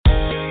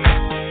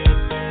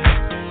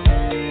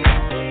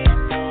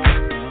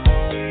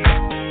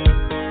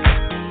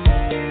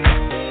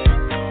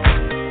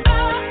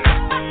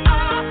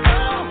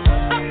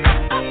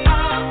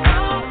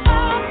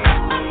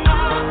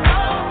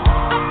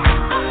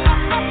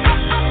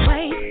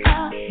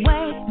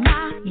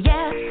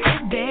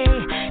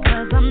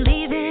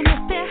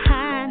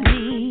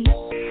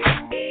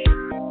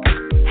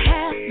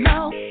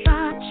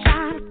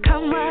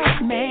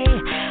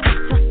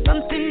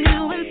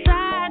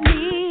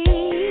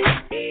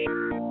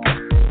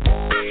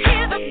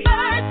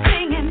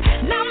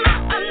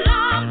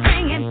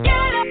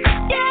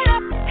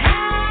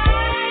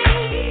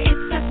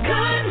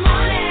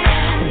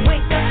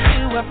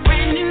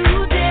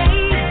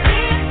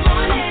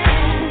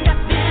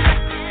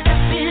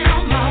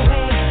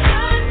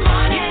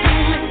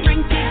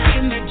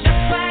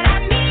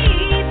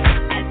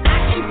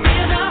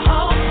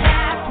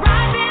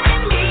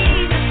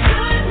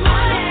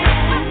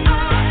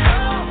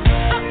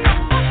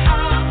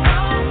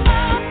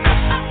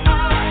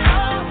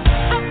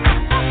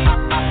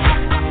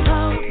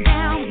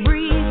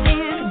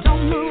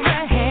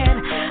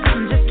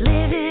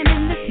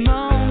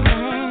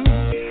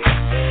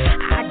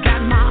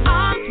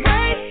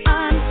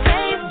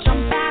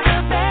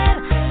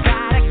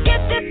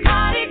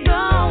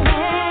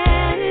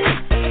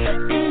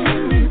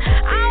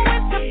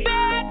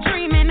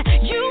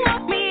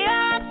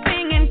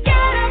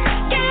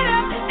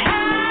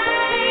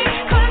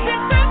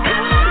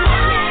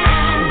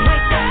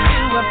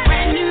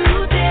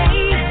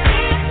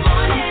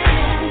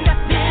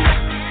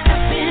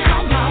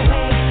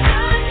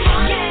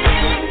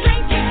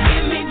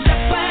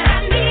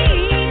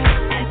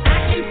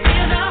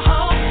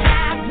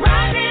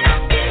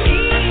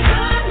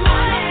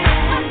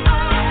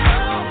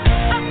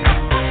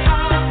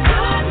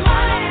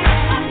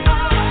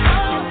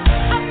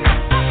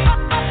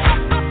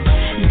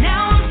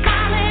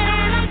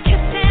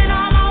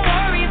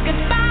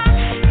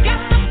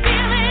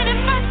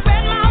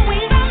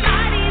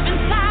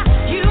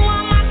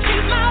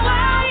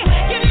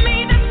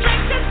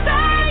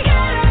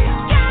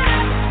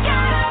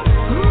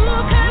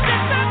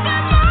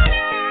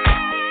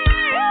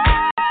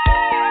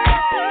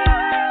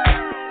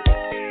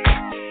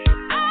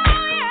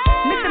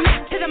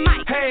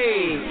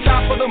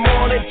of the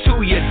morning to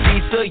you,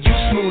 Disa. You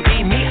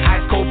smoothie, me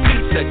ice cold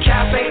pizza.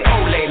 Cafe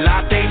ole,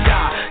 latte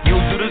da. You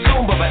do the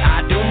Zumba, but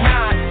I do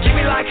not. Give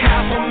me like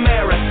half a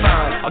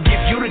marathon. I'll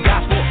give you the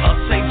gospel of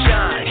St.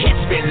 John.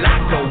 Hits me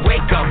like a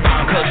wake-up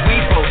bomb, cause we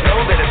both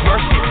know that his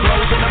mercy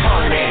flows in the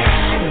morning.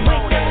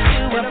 Wake up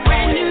to a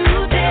brand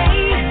new day.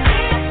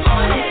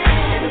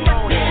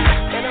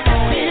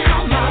 Been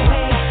on my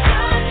way.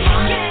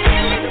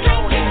 Give me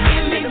strength,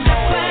 give me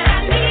just what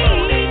I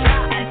need.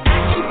 And I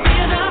can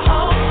feel the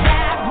whole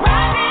vibe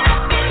rising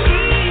up in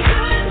me.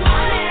 Good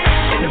morning.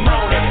 In the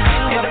morning,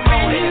 in the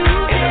morning,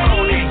 in the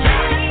morning,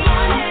 yeah.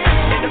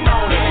 In the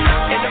morning,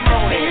 in the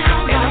morning,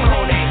 in the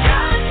morning,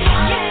 yeah.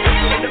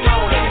 In the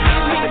morning,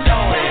 with the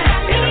dawn,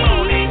 in the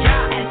morning,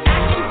 yeah. And I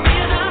can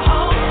feel the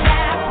whole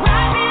vibe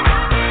rising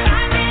up.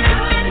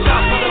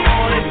 Top of the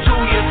morning to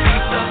you,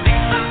 Disa.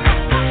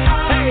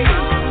 Hey,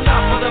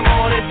 top of the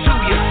morning to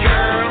you,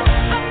 girl.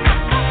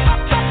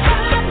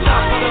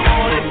 Top of the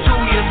morning to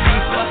you,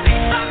 Disa.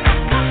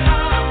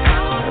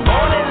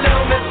 Morning,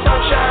 little Miss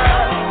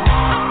Sunshine.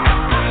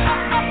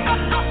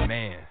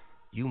 Man,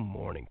 you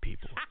morning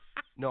people.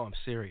 No, I'm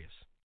serious.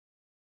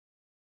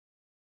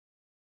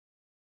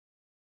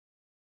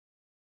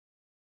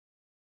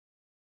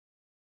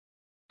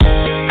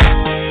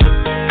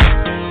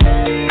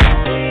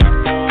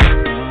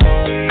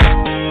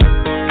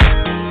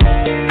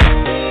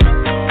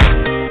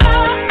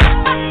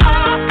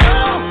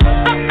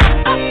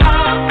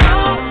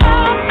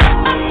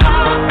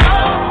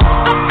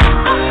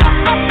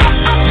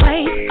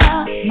 Wake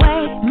up,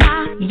 wake my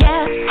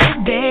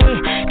yesterday,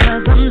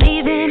 'cause I'm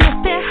leaving it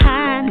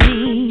behind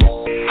me.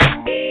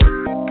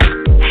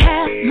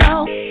 Hello,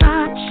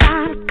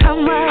 sunshine,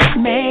 come with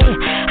me.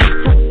 I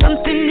saw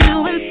something new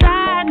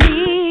inside me.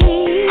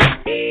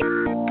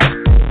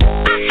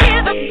 I hear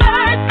the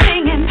birds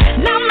singing,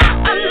 now my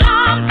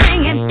alarm's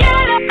ringing.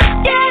 Get up,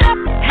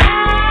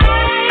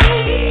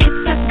 hey,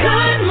 it's a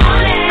good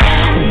morning.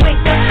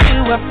 Wake up to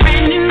a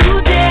brand new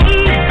day.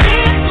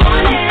 This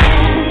morning,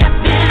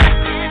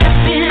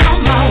 been on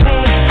my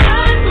way.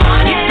 Good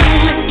morning.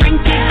 Give me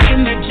strength, give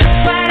me just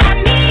what I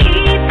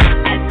need.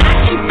 And I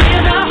can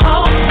feel the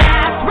whole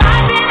vibe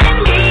rising in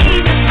me.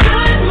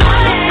 Good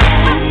morning.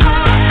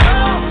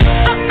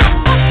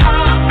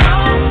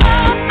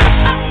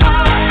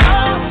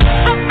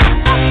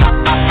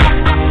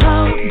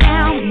 Slow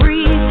down,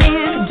 breathe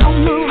in, don't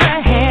move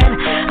ahead.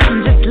 I'm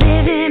just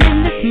living in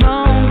this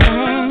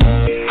moment.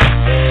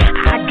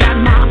 I got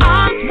my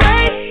arms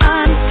raised,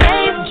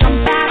 unsafe,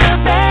 jump out of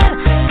bed.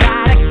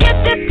 Gotta get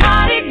this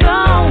party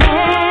going.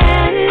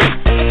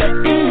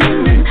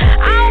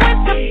 I went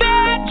to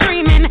bed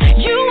dreaming,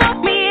 you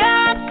woke me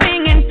up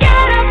singing.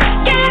 Get up,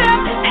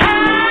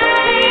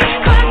 hey,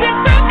 'cause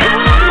it's a good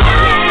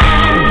morning.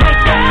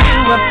 Wake up to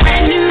a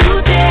brand new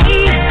day.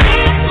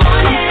 This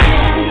morning,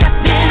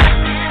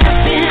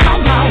 been on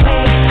my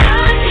way.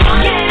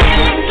 Give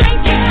me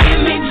strength, give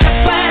me just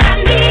what I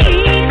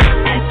need.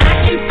 And I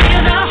can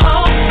feel the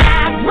whole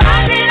vibe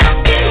rising up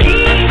in me.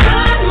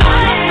 Good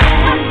morning.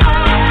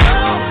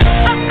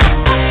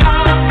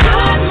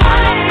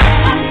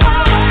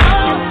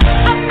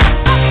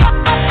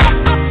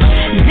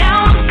 Now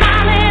I'm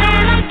smiling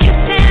and I'm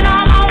kissing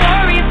all my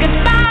worries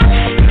goodbye.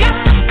 Got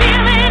the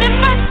feeling if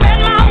I spread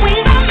my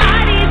wings I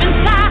might even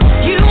fly.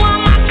 You are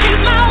my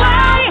truth, my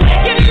way.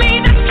 Give me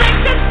the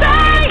strength to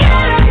say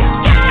get up,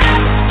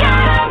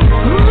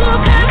 ooh,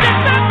 'cause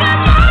it's a good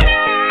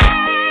morning.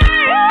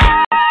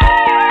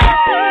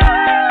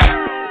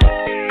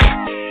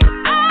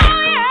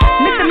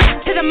 Mr. Mac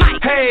to the mic.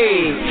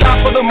 Hey, top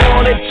of the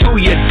morning to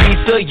you,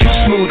 Disa. You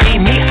smoothie,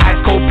 me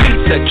ice cold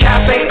pizza.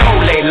 Cafe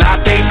ole,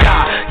 latte da.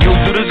 You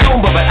do the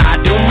Zumba, but I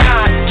do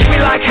not. Give me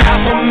like half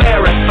a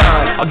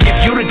marathon. I'll give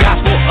you the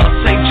gospel of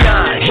St.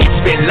 John. Hits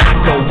me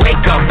like a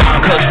wake-up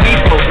bomb, 'cause we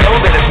both know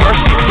that his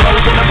mercy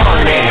flows in the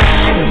morning.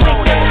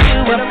 Wake up to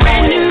a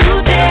brand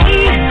new day.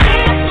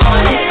 This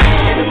morning,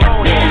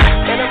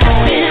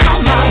 been on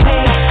my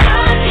way.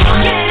 Give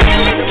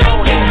me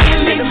strength,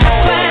 give me just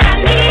what I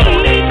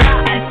need.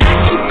 And I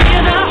can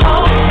feel the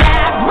whole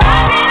vibe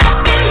rising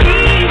up in me.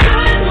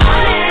 Good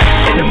morning.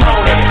 In the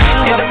morning,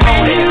 in the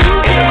morning,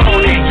 in the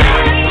morning, yeah.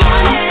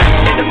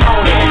 In the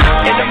morning,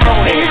 in the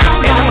morning,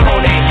 in the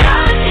morning,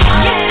 yeah.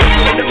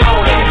 In the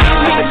morning,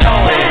 with the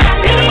dawn,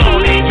 in the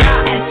morning,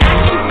 yeah. And I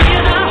can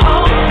feel the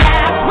whole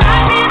vibe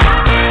rising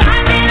up.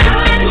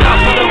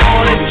 Top of the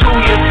morning to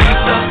you,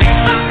 Disa.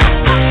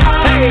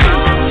 Hey,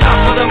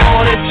 top of the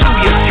morning to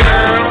you,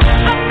 girl.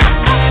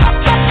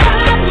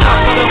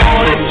 Top of the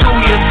morning to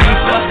you,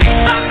 Disa.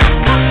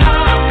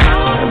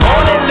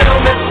 Morning,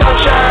 little Miss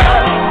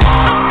Sunshine.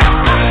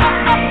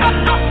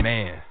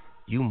 Man,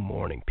 you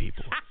morning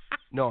people.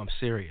 No, I'm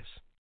serious.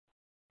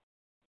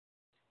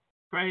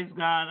 Praise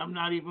God. I'm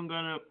not even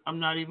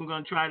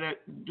gonna try to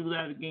do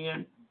that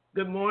again.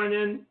 Good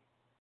morning.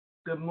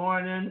 Good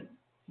morning.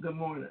 Good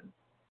morning.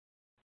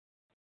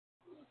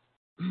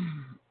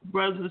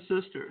 Brothers and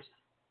sisters,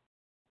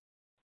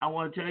 I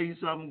want to tell you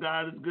something.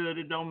 God is good.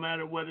 It don't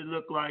matter what it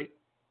look like.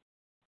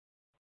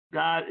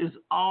 God is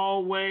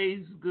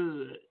always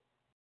good.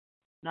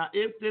 Now,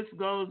 if this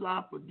goes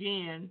off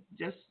again,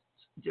 just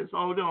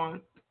hold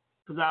on,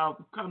 because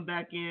I'll come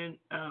back in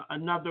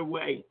another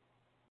way.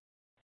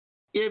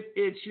 If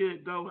it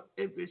should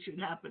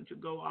happen to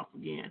go off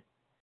again,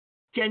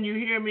 can you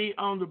hear me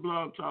on the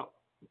Blog Talk?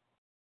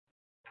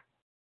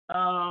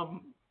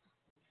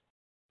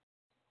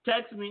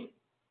 Text me.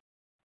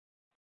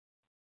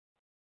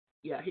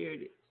 Yeah, here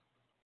it is.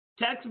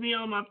 Text me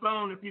on my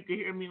phone if you can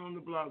hear me on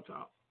the Blog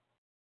Talk.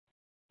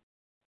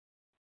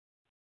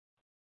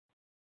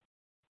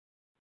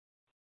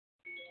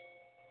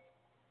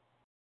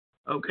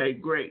 Okay,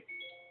 great.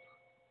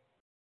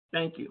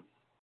 Thank you.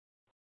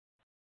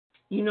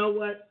 You know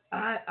what?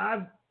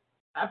 I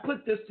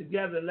put this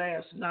together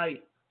last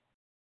night,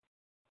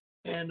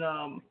 and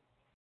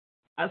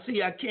I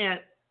see I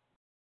can't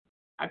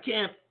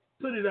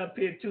put it up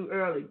here too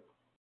early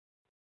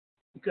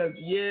because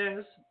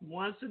yes,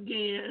 once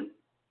again,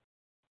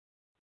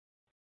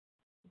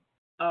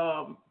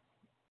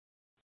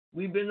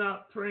 we've been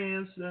up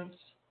praying since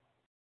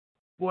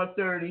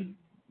 4:30,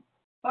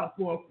 about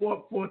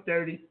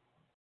 4:30.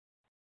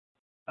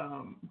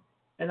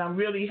 And I'm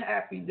really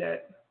happy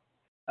that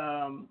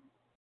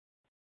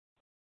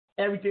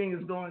everything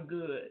is going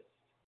good.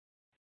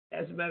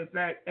 As a matter of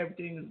fact,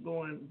 everything is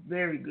going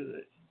very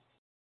good.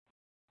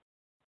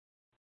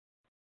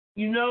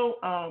 You know,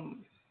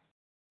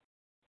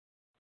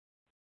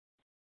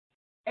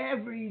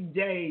 every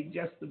day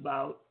just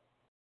about,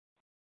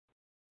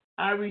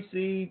 I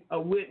receive a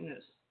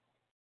witness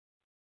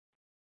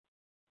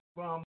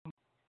from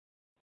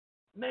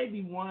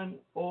maybe one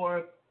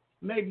or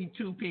maybe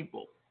two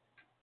people.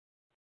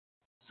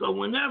 So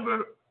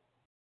whenever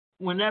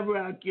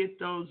I get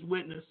those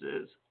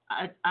witnesses,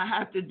 I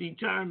have to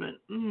determine,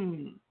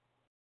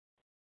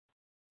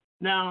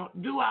 now,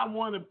 do I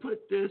want to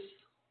put this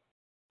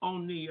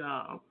on the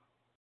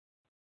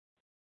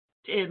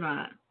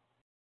headline?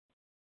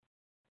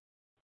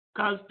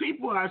 Because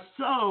people are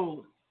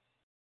so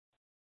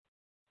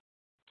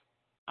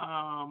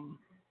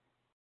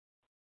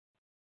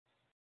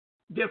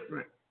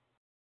different.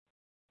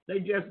 They're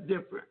just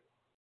different.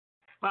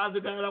 Father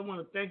God, I want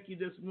to thank you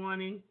this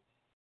morning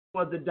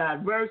for the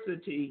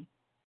diversity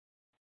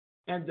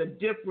and the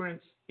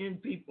difference in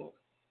people.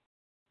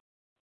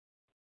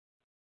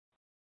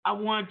 I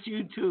want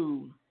you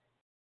to,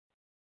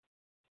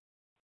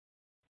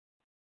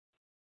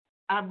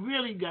 I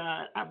really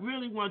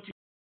want you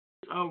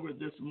to take over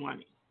this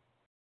morning.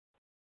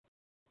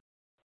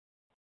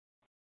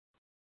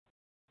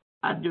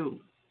 I do.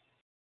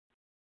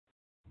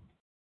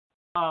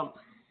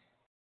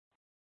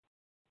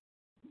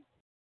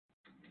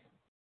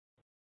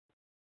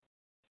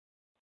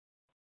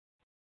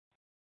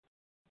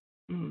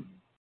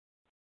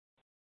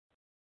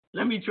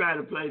 Let me try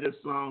to play this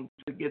song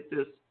to get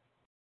this.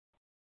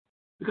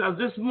 Because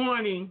this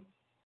morning,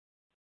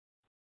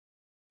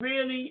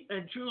 really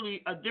and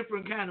truly a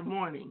different kind of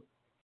morning.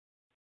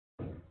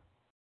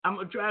 I'm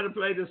going to try to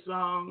play this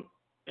song,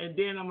 and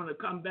then I'm going to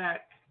come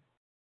back,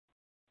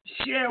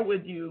 share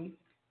with you.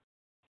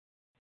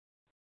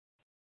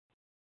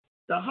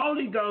 The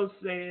Holy Ghost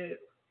said,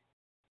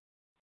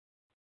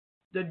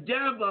 the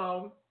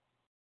devil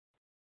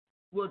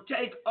will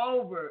take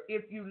over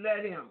if you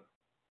let him.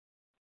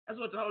 That's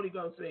what the Holy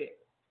Ghost said.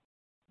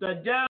 The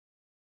devil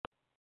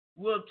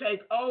will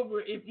take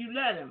over if you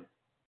let him.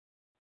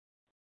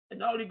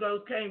 And the Holy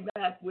Ghost came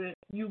back with,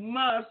 you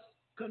must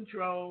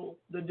control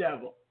the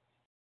devil.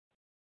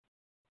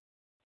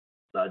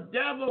 The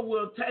devil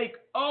will take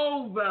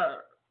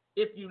over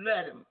if you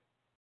let him.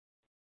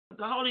 But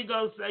the Holy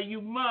Ghost said,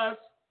 you must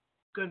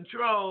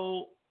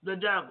control the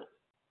devil.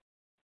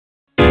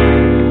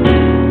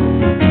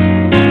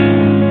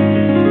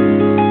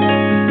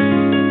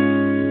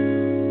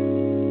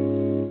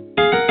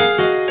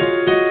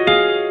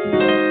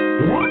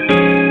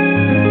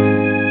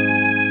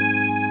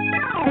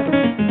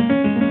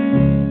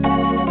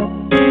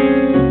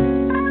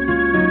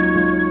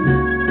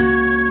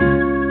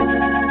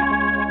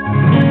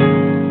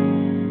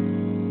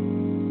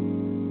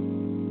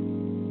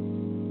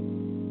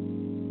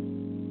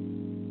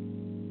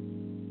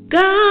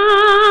 God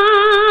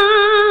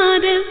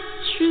is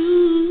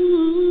truly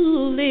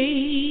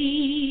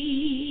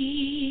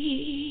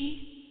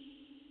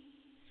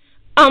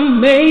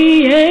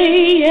amazing.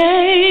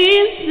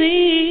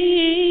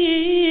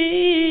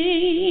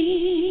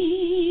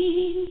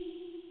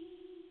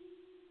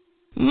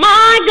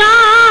 My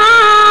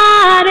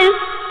God is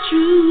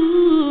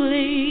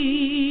truly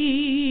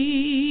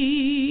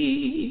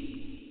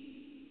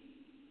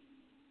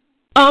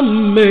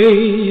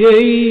amazing.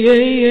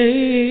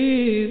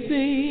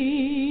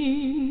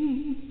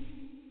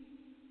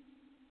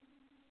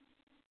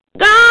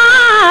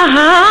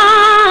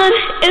 God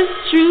is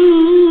truly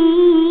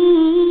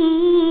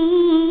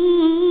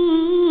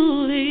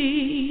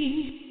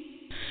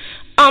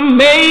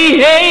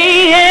amazing.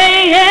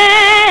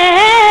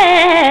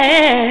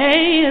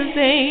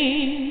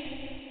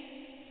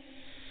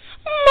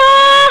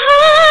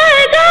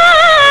 My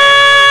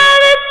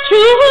God is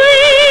truly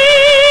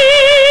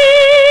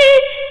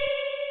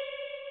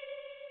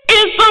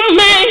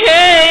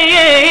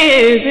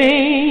My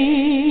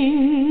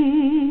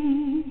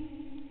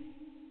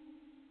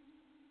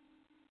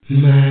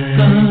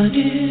God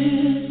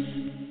is,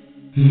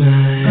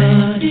 my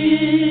God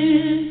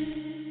is,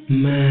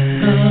 my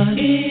God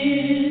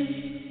is,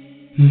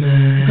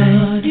 my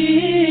God is.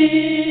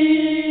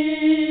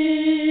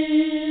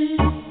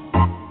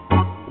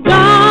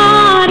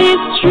 God is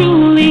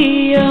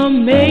truly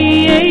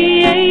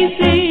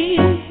amazing.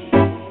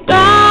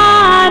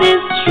 God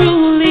is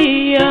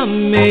truly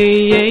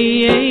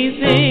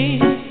amazing.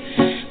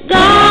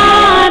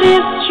 God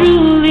is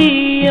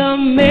truly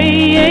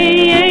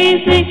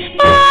amazing.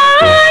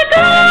 My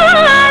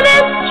God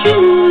is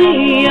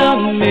truly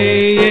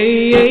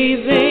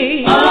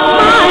amazing.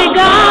 My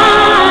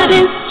God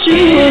is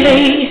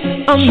truly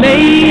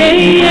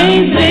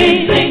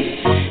amazing.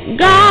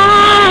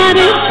 God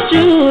is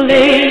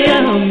truly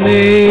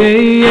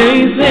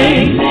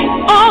amazing.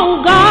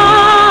 Oh,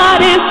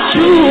 God is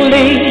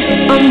truly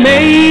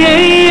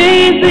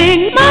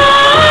amazing.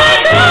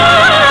 My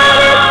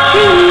God is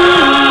truly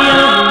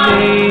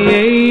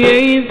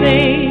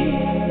amazing.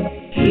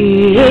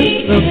 He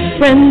is a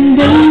friend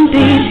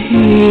indeed.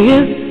 He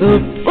is a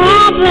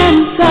problem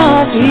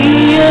solver.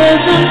 He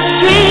is a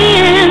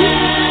friend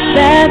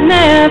that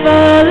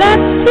never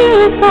lets you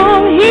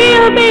fall.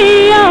 He'll be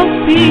your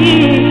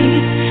peace.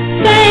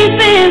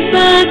 Faith is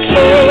the key.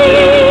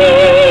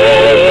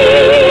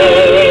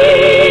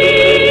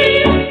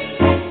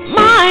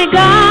 My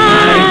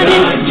God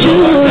is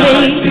truly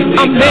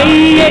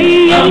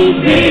amazing.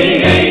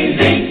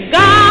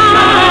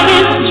 God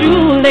is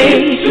truly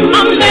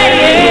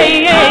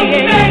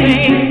amazing.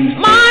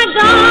 My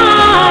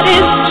God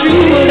is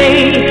truly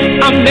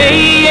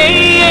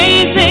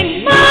amazing.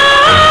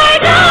 My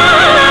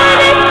God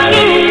is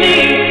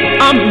truly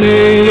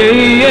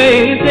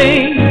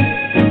amazing.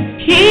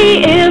 He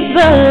is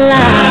the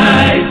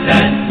light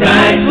that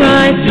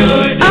brightens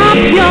up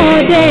your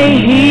day.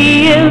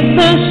 He is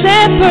the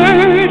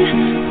shepherd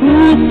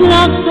whose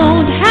flocks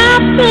don't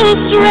have to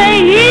stray.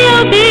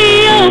 He'll be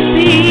your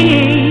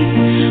peace.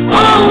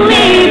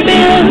 Only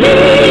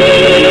believe.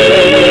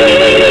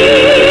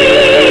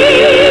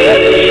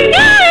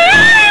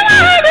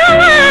 My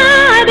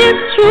God is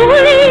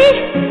truly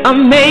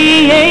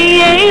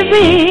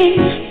amazing.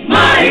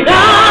 My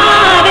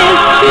God is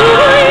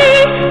truly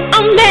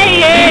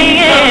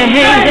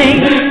amazing.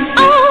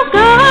 Oh,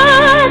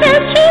 God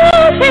is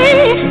truly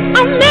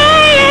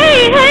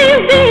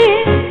amazing.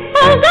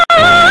 Oh,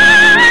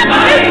 God is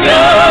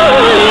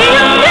truly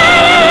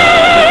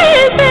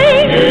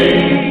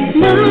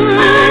amazing.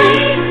 My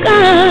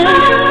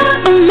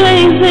God,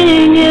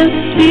 amazing is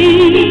He,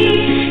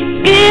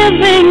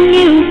 giving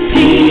you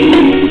peace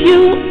if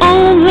you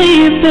only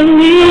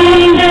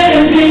believe.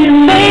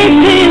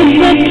 Faith is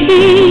the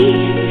key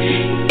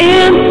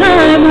in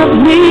time of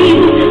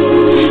need.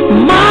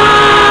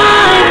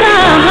 My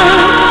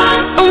God,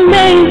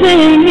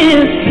 amazing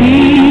is He.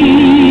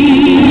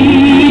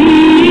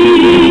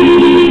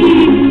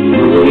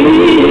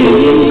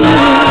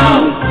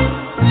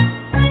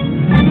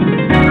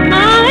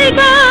 My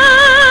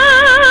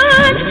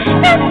God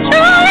is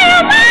truly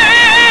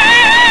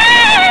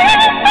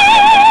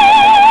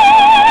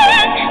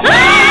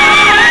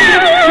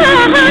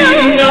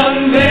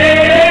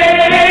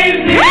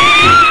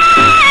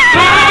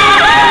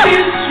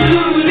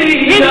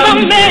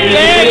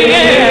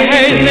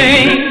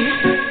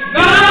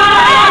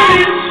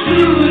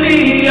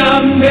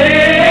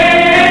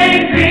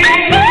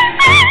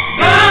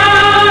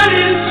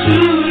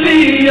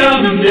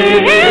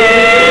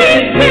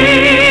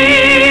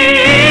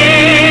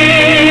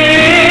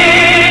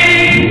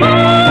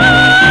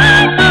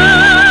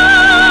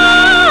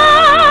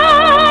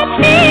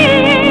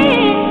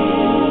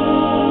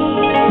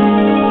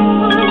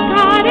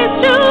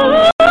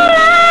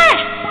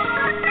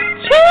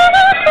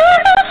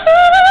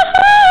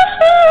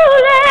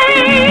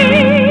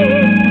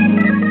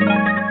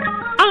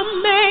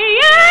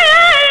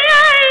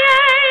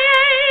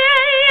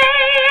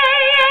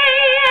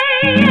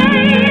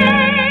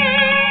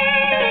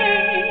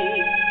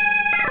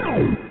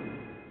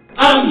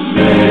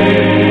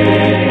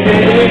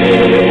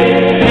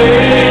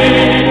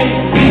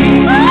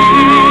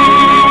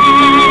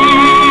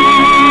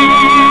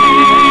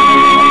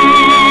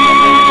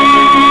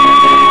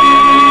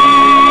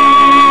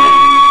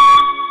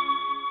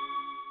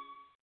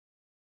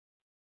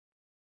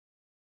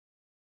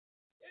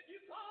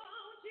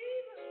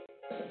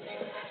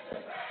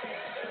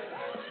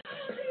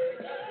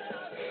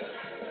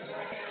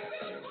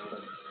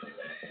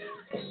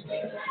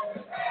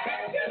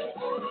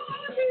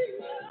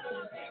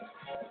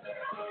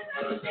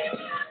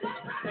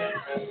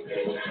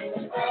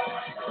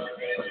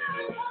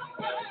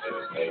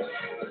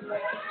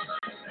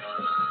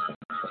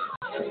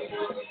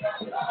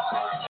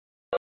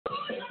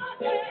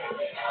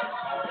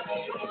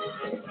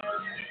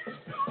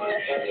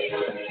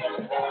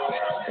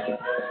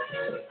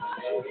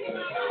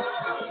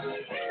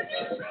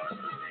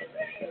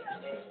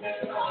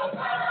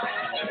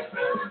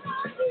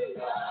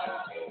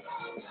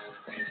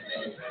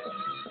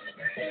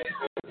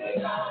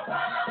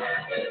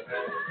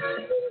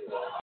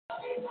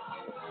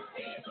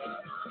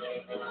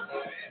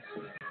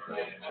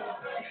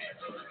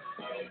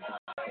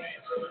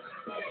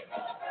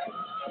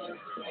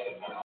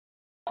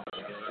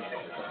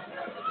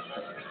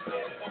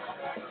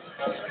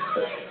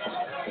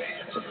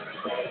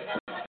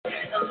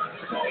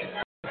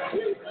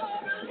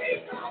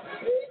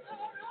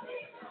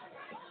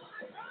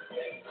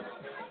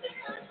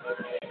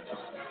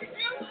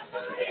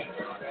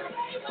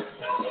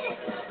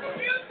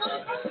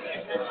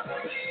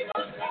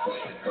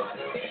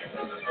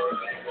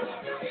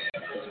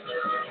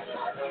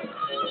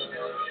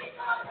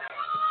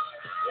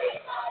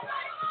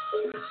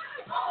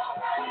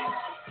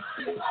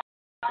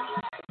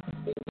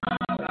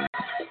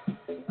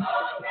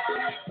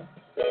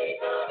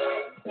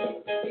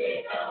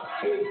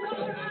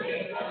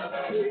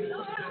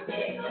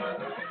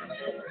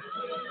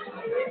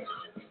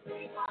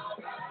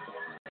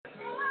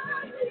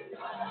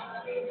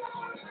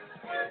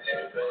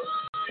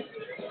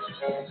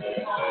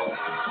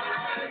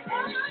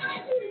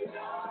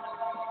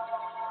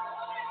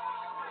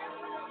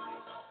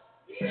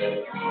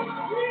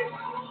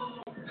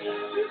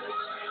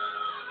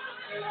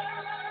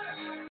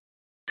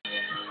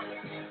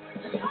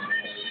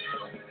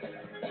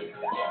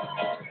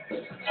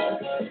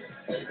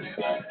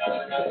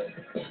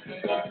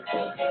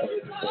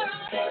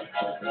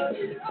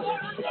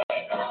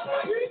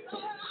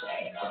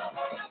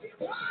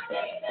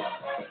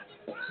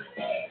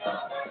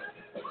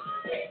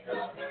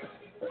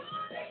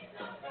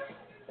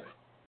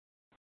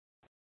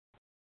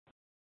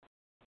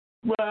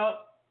Well,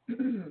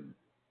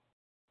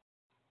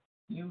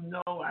 you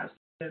know, I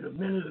said a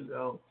minute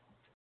ago,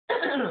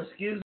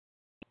 excuse me,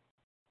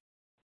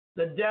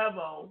 the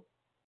devil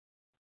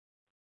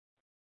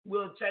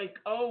will take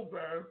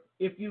over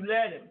if you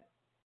let him.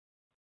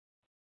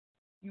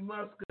 You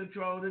must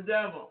control the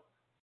devil.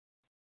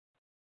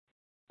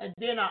 And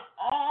then I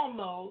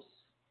almost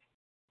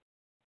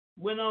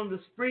went on the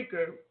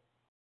Spreaker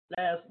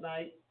last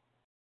night,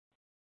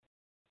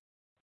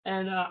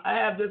 and I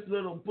have this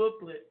little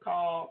booklet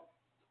called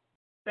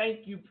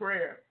Thank You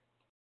Prayer.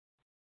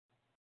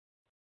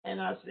 And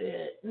I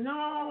said,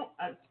 no,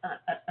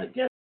 I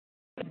guess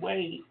I'll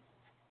wait.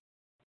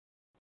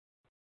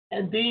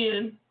 And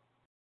then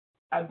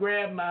I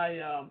grabbed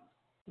my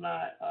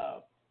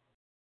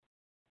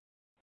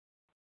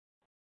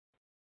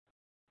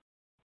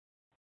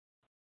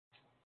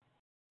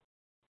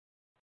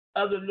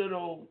other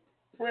little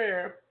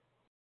prayer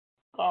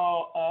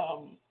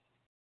called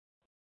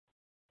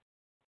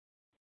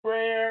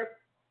Prayer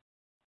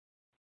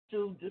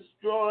to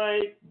Destroy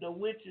the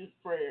Witches'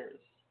 Prayers.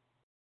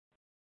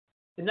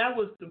 And that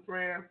was the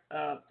prayer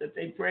that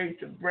they prayed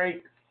to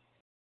break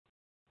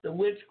the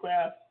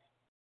witchcraft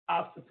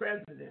off the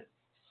president.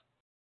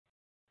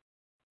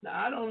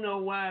 Now, I don't know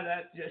why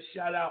that just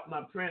shut out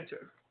my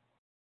printer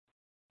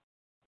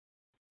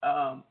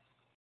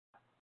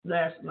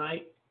last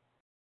night,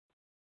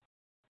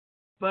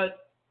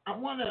 but I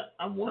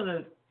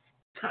wanna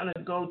kind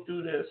of go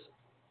through this.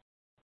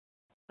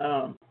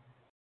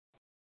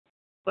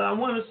 But I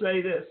want to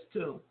say this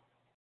too.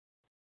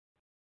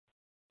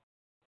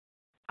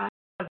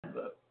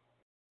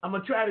 I'm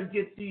gonna try to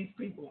get these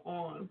people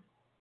on.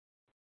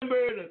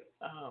 Remember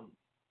the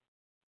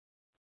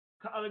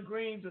collard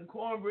greens and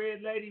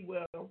cornbread lady?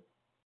 Well,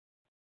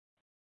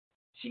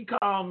 she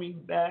called me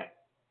back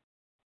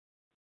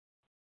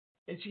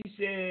and she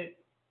said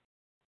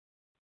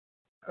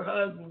her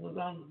husband was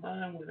on the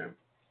line with her.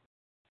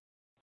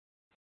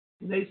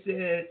 And they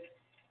said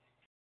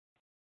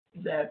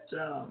that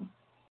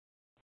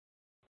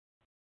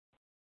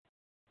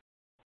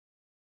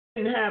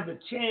didn't have a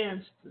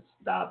chance to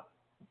stop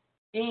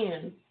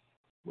in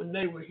when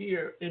they were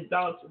here in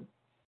Dawson.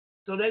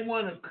 So they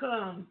want to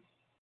come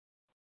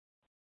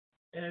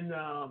and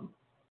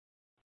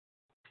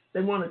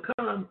they want to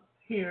come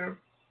here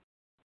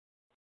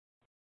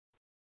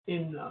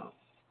in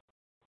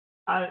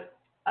I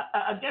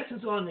guess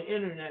it's on the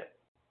internet,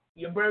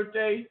 your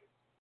birthday.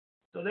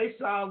 So they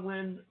saw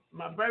when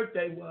my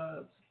birthday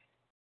was,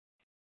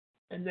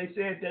 and they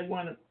said they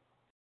want to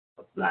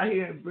fly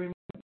here and bring me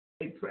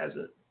a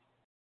present.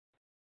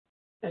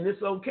 And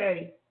it's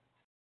okay.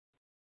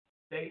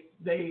 They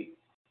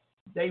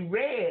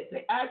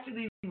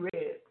actually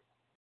read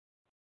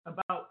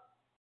about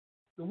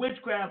the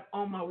witchcraft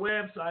on my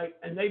website,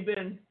 and they've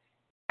been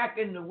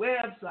hacking the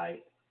website,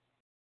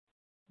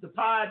 the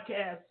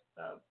podcast,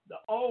 the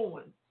old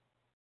ones.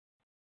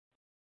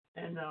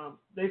 And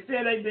they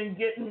said they've been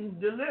getting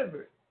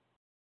delivered.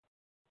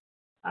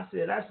 I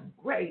said, that's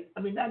great.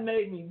 I mean, that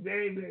made me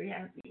very, very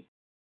happy.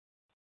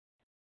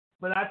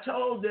 But I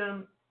told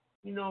them,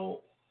 you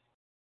know,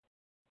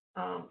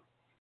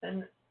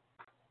 and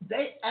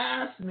they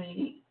asked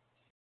me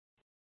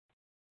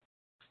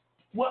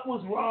what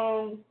was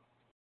wrong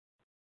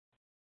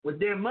with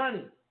their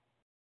money,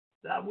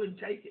 that I wouldn't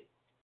take it.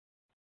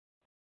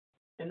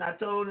 And I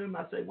told them,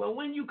 I said, well,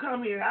 when you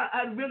come here,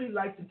 I'd really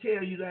like to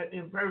tell you that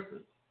in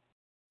person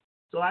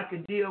so I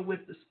can deal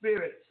with the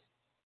spirits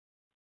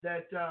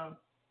that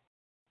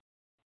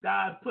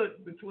God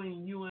put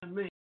between you and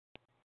me.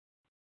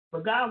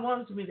 But God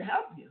wants me to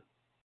help you.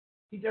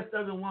 He just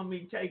doesn't want me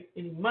to take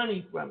any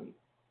money from you.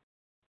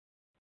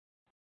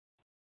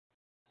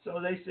 So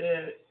they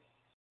said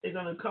they're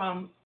going to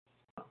come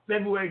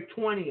February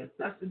 20th.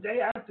 That's the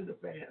day after the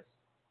fast.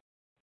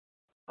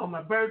 On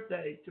my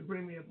birthday to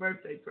bring me a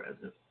birthday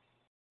present.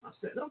 I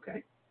said,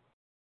 okay,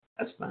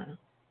 that's fine.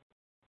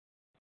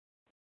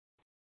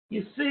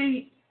 You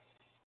see,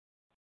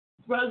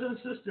 brothers and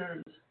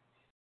sisters,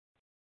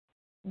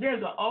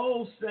 there's an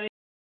old saying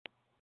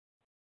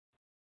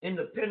in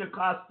the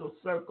Pentecostal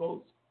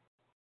circles,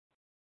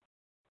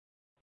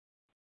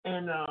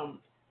 and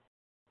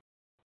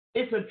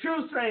It's a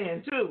true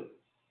saying, too.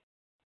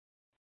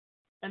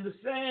 And the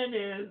saying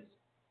is,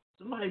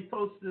 somebody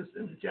posted this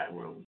in the chat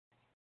room,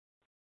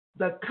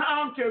 the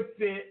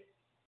counterfeit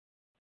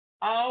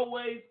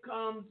always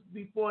comes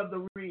before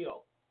the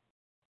real.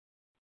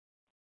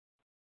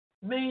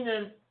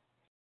 Meaning,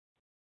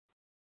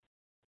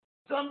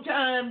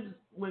 sometimes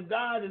when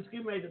God is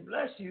getting ready to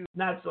bless you,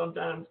 not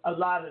sometimes, a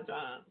lot of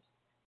times,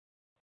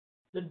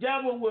 the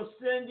devil will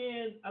send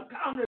in a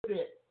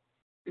counterfeit.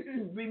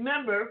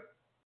 Remember,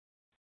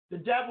 the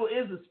devil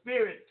is a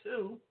spirit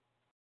too,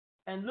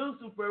 and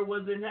Lucifer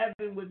was in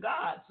heaven with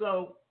God.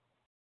 So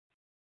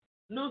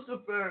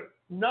Lucifer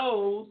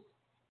knows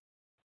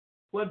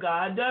what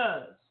God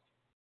does.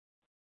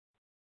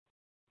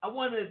 I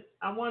want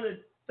to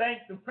thank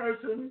the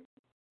person.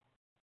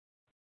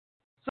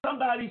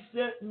 Somebody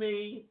sent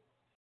me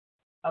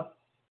a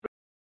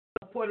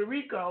Puerto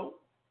Rico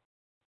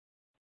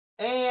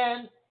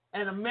and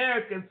an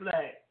American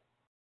flag.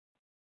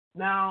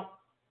 Now,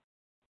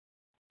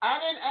 I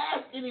didn't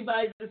ask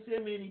anybody to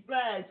send me any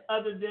flags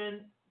other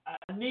than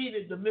I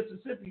needed the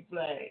Mississippi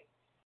flag.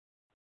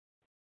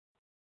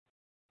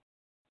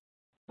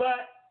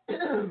 But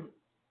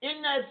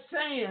in that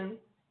saying,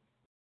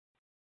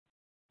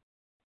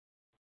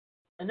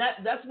 and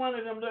that's one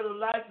of them little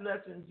life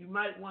lessons you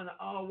might want to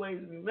always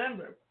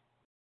remember.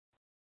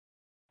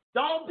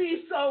 Don't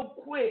be so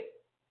quick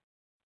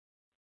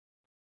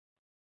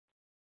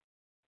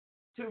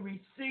to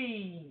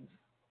receive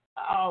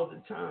all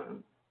the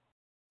time,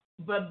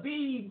 but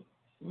be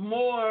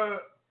more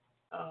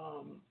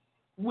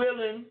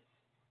willing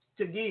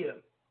to give.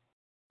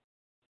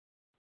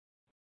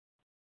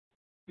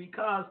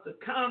 Because the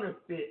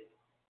counterfeit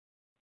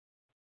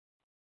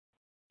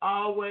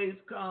always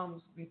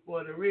comes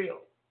before the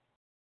real.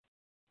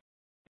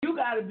 You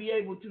got to be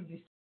able to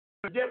discern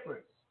the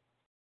difference.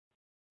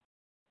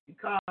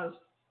 Because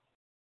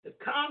the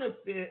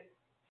counterfeit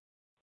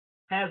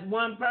has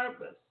one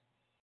purpose.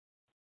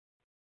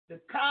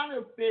 The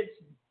counterfeit's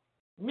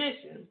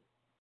mission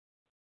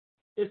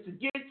is to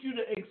get you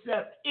to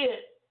accept it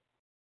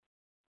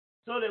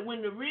so that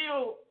when the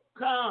real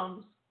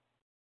comes,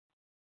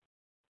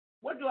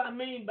 what do I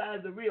mean by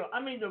the real?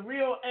 I mean the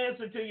real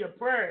answer to your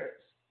prayers,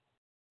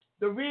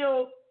 the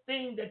real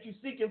thing that you're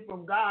seeking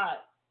from God.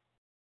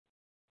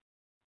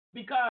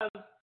 Because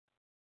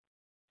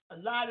a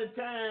lot of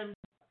times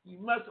you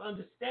must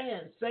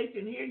understand Satan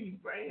can hear you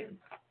praying.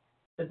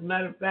 As a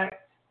matter of fact,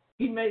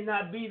 he may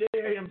not be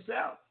there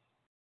himself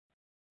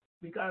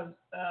because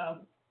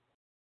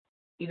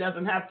he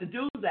doesn't have to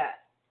do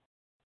that.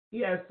 He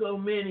has so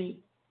many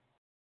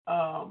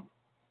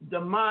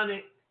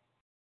demonic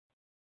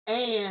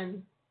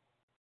and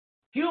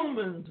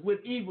humans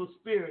with evil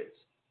spirits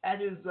at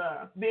his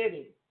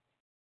bidding.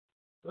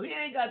 So he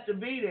ain't got to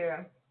be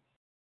there.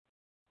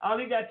 All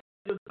he got to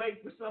do is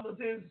wait for some of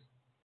his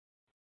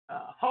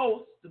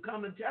hosts to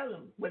come and tell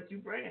him what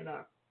you're praying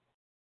on,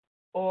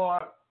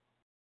 or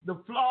the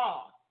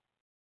flaw,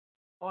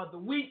 or the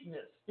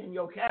weakness in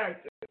your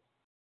character,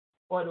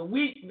 or the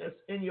weakness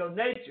in your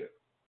nature.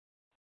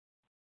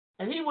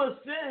 And he will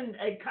send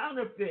a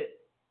counterfeit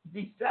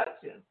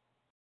deception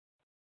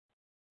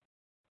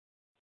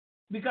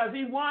because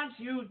he wants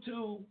you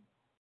to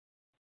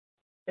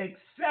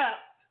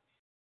accept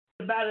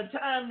that by the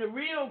time the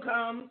real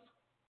comes,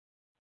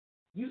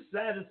 you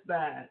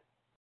satisfied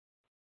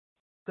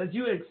because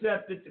you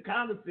accepted the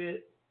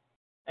counterfeit,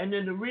 and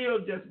then the real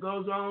just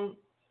goes on.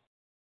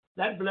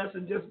 That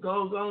blessing just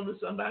goes on to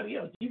somebody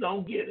else. You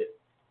don't get it.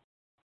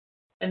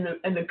 And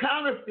the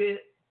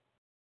counterfeit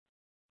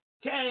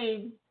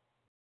came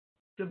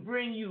to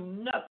bring you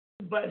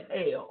nothing but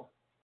hell.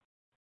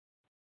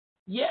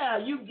 Yeah,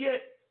 you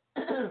get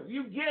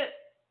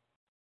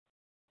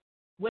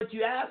what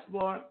you asked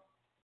for.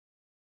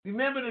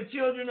 Remember, the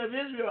children of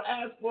Israel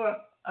asked for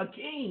a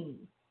king.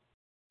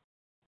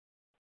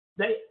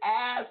 They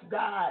asked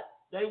God.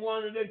 They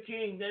wanted a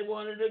king. They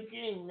wanted a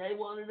king. They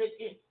wanted a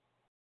king.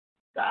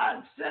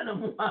 God sent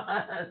them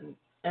one.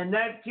 And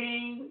that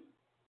king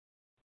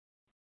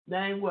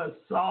name was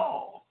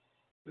Saul.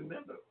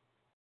 Remember?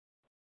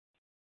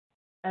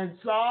 And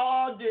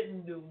Saul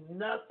didn't do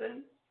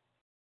nothing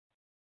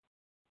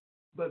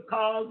but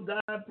cause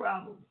God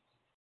problems.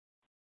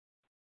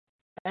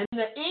 And in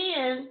the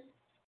end,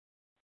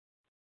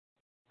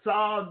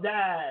 Saul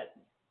died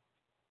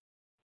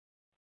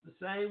the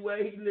same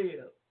way he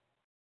lived.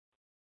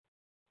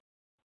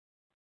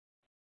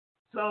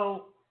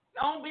 So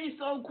don't be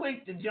so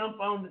quick to jump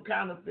on the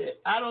counterfeit.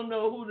 I don't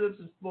know who this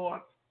is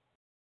for,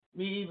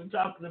 me even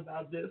talking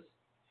about this.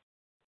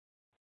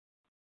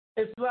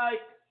 It's like,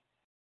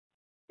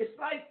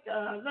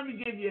 let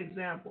me give you an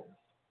example.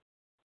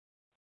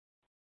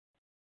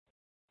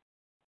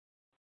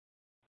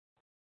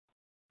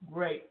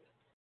 Great.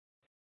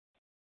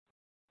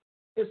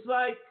 It's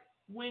like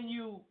when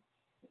you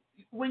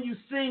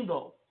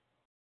single,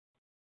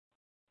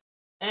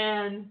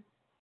 and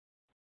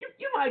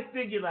you might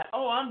figure like,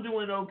 oh, I'm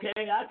doing okay,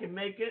 I can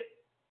make it.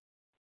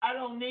 I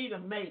don't need a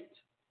mate.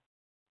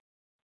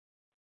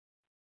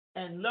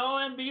 And lo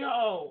and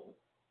behold,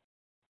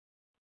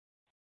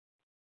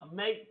 a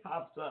mate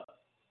pops up,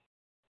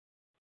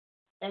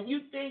 and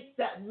you think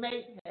that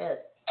mate has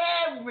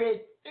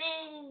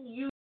everything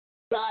you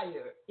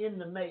desire in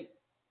the mate.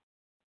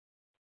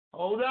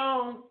 Hold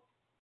on.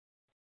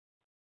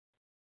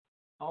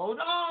 Hold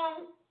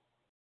on.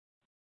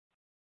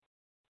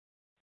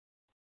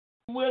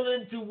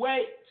 Willing to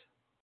wait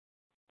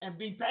and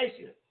be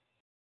patient,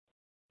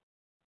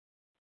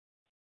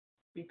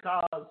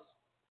 because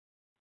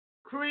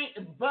cream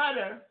and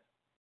butter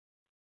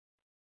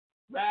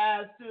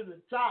rise to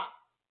the top.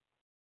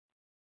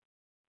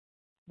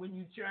 When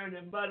you churn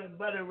in butter,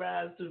 butter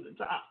rises to the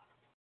top.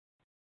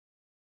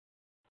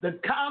 The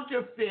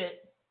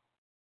counterfeit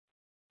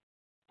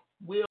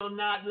will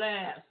not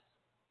last.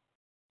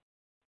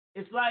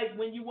 It's like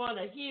when you want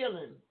a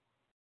healing.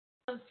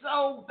 It's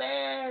so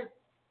bad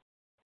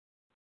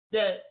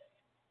that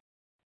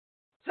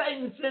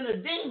Satan sent a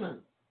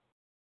demon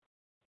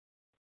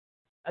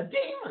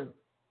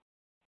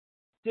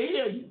to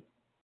heal you.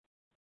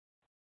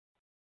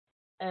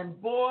 And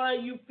boy,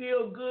 you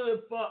feel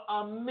good for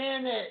a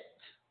minute,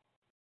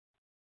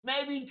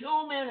 maybe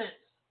 2 minutes,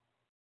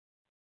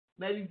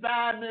 maybe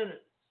 5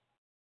 minutes.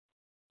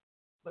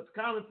 But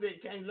the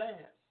counterfeit can't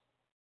last.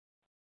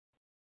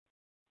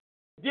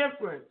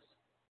 Difference.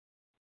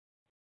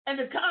 And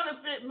the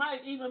counterfeit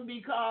might even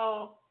be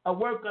called a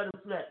work of the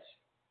flesh.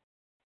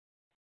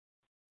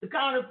 The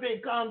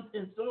counterfeit comes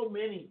in so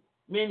many,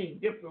 many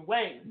different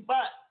ways. But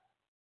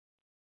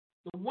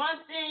the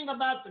one thing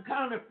about the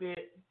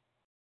counterfeit,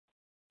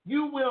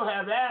 you will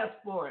have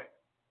asked for it.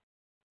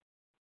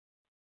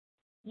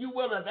 You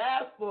will have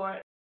asked for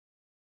it.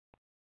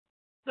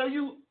 So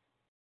you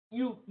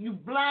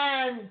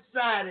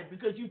blindsided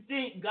because you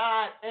think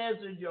God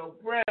answered your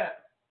prayer.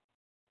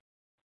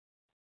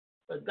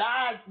 But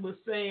God was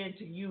saying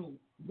to you,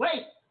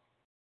 wait.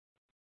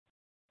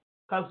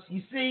 Because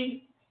you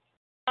see,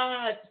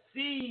 God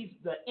sees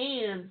the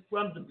end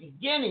from the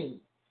beginning.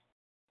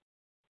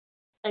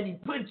 And he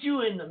puts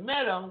you in the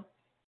middle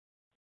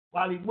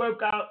while he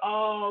works out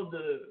all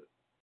the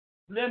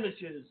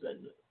blemishes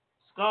and the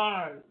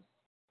scars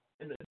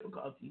and the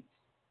difficulties.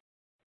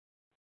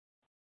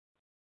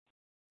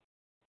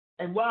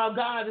 And while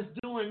God is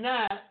doing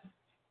that,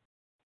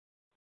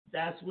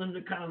 that's when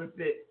the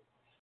counterfeit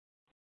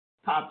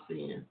pops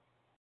in.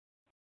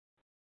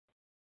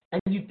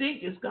 And you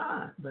think it's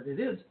God, but it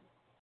isn't.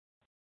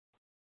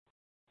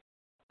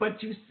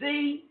 But you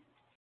see,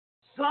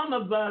 some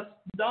of us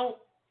don't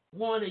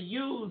want to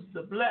use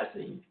the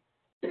blessing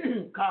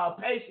called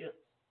patience.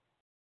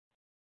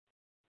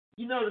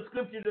 You know the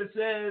scripture that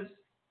says,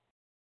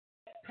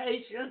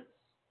 patience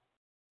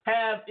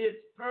have its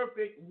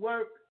perfect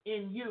work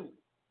in you.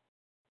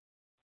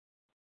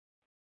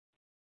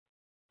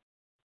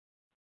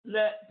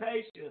 Let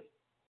patience.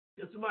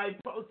 Can somebody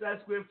post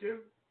that scripture?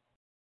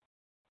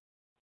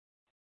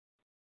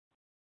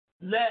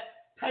 Let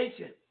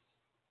patience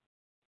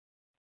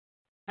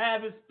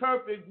have its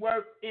perfect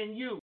work in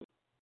you.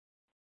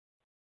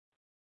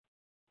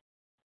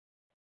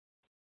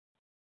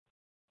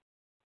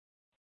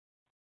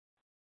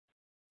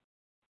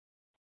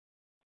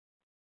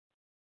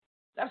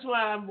 That's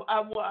why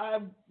I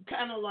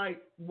kind of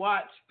like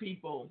watch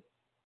people.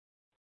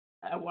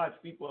 I watch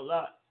people a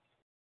lot.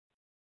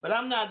 But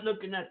I'm not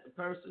looking at the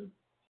person.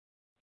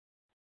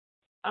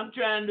 I'm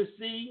trying to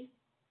see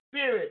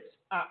spirits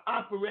are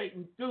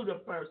operating through the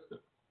person.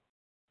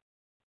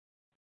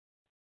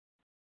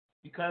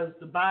 Because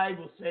the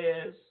Bible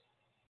says,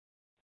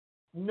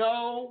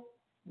 no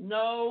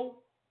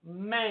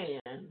man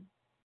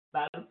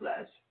by the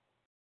flesh.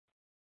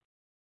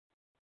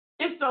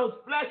 It's those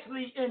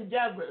fleshly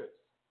endeavors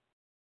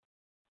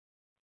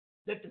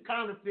that the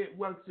counterfeit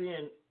works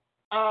in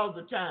all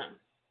the time.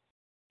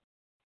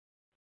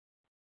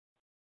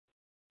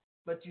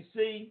 But you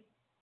see,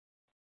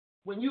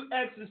 when you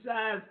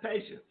exercise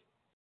patience,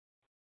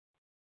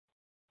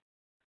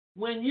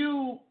 when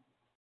you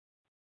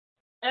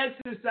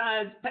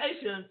exercise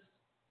patience,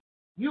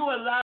 you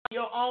allow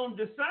your own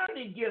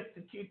discerning gift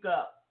to kick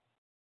up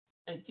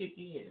and kick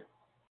in.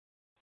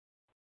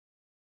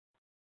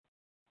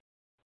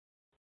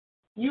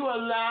 You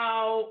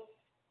allow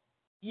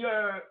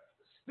your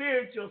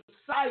spiritual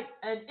sight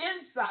and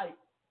insight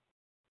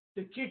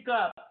to kick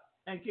up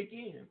and kick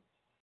in.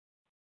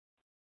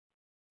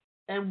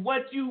 And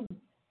what you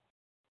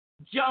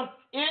jump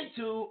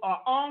into or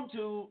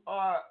onto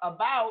or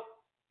about,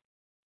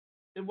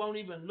 it won't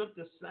even look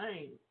the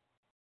same.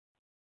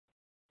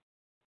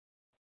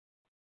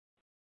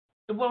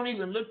 It won't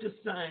even look the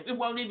same. It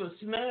won't even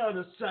smell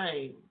the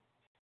same.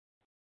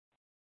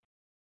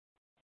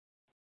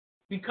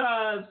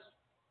 Because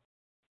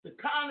the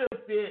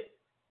counterfeit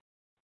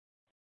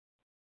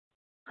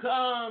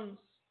comes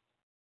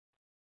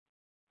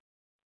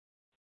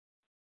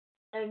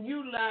and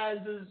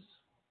utilizes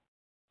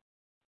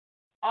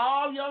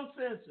all your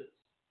senses.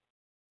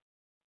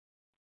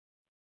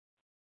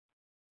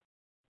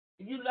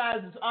 It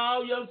utilizes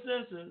all your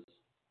senses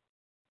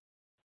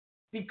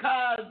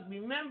because,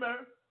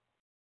 remember,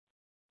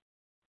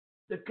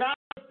 the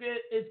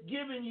counterfeit is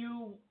giving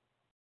you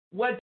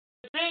what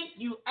think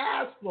you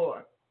ask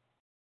for.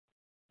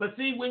 But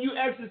see, when you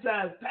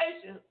exercise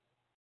patience,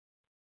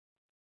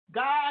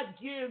 God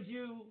gives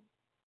you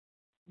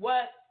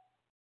what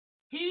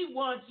He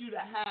wants you to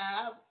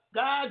have.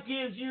 God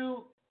gives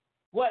you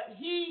what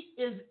He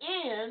is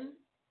in,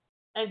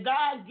 and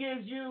God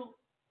gives you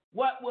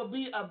what will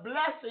be a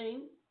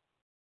blessing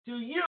to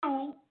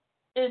you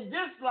in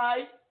this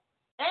life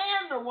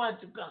and the one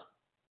to come.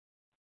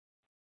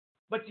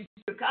 But you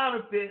see, the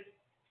counterfeit,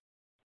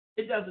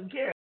 it doesn't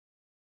care.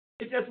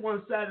 It just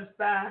wants to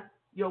satisfy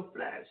your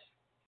flesh.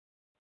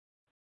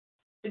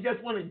 It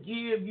just wants to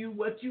give you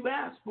what you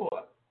ask for,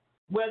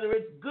 whether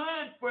it's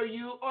good for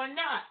you or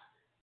not.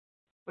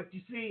 But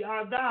you see,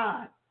 our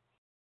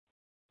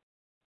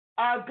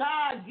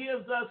God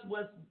gives us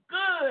what's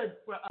good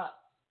for us,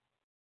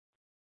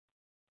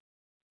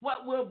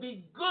 what will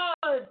be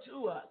good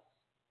to us,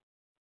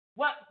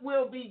 what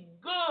will be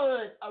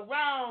good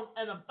around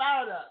and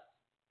about us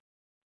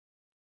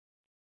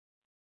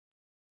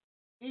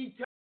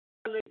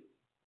eternally.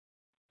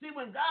 See,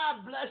 when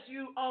God bless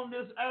you on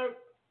this earth,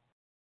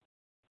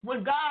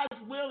 when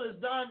God's will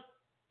is done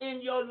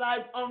in your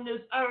life on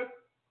this earth,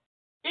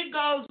 it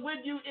goes with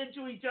you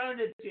into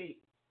eternity.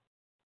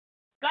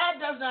 God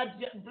does not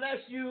bless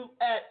you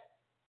at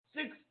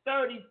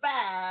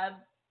 6:35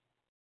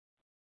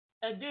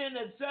 and then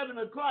at 7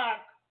 o'clock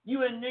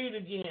you in need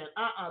again.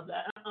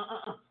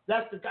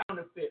 That's the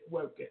counterfeit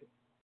working.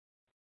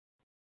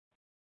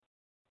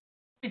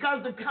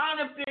 Because the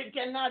counterfeit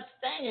cannot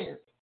stand.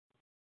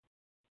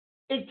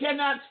 It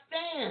cannot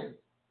stand.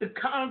 The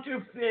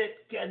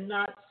counterfeit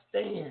cannot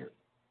stand.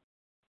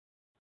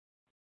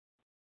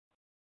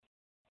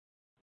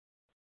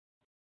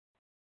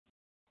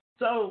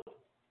 So,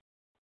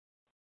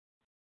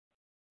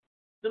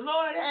 the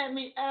Lord had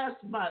me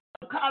ask my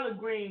collard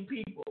green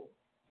people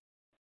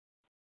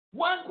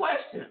one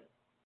question.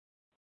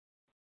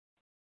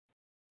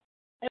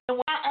 And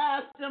when I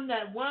asked them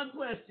that one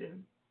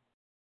question,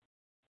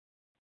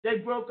 they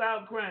broke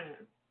out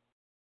crying.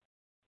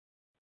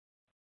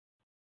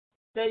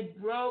 They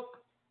broke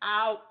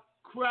out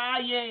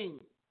crying.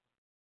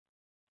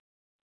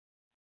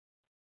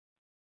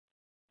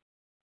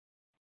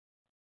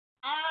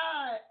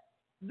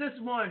 This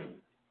morning,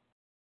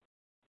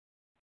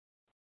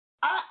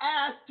 I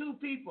asked two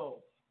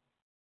people.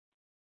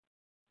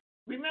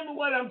 Remember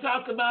what I'm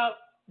talking about?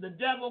 The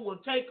devil will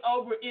take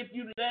over if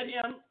you let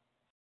him.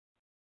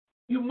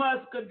 You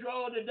must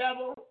control the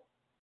devil.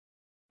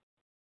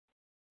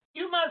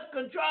 You must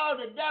control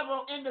the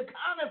devil in the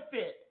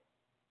counterfeit.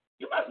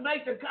 You must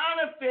make the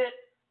counterfeit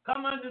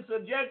come under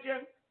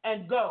subjection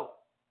and go.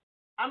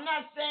 I'm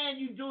not saying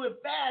you do it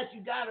fast.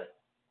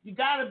 You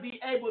gotta be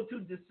able to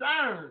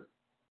discern.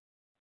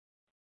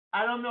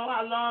 I don't know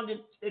how long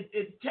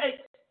it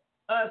takes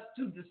us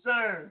to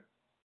discern.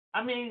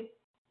 I mean,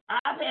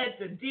 I've had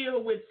to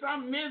deal with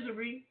some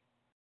misery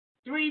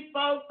 3,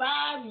 4,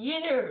 5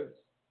 years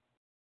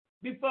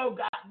before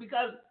God,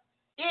 because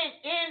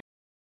in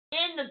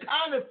the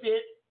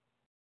counterfeit,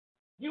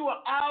 you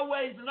will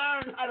always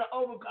learn how to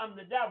overcome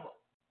the devil,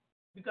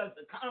 because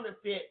the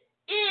counterfeit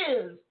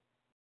is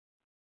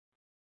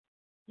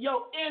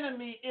your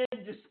enemy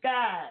in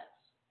disguise,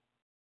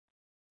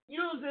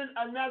 using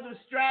another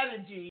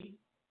strategy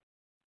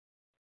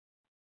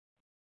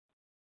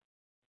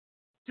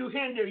to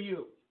hinder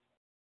you.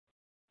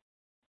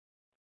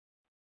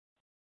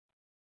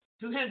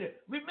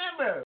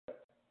 Remember,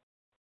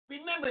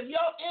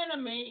 your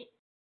enemy,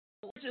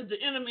 which is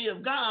the enemy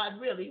of God,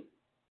 really,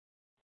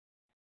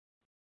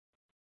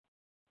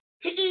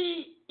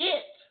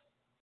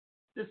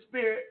 the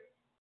spirit,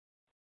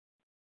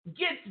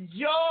 gets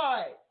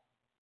joy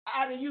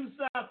out of you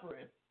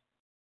suffering.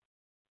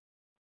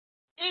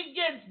 It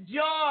gets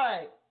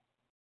joy.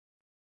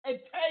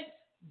 It takes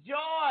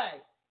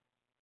joy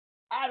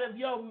out of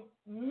your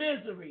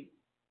misery.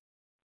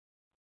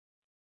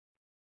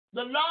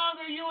 The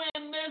longer you're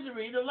in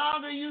misery, the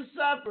longer you're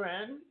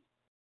suffering,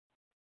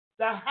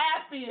 the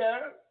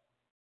happier,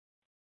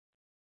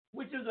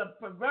 which is a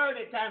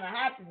perverted kind of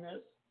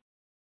happiness,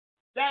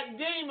 that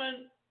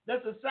demon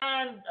that's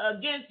assigned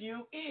against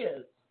you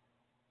is.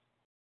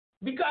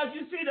 Because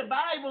you see, the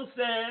Bible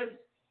says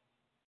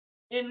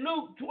in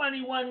Luke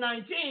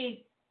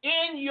 21:19,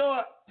 in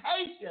your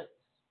patience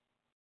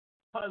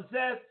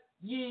possess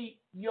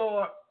ye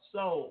your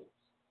souls.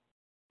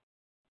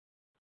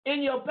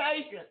 In your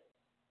patience.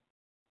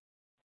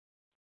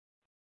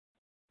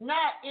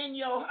 Not in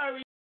your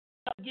hurry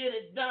to get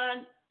it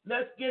done,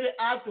 let's get it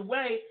out the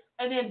way,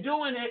 and then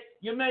doing it,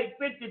 you make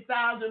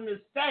 50,000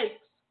 mistakes.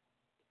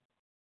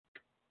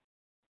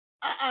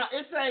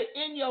 It say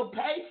in your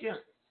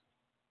patience.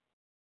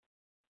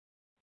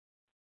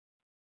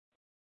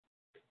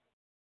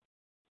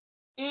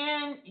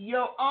 In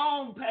your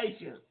own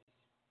patience.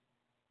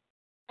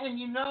 And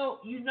you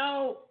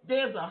know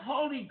there's a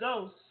Holy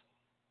Ghost,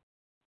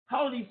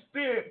 Holy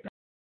Spirit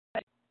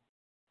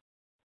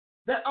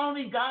that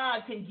only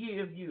God can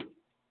give you.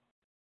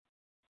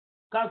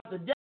 Because the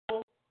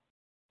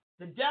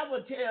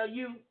devil tell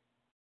you,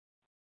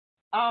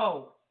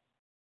 oh,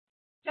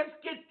 just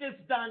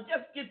done.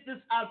 Just get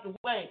this out the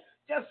way.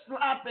 Just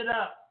slop it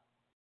up.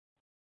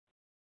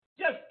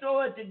 Just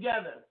throw it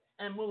together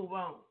and move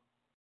on.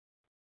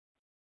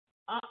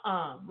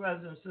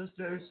 Brothers and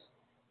sisters,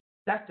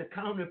 that's the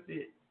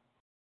counterfeit.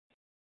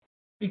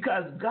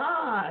 Because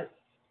God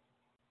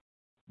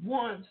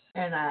wants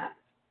and I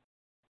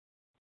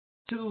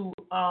to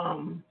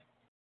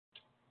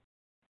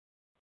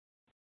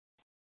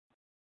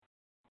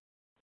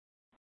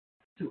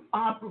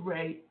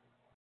operate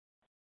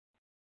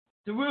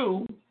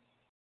through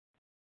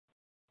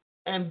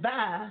and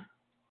by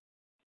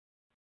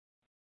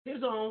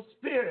his own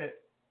spirit,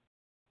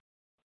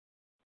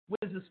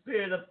 which is the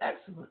spirit of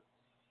excellence.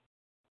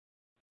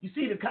 You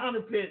see, the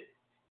counterfeit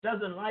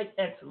doesn't like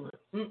excellence.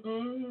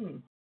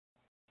 Even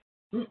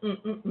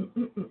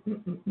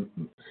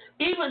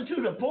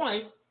to the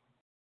point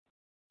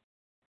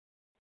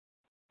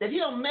that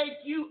he'll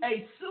make you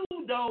a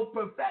pseudo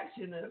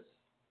perfectionist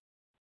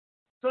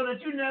so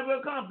that you never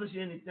accomplish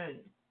anything.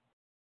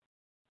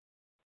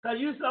 Because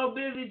you're so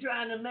busy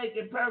trying to make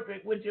it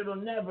perfect, which it'll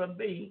never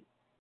be,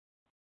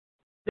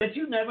 that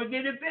you never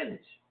get it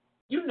finished.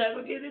 You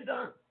never get it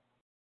done.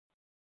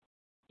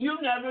 You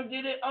never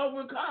get it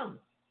overcome.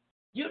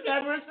 You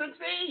never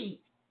succeed.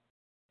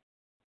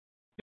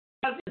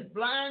 Because it's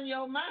blind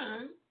your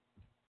mind.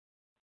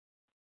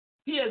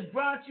 He has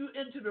brought you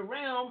into the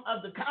realm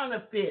of the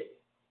counterfeit.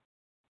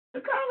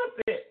 The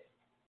counterfeit.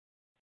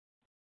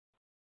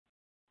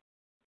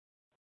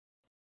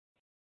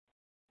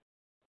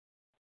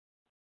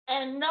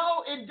 And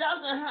no, it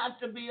doesn't have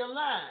to be a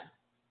lie.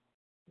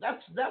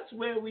 That's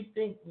where we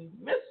think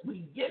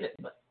we get it,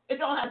 but it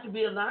don't have to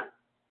be a lie.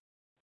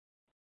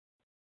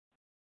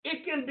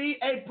 It can be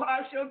a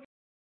partial truth.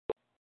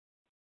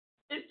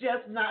 It's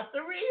just not the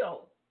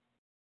real.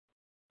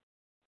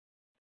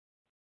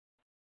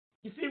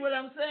 You see what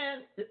I'm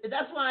saying?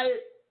 That's why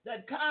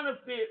that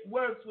counterfeit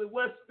works with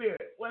what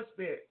spirit? What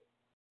spirit?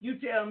 You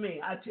tell me,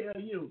 I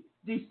tell you.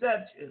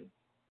 Deception,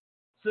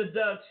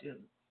 seduction,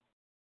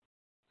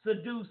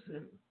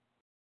 seducing.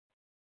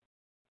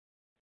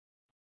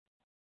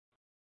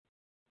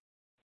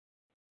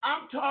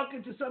 I'm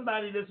talking to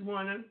somebody this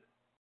morning.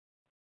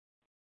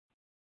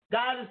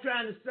 God is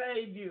trying to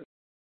save you.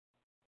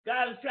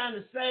 God is trying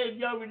to save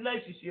your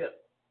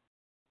relationship.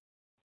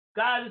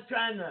 God is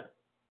trying to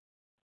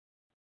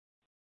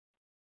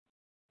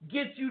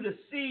get you to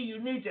see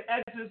you need to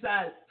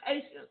exercise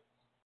patience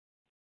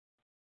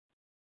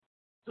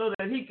so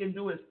that he can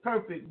do his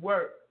perfect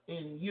work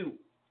in you.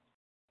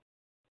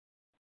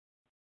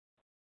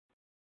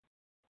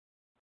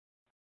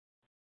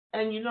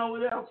 And you know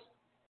what else?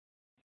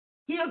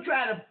 He'll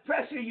try to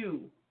pressure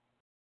you.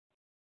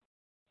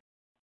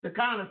 The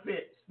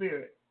counterfeit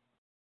spirit.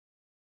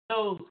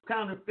 Those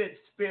counterfeit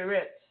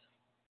spirits.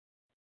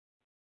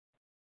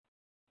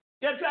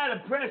 They'll try to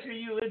pressure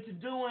you into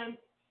doing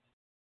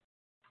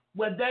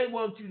what they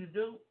want you to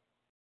do.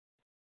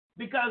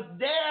 Because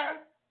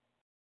their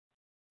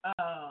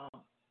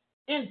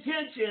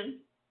intention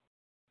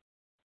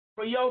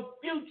for your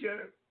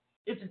future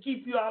is to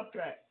keep you off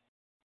track.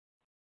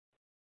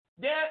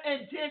 Their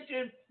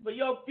intention for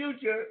your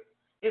future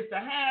is to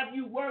have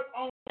you work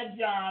on that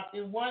job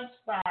in one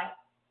spot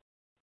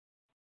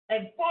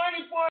and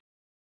 44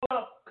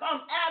 people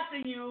come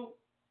after you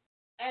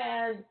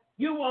and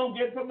you won't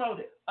get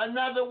promoted.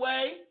 Another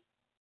way,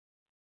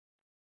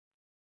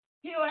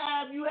 he'll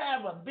have you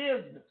have a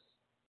business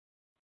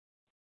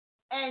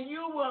and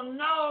you will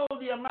know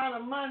the amount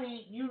of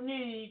money you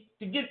need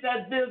to get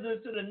that business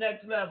to the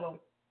next level,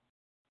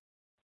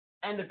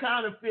 and the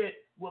counterfeit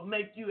will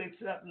make you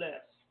accept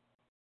less.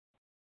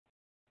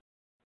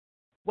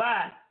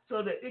 Why?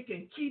 So that it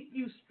can keep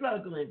you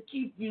struggling,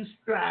 keep you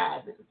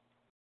striving,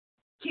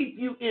 keep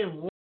you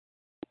in war.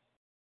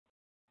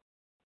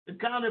 The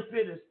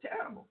counterfeit is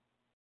terrible.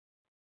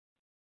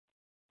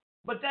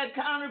 But that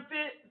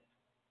counterfeit,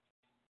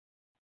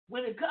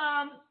 when it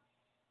comes,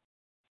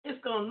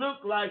 it's going to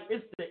look like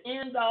it's the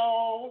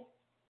end-all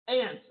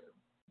answer.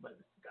 But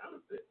it's the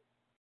counterfeit.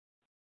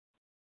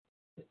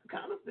 It's the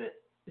counterfeit.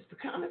 It's the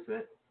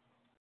counterfeit.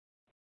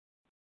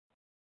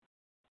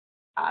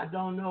 I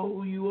don't know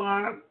who you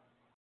are,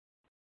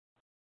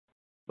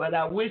 but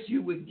I wish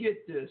you would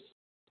get this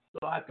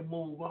so I can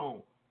move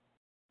on.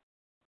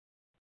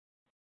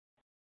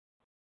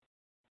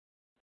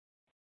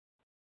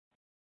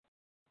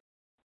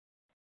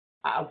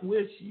 I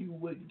wish you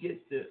would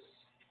get this.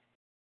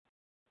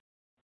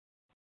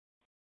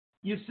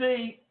 You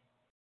see,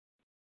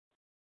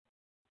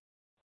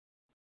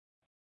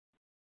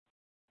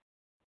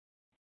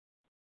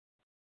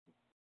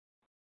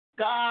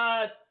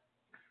 God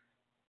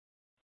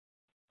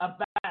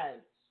abides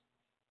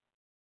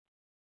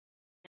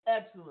in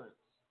excellence.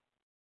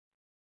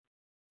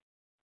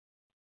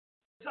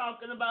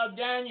 Talking about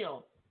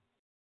Daniel.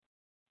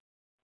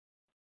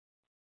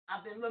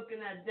 I've been looking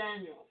at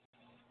Daniel.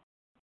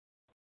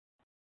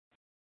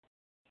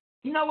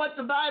 You know what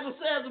the Bible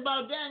says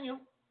about Daniel?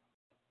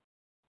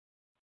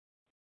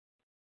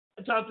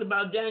 I talked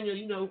about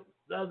Daniel,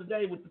 the other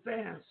day with the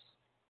fast.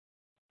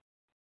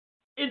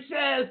 It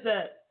says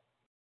that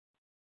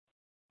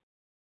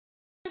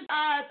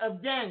inside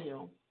of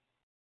Daniel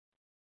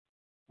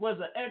was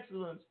an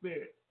excellent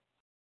spirit.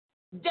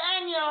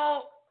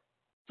 Daniel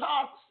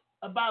talks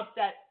about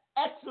that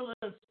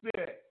excellent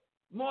spirit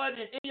more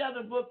than any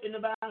other book in the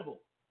Bible.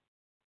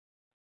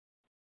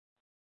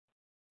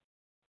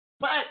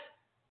 But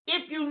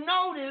if you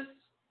notice,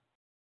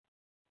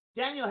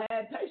 Daniel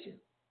had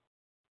patience.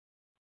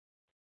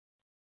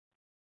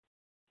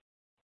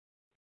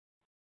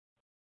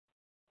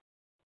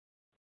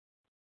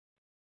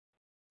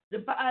 The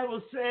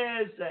Bible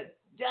says that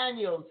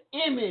Daniel's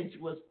image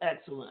was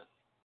excellent.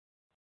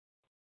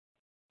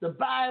 The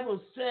Bible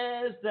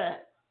says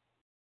that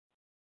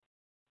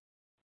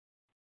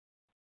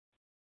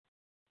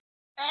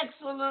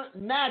excellent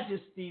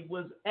majesty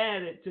was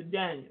added to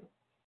Daniel.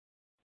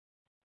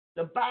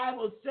 The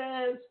Bible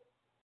says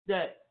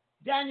that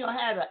Daniel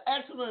had an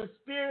excellent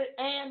spirit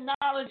and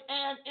knowledge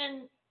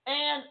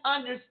and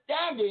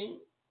understanding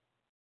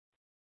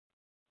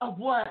of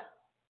what?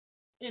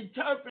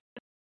 Interpreting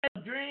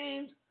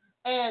dreams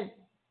and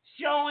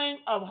showing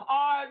of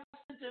hard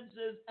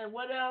sentences and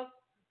what else?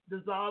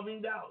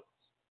 Dissolving doubts.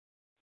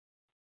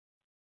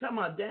 Come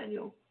on,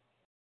 Daniel.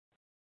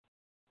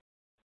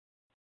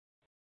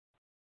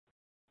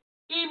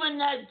 Even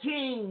that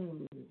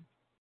king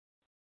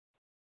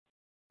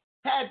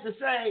had to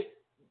say,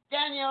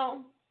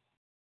 Daniel,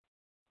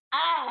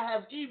 I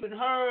have even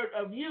heard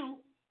of you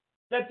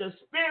that the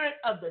spirit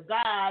of the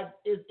gods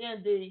is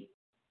in thee,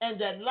 and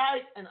that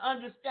light and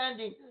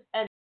understanding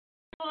and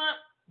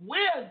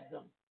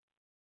wisdom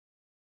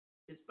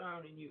is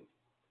found in you.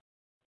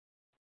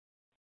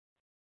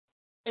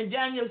 In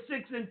Daniel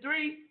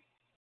 6:3,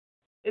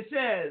 it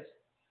says,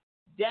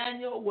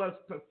 Daniel was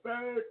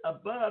preferred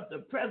above the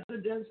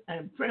presidents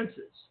and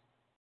princes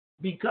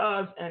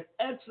because an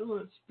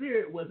excellent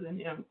spirit was in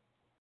him.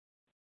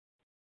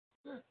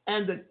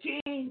 And the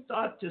king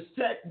thought to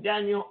set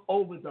Daniel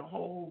over the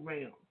whole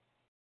realm.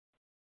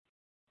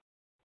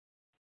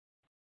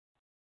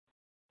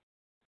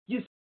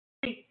 You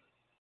see,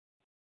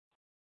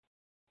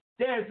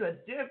 there's a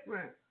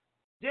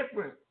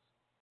difference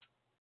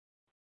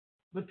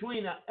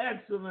between an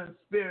excellent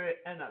spirit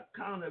and a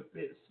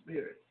counterfeit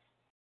spirit.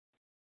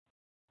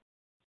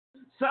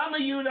 Some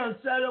of you done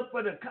settle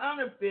for the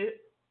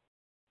counterfeit,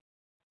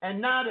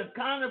 and now the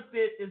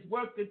counterfeit is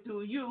working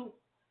through you,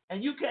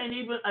 and you can't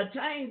even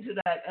attain to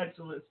that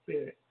excellent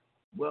spirit.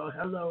 Well,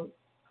 hello.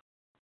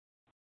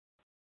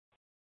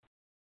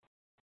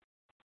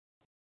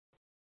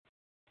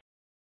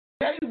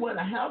 Tell you what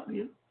to help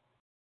you.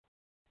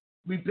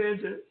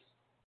 Repentance.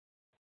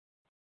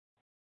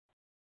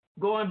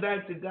 Going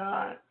back to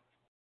God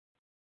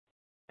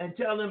and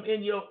tell him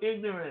in your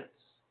ignorance,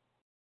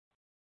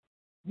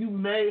 you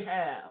may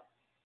have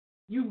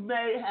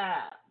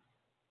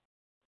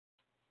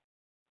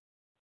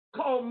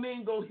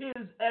commingled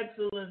his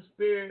excellent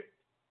spirit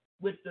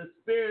with the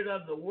spirit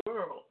of the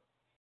world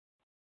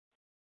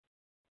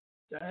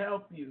to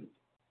help you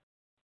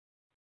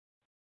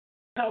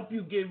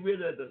get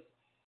rid of the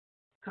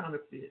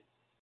counterfeit.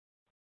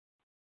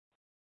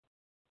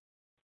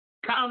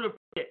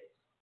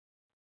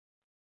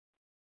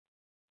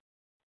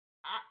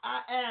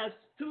 I asked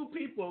two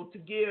people to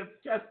give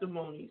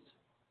testimonies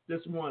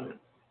this morning.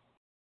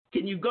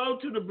 Can you go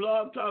to the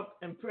Blog Talk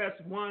and press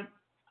 1?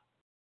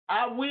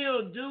 I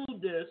will do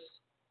this.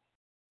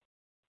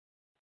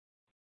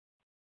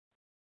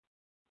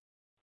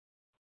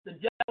 The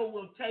devil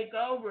will take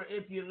over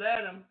if you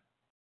let him.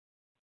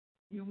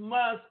 You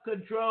must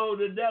control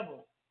the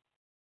devil.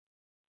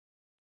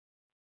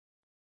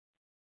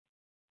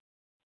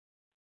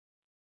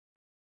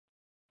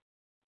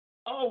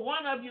 Oh,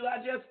 one of you, I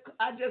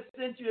just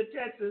sent you a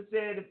text and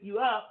said, if you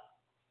up,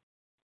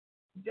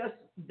 just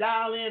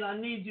dial in. I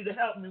need you to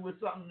help me with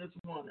something this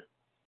morning.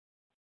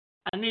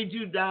 I need you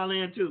to dial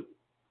in too.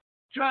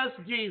 Trust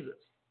Jesus.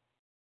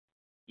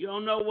 You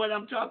don't know what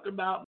I'm talking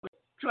about, but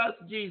trust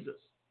Jesus.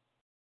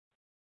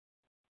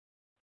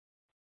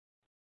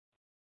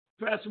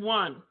 Press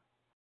 1.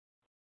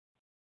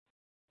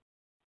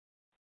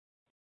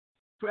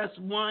 Press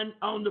 1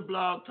 on the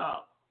Blog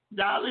Talk.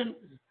 Dial in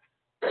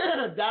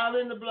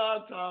the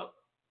Blog Talk.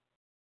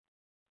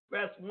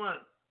 Press 1.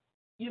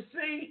 You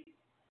see,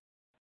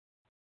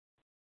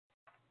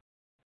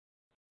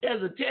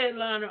 there's a Ted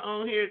Liner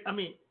on here. I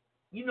mean,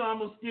 you know I'm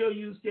going to still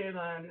use Ted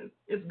Liner.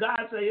 It's God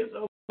say it's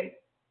okay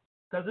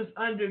because it's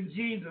under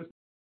Jesus,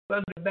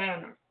 under the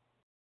banner.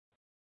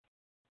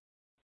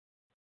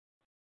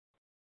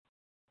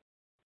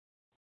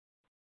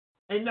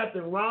 Ain't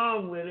nothing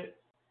wrong with it.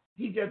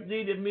 He just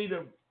needed me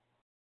to,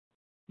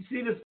 you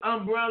see this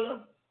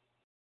umbrella?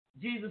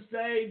 Jesus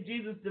saved,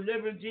 Jesus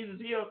delivered, Jesus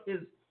healed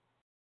is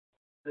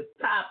the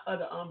top of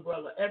the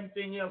umbrella.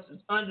 Everything else is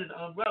under the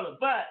umbrella.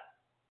 But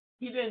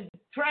he didn't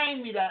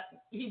train me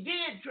that. He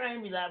did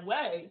train me that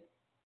way.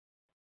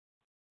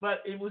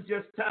 But it was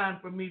just time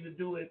for me to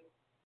do it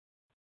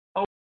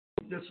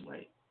this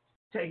way.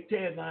 Take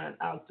Ted Line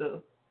out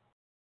the.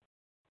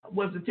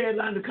 Was the Ted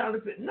Line the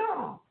counterfeit?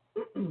 No.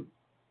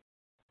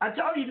 I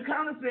told you the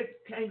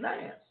counterfeit can't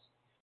last.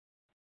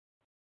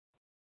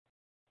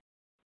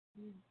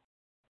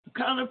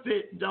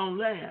 Counterfeit don't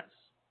last.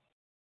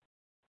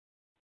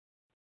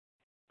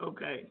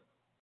 Okay.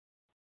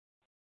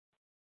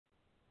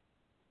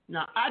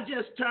 Now, I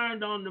just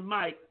turned on the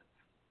mic.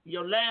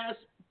 Your last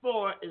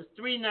 4 is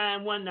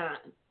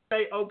 3919.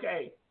 Say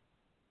okay.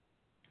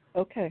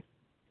 Okay.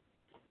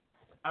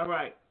 All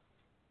right.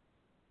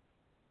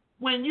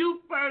 When you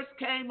first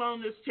came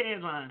on this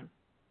Ted line,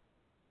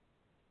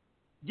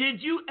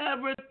 did you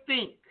ever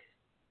think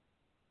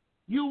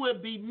you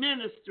would be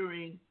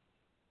ministering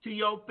to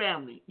your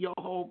family, your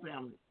whole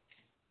family?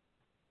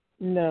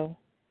 No.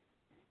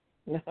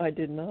 No, I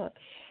did not.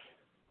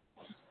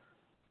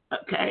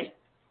 Okay.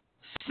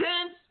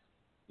 Since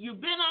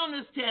you've been on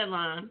this Ted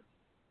line,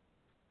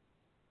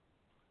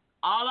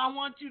 all I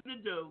want you to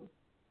do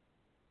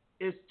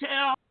is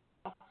tell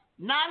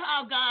not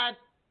how God,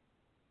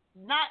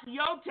 not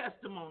your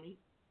testimony,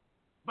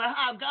 but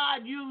how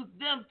God used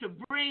them to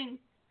bring,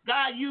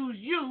 God used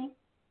you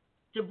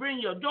to bring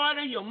your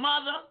daughter, your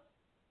mother,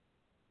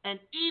 and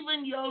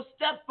even your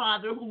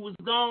stepfather who was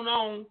gone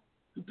on,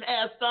 who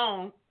passed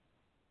on,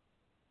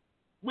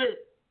 with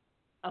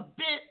a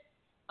bit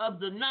of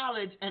the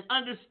knowledge and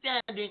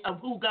understanding of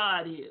who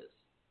God is.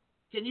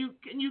 Can you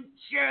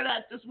share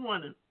that this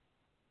morning?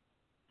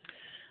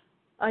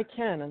 I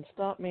can, and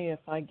stop me if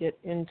I get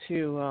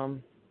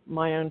into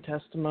my own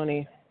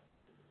testimony.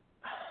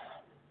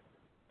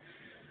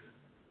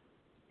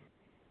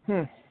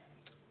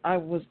 I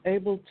was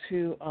able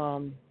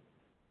to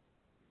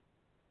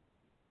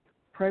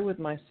pray with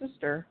my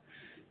sister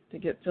to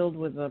get filled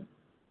with the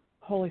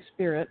Holy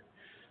Spirit.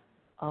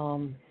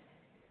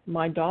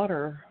 My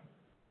daughter,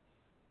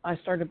 I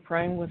started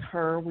praying with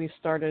her.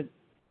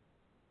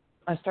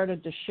 I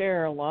started to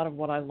share a lot of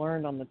what I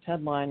learned on the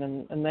TED line,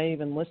 and they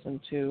even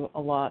listen to a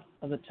lot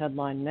of the TED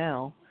line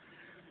now.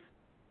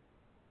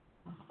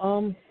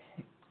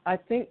 I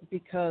think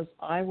because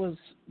I was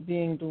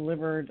being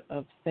delivered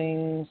of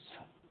things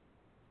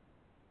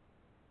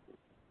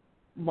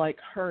like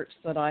hurts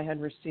that I had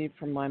received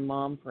from my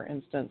mom, for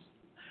instance,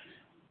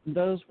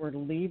 those were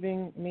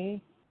leaving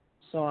me,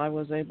 so I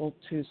was able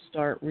to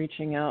start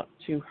reaching out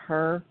to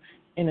her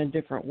in a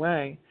different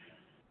way.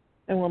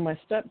 And when my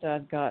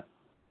stepdad got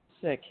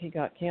sick, he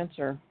got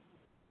cancer,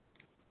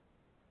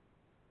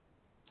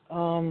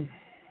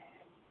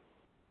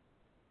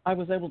 I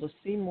was able to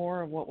see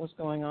more of what was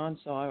going on,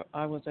 so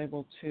I was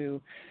able to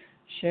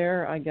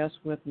share, I guess,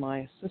 with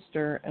my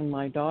sister and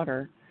my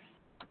daughter.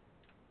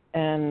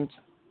 And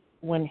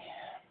when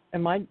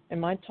am I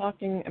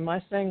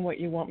saying what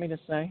you want me to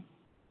say?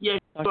 Yes,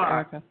 Dr. you are.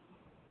 Erica?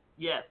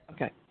 Yes.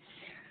 Okay.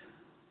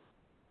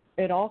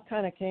 It all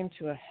kind of came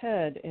to a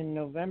head in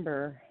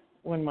November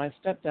when my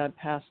stepdad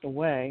passed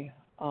away.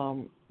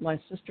 My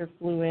sister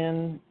flew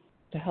in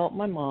to help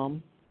my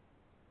mom,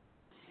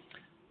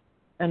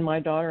 and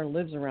my daughter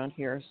lives around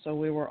here, so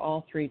we were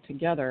all three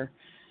together.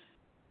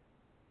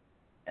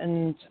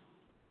 And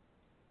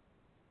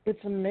it's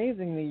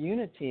amazing the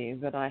unity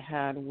that I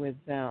had with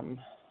them.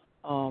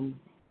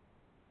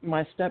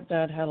 My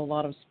stepdad had a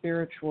lot of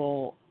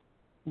spiritual,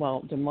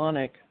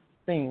 demonic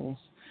things,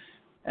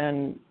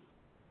 and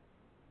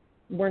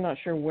we're not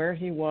sure where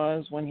he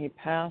was when he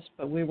passed,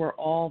 but we were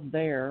all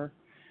there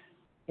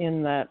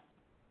in that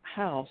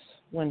house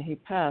when he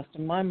passed.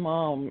 And my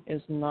mom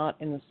is not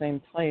in the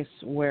same place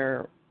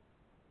where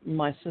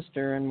my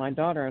sister and my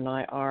daughter and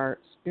I are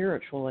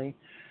spiritually.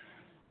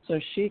 So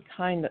she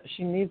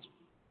needs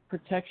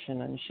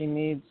protection, and she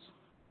needs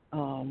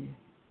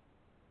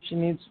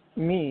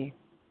me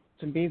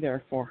to be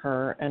there for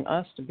her and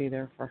us to be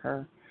there for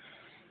her.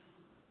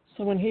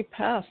 So when he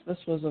passed, this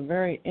was a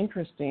very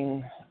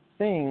interesting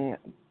thing.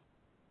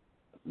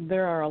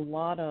 There are a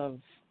lot of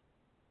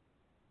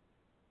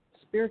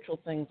spiritual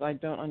things I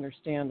don't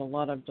understand, a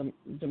lot of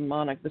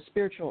demonic,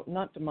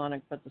 not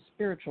demonic, but the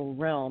spiritual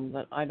realm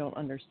that I don't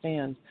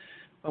understand.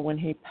 But when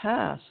he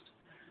passed,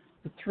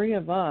 the three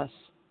of us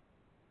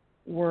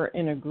were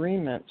in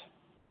agreement,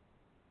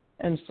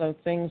 and so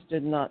things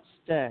did not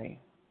stay.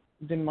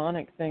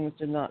 Demonic things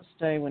did not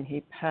stay when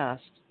he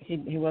passed.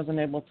 He wasn't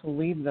able to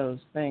leave those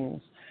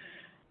things.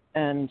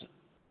 And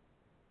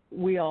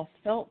we all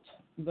felt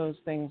those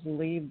things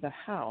leave the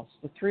house,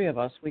 the three of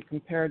us. We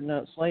compared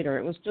notes later.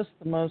 It was just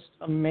the most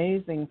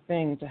amazing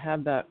thing to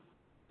have that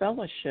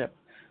fellowship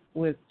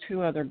with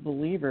two other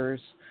believers.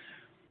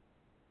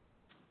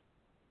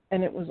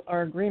 And it was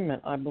our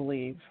agreement, I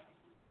believe,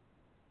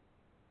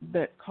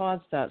 that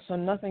caused that. So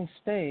nothing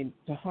stayed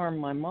to harm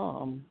my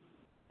mom.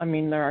 I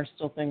mean, there are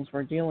still things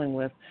we're dealing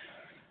with.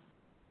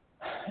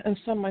 And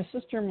so my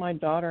sister and my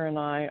daughter and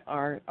I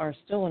are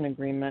still in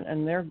agreement,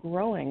 and they're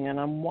growing, and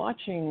I'm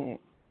watching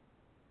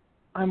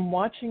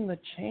the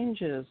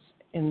changes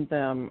in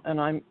them,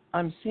 and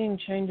I'm seeing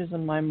changes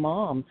in my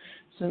mom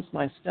since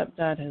my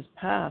stepdad has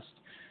passed.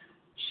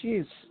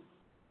 She's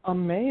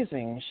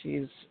amazing.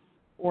 She's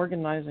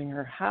organizing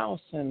her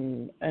house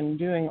and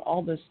doing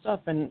all this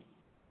stuff, and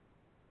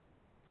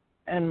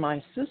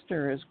my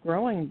sister is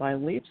growing by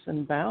leaps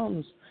and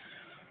bounds,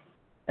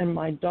 and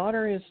my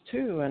daughter is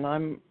too, and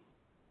I'm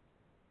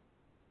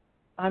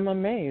I'm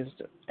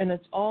amazed. And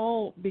it's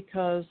all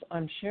because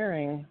I'm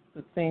sharing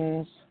the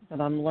things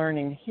that I'm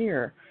learning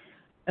here.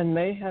 And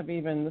they have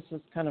even, this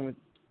is kind of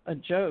a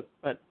joke,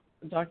 but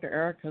Dr.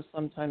 Erica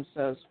sometimes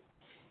says,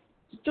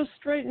 just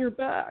straighten your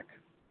back.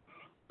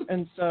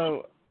 And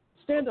so,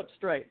 stand up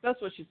straight.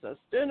 That's what she says,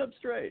 stand up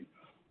straight.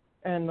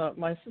 And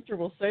my sister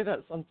will say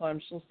that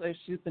sometimes. She'll say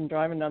she's been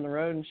driving down the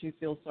road and she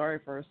feels sorry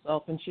for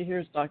herself, and she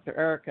hears Dr.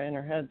 Erica in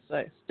her head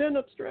say, stand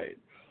up straight.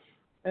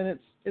 And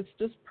it's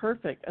just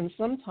perfect. And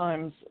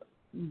sometimes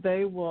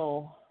they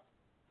will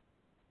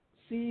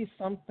see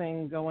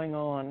something going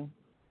on,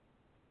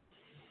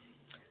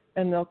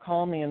 and they'll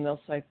call me and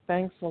they'll say,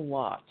 thanks a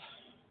lot.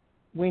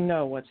 We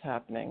know what's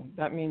happening.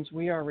 That means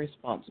we are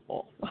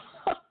responsible.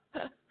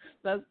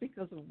 That's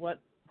because of what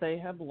they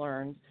have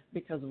learned,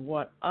 because of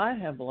what I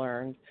have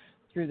learned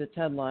through the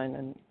TED line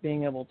and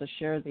being able to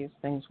share these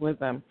things with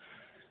them.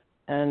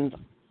 And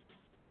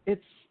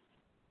it's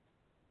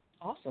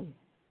awesome.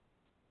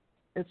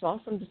 It's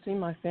awesome to see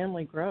my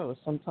family grow.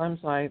 Sometimes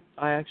I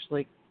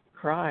actually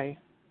cry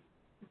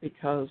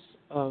because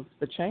of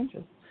the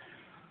changes.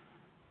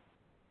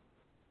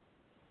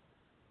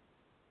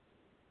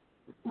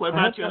 What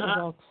about your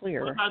husband? All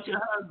clear. What about your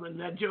husband?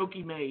 That joke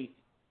he made.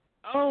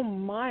 Oh,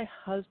 my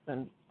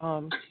husband.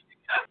 Let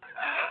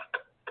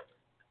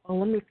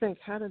me think.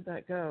 How did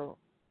that go?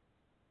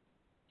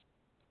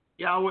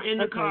 Y'all were in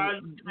the car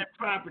looking at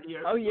property.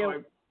 Oh, yeah,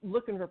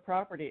 looking for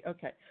property.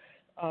 Okay.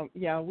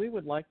 Yeah, we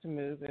would like to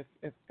move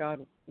if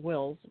God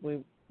wills.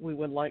 We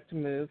would like to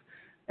move,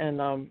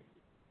 and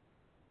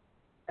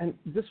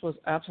this was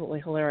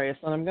absolutely hilarious.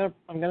 And I'm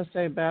gonna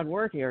say a bad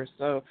word here.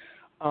 So,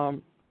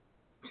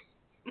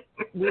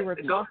 we were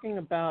talking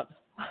about.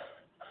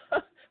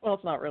 Well,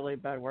 it's not really a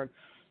bad word,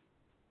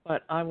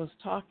 but I was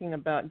talking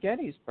about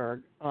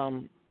Gettysburg.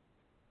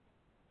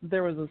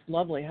 There was this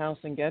lovely house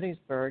in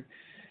Gettysburg,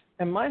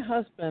 and my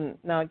husband,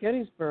 now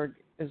Gettysburg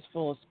is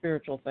full of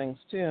spiritual things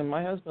too, and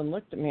my husband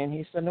looked at me and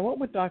he said, now what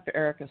would Dr.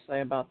 Erica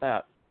say about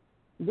that?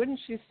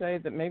 Wouldn't she say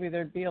that maybe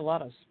there'd be a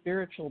lot of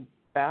spiritual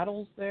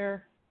battles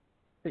there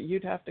that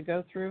you'd have to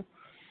go through?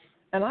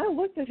 And I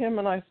looked at him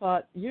and I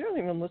thought, you don't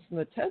even listen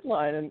to TED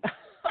line, and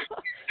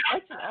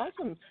that's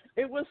awesome.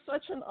 It was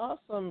such an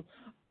awesome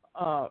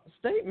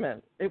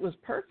statement. It was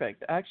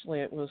perfect.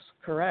 Actually, it was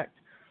correct.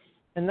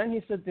 And then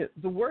he said that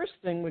the worst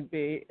thing would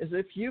be is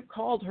if you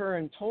called her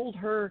and told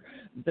her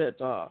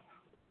that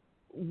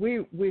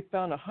we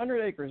found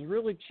 100 acres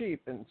really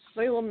cheap in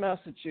Salem,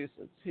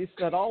 Massachusetts. He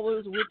said, all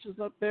those witches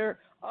up there,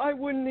 I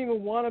wouldn't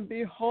even want to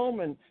be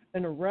home and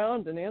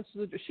around and answer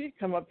the door. She'd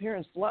come up here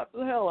and slap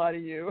the hell out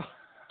of you.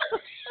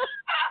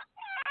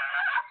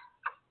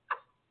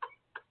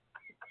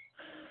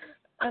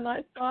 And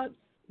I thought,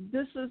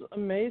 this is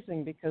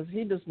amazing because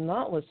he does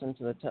not listen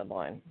to the TED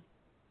line.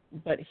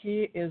 But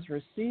he is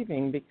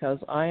receiving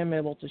because I am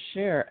able to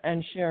share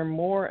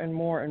more and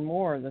more and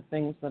more the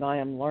things that I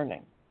am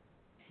learning.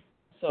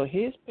 So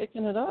he's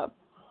picking it up.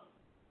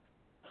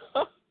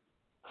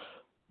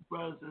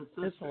 Brothers and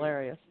sisters. It's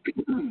hilarious.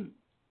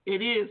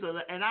 It is,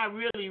 and I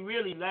really,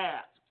 really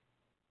laughed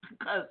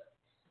because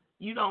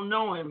you don't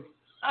know him.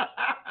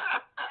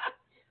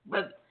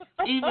 But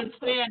even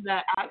saying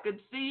that, I could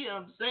see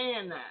him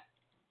saying that.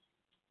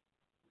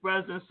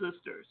 Brothers and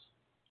sisters.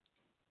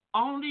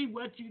 Only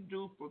what you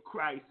do for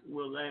Christ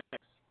will last.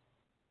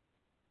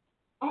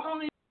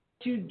 Only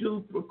what you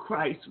do for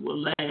Christ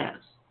will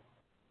last.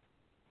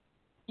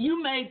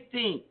 You may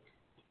think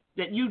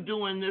that you're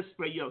doing this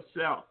for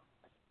yourself,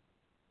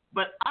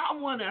 but I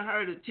wanted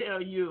her to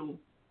tell you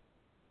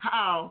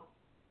how,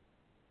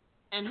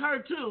 and her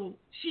too,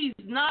 she's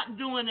not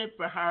doing it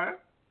for her.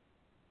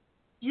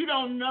 You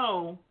don't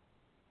know,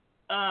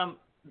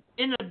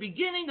 in the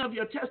beginning of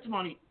your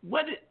testimony,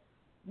 what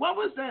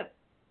was that?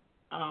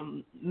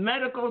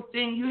 Medical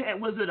thing you had,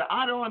 was it an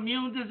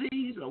autoimmune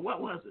disease or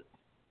what was it?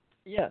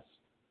 Yes,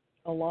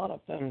 a lot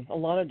of them, a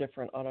lot of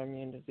different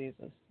autoimmune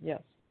diseases,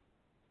 yes.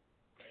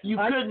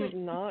 I could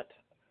not,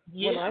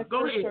 when I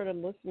first started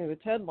listening to the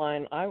TED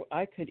line,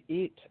 I could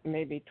eat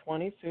maybe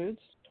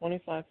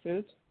 25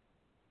 foods.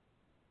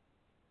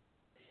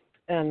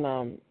 And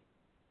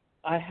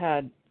I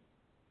had,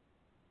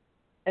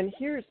 and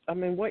here's,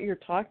 what you're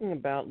talking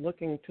about,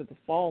 looking to the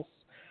false,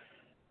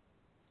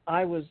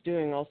 I was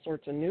doing all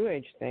sorts of New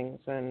Age things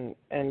and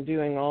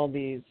doing all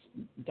these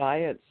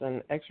diets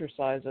and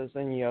exercises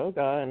and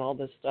yoga and all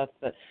this stuff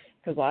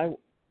because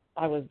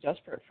I was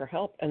desperate for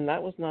help, and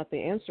that was not the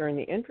answer. And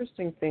the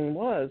interesting thing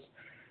was,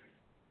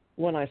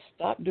 when I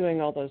stopped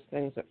doing all those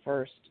things at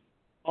first,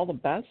 all the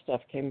bad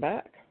stuff came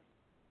back.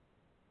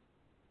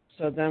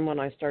 So then when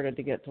I started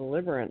to get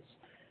deliverance,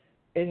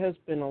 it has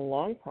been a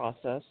long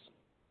process,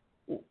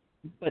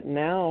 but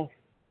now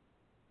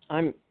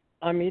I'm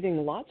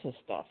eating lots of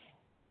stuff.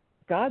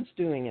 God's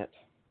doing it.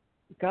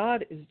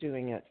 God is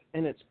doing it,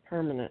 and it's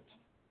permanent.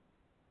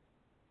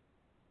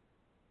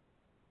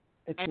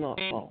 It's not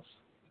false.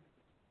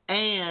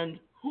 And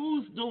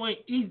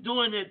he's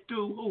doing it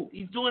through who?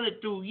 He's doing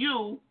it through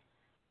you.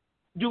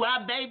 Do I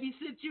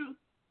babysit you?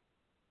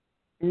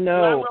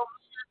 No.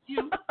 Do I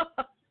you?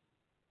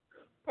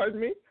 Pardon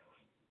me?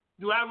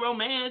 Do I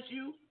romance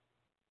you?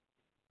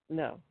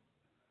 No.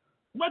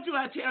 What do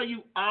I tell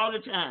you all the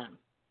time?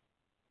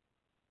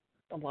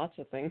 Lots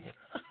of things.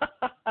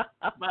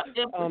 But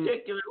in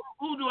particular,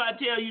 who do I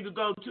tell you to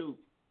go to?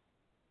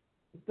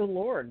 The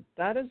Lord.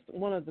 That is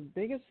one of the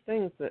biggest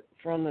things that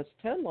from this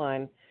 10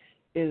 line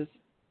is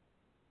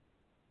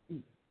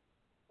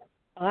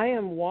I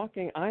am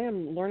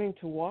learning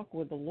to walk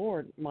with the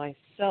Lord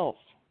myself,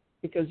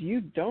 because you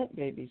don't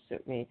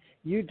babysit me.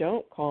 You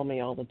don't call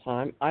me all the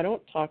time. I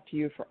don't talk to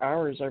you for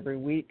hours every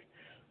week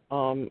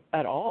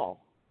at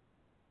all.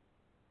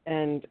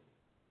 And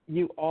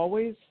you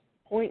always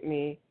point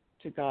me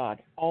to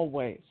God.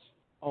 Always.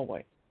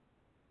 Always.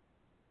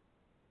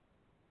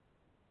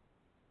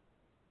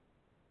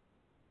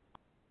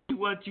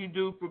 What you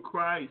do for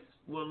Christ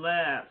will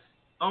last.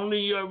 Only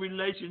your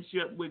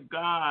relationship with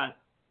God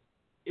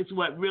is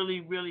what really,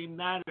 really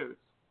matters,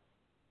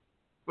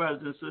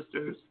 brothers and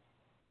sisters.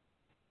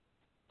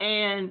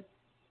 And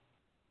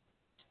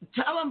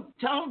tell them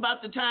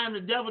about the time the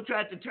devil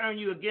tried to turn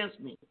you against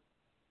me.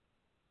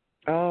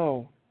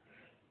 Oh,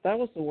 that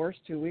was the worst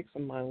 2 weeks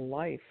of my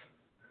life.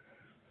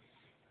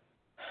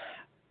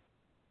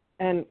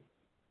 And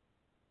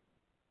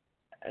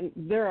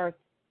I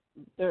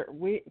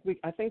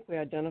think we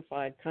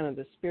identified kind of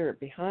the spirit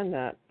behind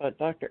that, but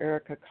Dr.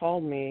 Erica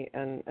called me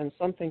and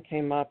something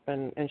came up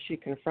and she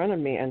confronted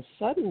me, and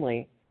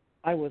suddenly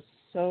I was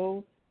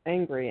so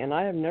angry, and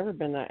I have never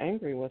been that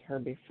angry with her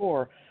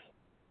before.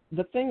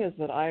 The thing is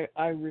that I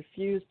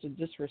refuse to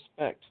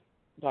disrespect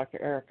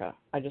Dr. Erica.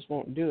 I just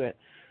won't do it.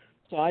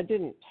 So I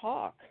didn't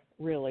talk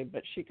really,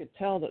 but she could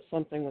tell that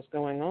something was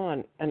going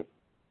on, and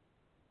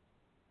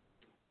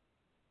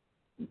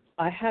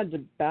I had to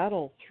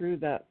battle through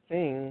that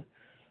thing.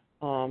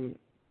 I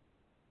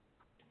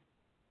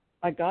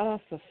got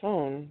off the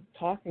phone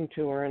talking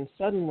to her, and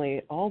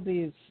suddenly all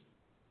these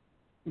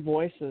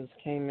voices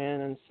came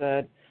in and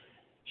said,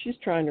 "She's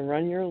trying to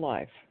run your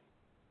life,"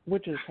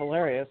 which is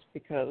hilarious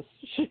because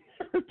she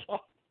never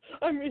talked.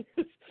 I mean,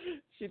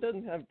 she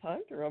doesn't have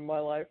time to run my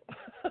life.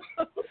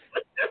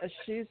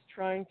 She's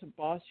trying to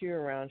boss you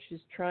around. She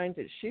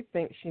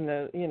thinks she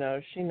knows,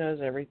 she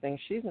knows everything.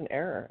 She's an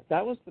error.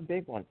 That was the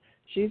big one.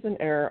 She's an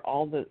error.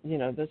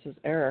 This is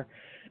error.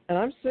 And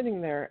I'm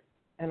sitting there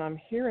and I'm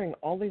hearing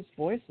all these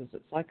voices.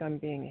 It's like I'm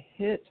being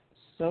hit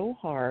so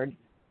hard.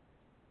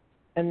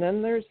 And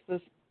then there's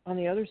this, on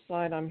the other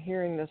side, I'm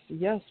hearing this,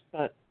 yes,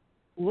 but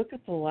look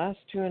at the last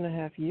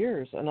 2.5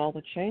 years and all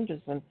the changes,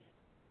 and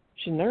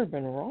she's never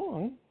been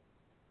wrong.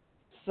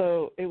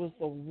 So it was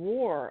the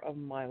war of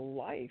my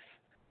life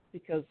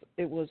because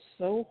it was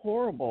so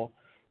horrible.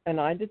 And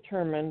I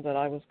determined that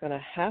I was going to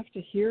have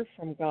to hear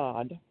from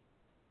God,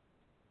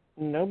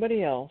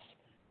 nobody else,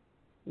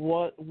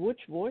 which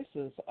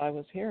voices I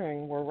was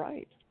hearing were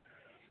right.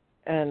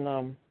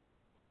 And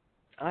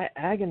I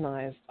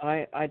agonized.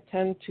 I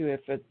tend to,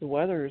 if the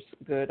weather's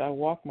good, I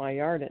walk my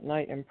yard at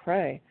night and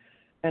pray.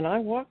 And I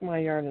walked my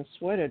yard and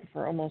sweated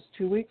for almost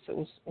 2 weeks. It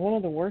was one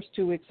of the worst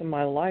 2 weeks of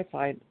my life.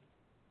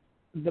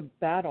 The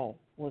battle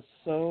was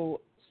so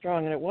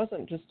strong, and it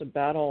wasn't just a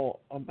battle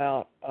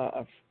about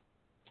a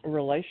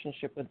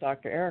relationship with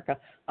Dr. Erica.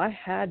 I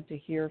had to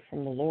hear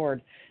from the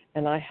Lord,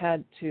 and I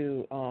had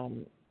to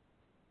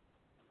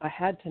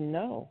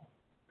know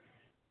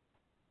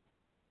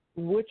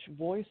which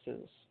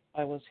voices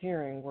I was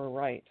hearing were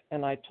right.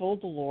 And I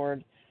told the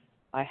Lord,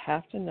 I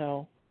have to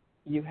know.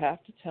 You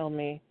have to tell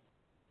me.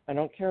 I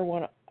don't care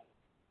what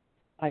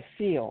I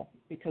feel,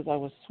 because I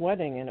was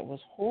sweating and it was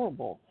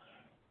horrible.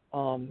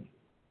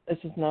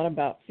 This is not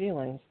about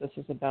feelings. This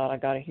is about I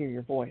got to hear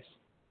your voice.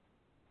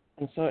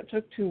 And so it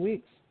took 2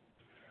 weeks.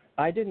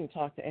 I didn't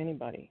talk to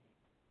anybody.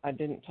 I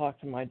didn't talk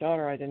to my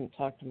daughter. I didn't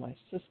talk to my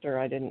sister.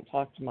 I didn't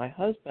talk to my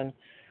husband.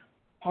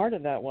 Part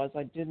of that was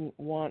I didn't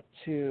want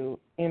to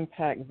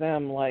impact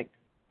them, like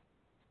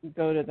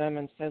go to them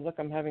and say, look,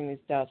 I'm having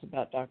these doubts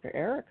about Dr.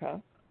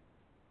 Erica,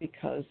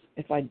 because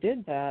if I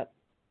did that,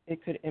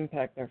 it could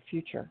impact their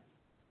future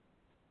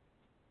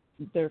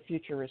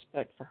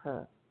respect for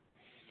her.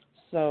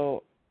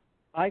 So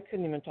I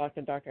couldn't even talk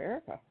to Dr.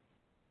 Erica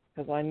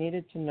because I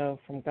needed to know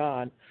from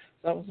God.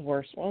 That was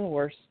one of the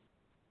worst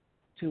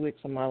 2 weeks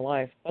of my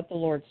life. But the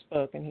Lord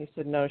spoke, and he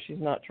said, no, she's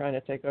not trying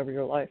to take over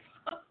your life.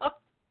 That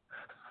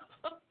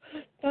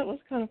was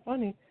kind of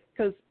funny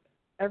because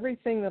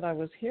everything that I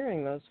was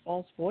hearing, those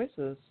false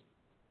voices,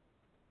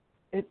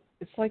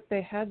 it's like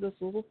they had this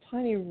little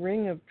tiny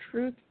ring of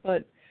truth,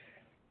 but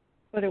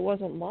it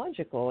wasn't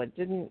logical. It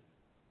didn't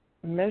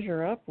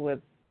measure up with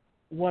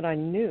what I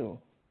knew.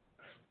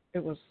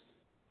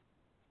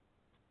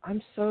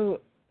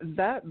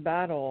 That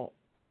battle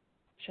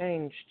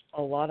changed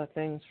a lot of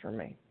things for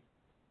me.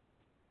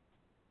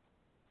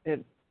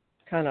 It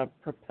kind of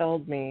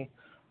propelled me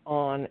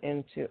on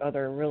into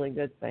other really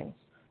good things.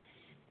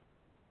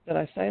 Did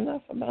I say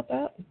enough about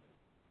that?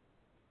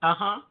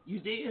 You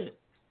did.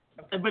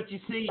 But you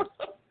see,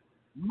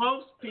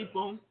 most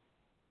people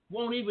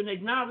won't even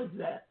acknowledge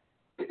that.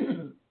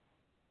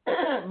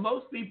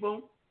 Most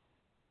people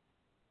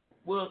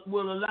will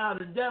allow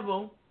the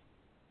devil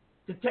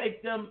to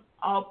take them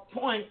off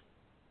point.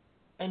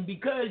 And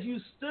because you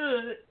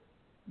stood,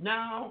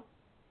 now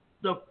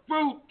the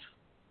fruit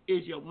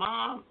is your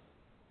mom,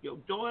 your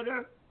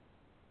daughter,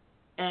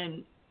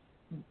 and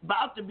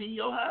about to be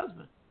your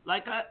husband.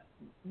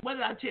 What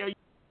did I tell you,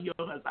 your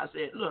husband? I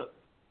said, look,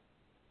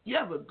 you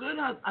have a good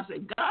husband. I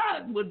said,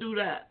 God will do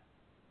that.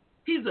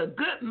 He's a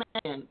good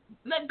man.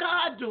 Let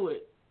God do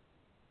it.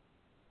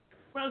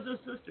 Brothers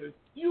and sisters,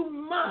 you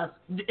must.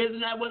 Isn't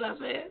that what I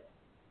said?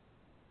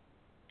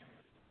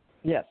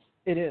 Yes,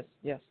 it is.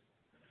 Yes.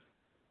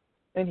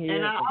 And he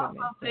is I a good also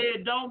man.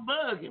 said, don't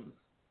bug him.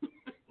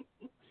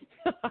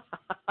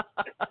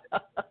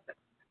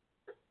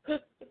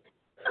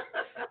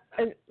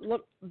 And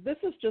look, this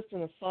is just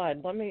an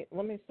aside. Let me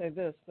say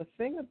this. The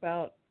thing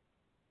about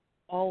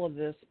all of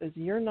this is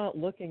you're not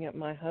looking at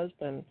my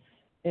husband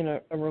in a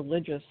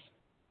religious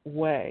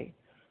way.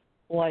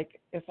 Like,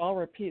 if I'll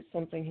repeat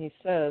something he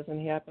says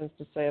and he happens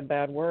to say a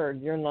bad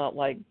word, you're not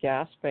like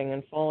gasping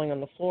and falling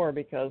on the floor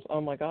because, oh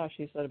my gosh,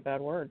 he said a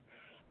bad word.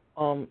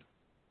 And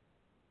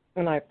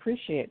I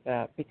appreciate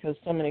that because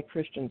so many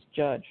Christians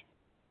judge.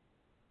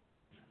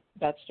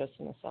 That's just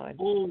an aside.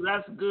 Oh,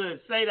 that's good.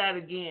 Say that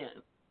again.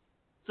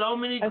 So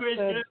many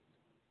Christians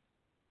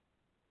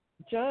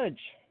judge.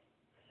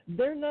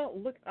 They're not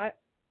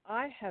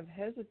I have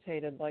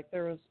hesitated like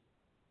there was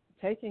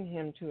taking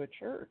him to a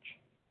church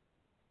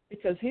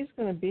because he's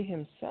going to be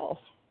himself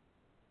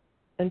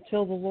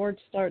until the Lord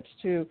starts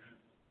to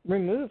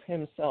remove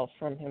himself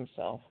from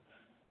himself.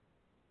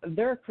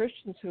 There are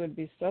Christians who would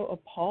be so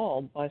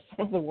appalled by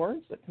some of the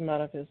words that come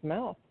out of his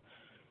mouth,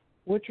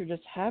 which are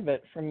just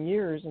habit from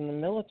years in the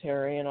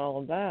military and all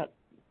of that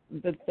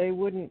they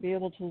wouldn't be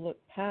able to look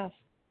past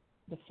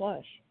the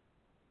flesh.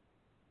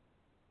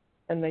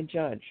 And they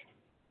judge.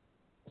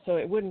 So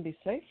it wouldn't be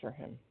safe for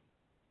him.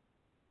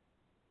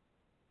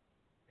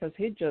 Because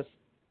he'd just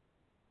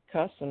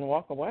cuss and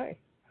walk away.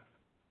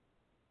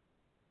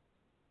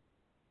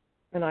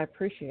 And I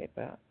appreciate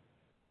that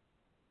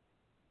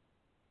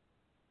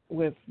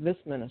with this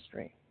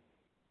ministry.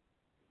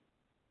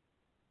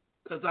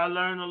 Because I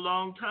learned a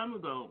long time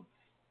ago.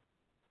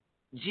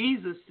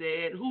 Jesus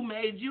said, who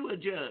made you a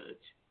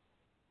judge?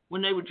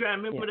 When they were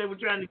trying, remember they were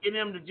trying to get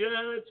him to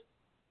judge?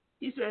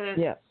 He said,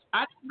 yes.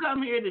 I didn't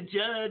come here to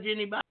judge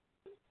anybody.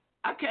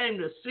 I came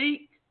to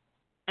seek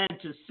and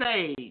to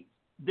save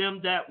them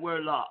that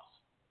were lost.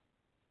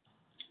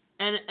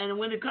 And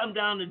when it comes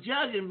down to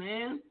judging,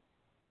 man,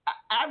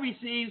 I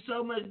receive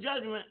so much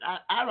judgment,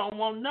 I don't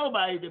want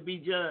nobody to be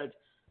judged.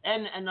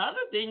 And the other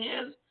thing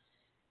is,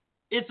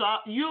 it's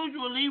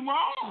usually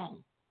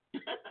wrong.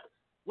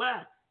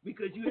 Why?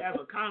 Because you have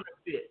a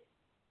counterfeit.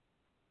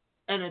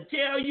 And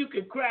until you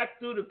can crack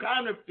through the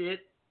counterfeit,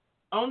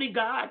 only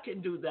God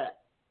can do that.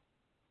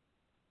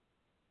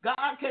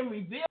 God can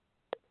reveal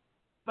it,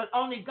 but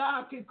only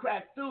God can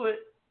crack through it.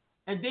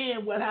 And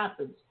then what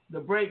happens? The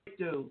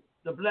breakthrough,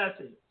 the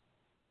blessing.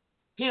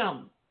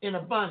 Him in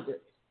abundance.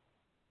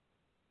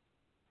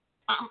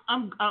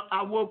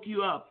 I woke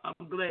you up.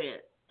 I'm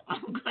glad.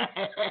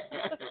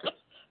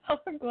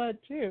 I'm glad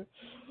too.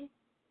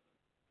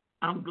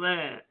 I'm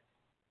glad.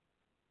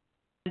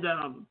 And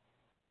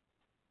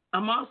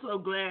I'm also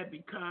glad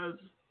because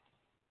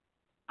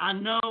I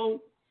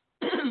know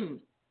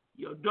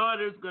your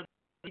daughter's going to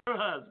be your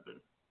husband.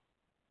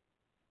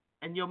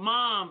 And your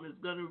mom is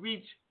going to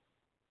reach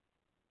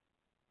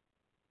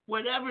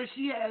whatever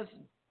she has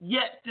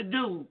yet to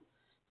do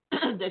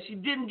that she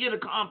didn't get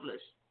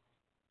accomplished.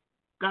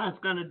 God's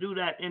going to do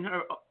that in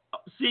her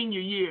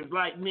senior years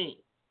like me.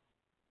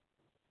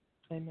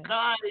 Amen.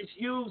 God is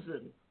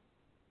using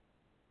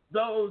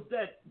those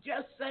that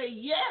just say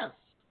yes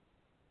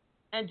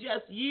and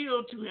just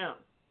yield to him.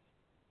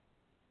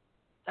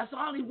 That's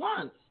all he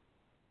wants.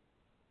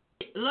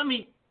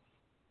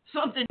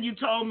 Something you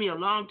told me a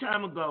long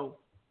time ago.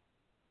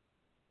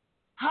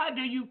 How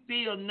do you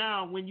feel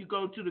now when you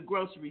go to the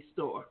grocery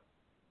store?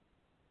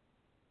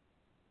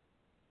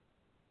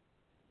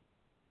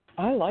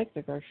 I like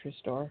the grocery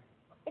store.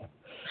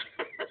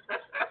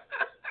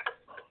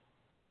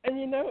 And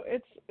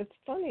it's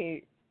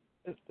funny,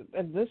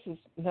 and this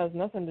has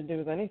nothing to do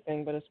with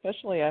anything, but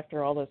especially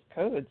after all this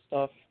COVID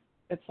stuff,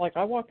 it's like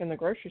I walk in the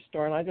grocery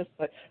store and I just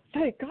say,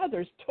 thank God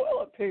there's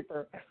toilet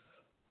paper.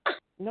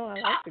 No, I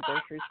like the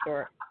grocery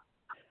store.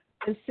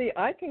 And see,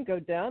 I can go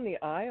down the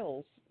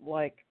aisles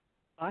like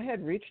I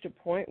had reached a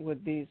point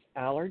with these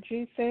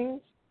allergy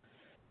things,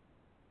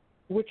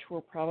 which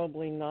were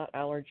probably not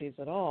allergies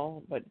at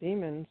all, but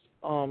demons,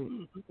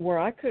 where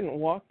I couldn't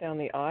walk down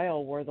the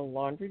aisle where the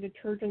laundry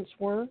detergents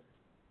were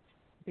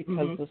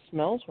because the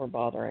smells were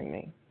bothering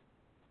me.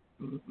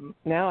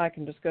 Now I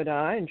can just go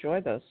down. I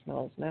enjoy those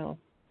smells now.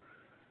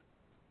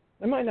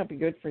 They might not be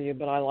good for you,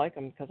 but I like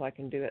them because I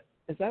can do it.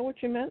 Is that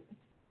what you meant?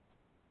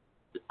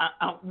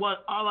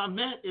 All I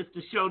meant is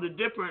to show the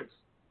difference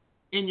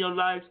in your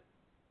life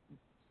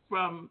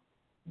from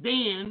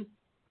then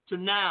to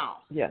now.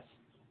 Yes.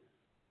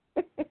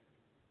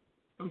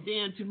 From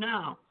then to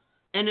now.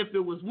 And if it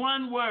was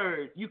one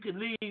word you could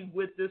leave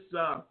with this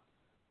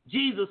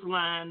Jesus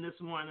line this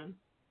morning,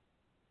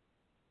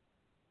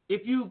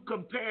 if you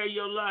compare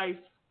your life,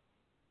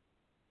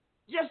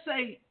 just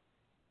say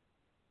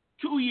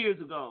 2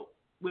 years ago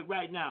with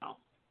right now,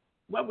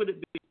 what would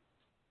it be?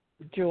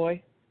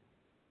 Joy.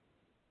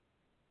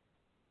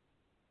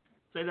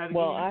 Say that again.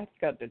 Well, I've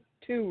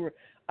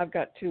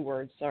got two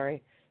words,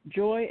 sorry.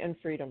 Joy and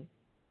freedom.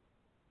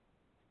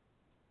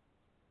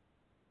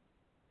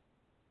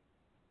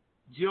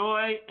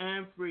 Joy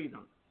and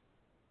freedom.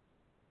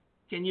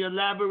 Can you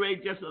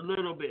elaborate just a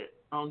little bit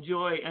on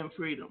joy and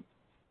freedom?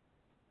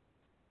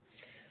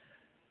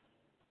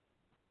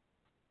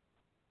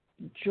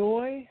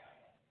 Joy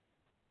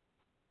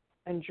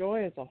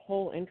is a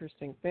whole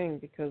interesting thing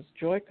because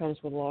joy comes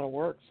with a lot of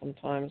work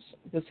sometimes.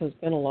 This has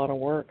been a lot of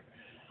work.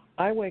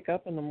 I wake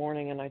up in the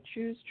morning and I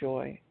choose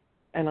joy,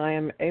 and I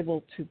am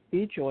able to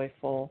be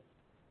joyful.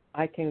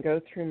 I can go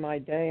through my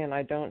day and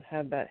I don't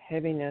have that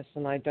heaviness,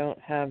 and I don't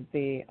have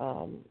the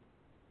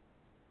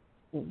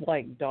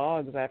like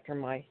dogs after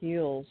my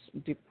heels,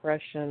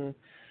 depression,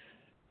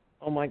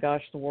 oh my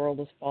gosh, the world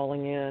is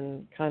falling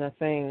in kind of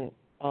thing.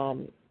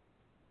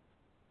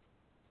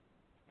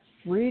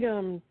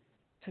 Freedom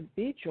to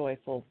be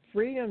joyful,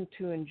 freedom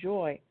to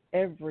enjoy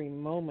every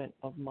moment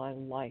of my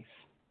life.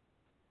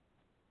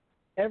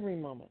 Every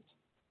moment.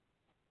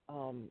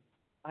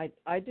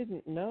 I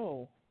didn't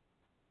know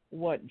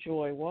what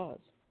joy was.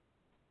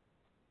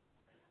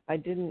 I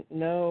didn't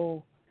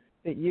know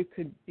that you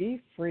could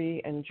be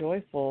free and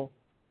joyful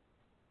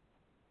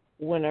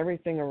when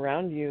everything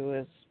around you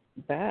is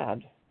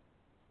bad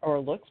or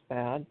looks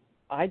bad.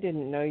 I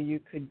didn't know you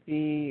could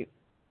be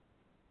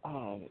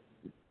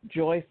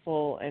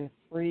joyful and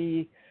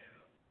free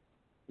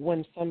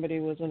when somebody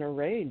was in a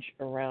rage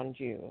around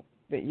you,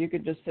 that you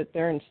could just sit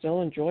there and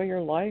still enjoy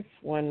your life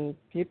when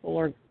people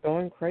are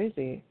going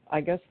crazy.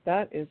 I guess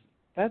that's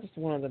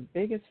one of the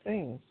biggest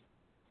things.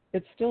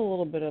 It's still a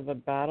little bit of a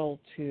battle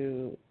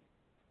to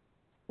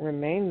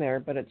remain there,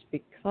 but it's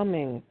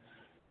becoming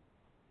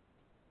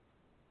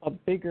a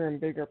bigger and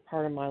bigger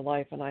part of my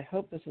life, and I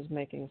hope this is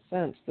making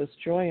sense, this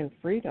joy and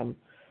freedom.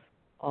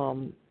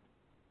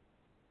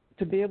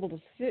 To be able to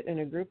sit in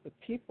a group of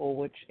people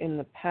which in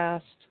the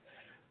past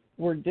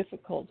were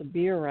difficult to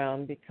be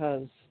around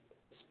because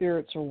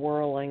spirits are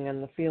whirling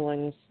and the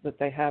feelings that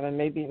they have, and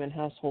maybe even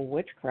household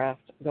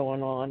witchcraft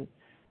going on,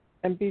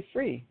 and be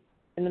free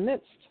in the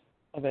midst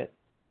of it.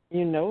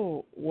 You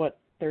know what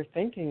they're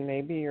thinking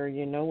maybe, or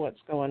you know what's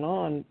going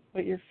on,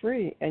 but you're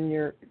free and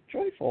you're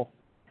joyful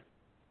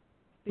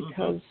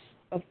because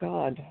of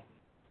God.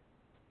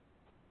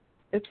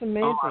 It's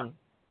amazing.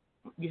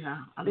 Yeah,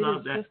 I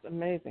love that. It is just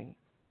amazing.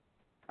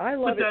 I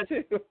love it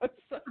too. Put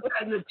that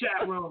in the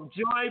chat room.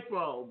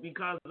 Joyful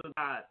because of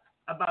God.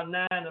 About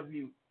 9 of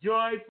you.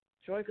 Joyful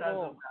because of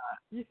God.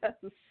 Yes.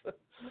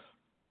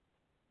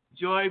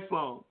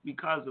 Joyful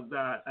because of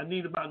God. I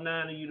need about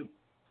 9 of you to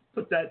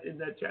put that in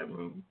that chat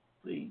room,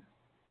 please.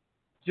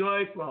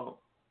 Joyful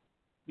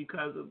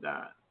because of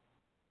God.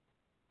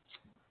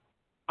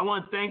 I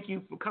want to thank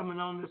you for coming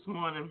on this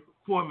morning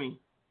for me.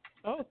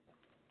 Oh,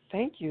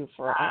 thank you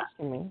for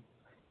asking me.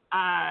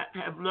 I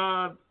have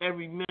loved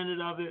every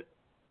minute of it.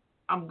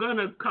 I'm going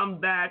to come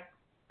back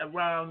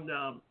around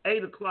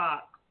 8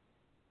 o'clock,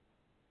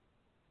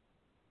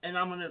 and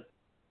I'm going to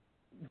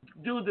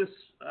do this.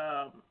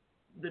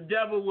 The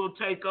devil will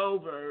take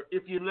over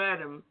if you let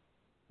him.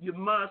 You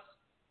must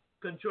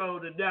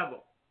control the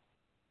devil.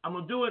 I'm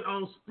going to do it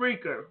on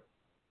Spreaker,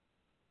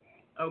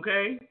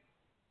 okay?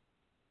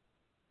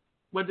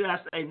 What did I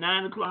say,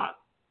 9 o'clock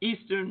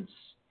Eastern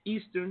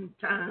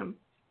time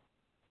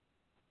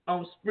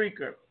on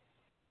Spreaker.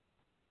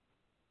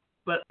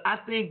 But I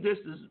think this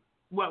is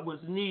what was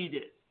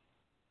needed.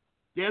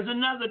 There's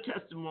another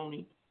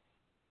testimony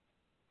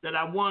that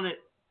I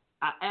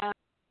asked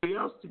somebody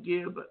else to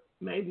give, but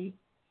maybe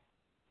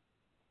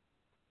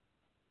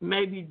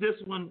this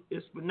one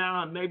is for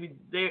now, and maybe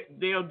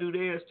they'll do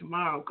theirs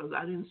tomorrow, because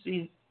I didn't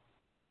see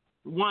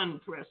one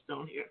pressed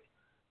on here.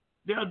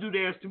 They'll do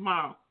theirs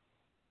tomorrow.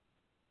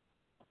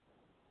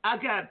 I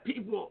got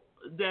people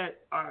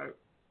that are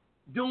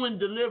doing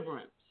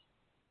deliverance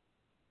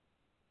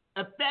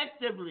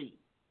effectively,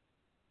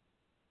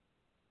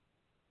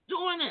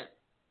 doing it.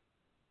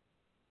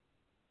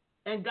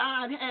 And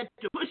God had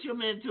to push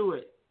them into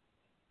it.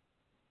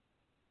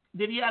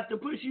 Did he have to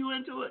push you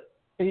into it?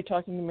 Are you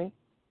talking to me?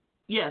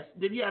 Yes.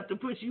 Did he have to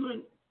push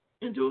you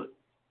into it?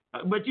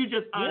 But you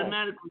just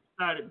automatically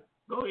started.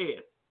 Go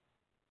ahead.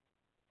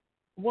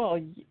 Well,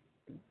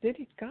 did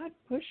God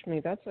push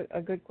me? That's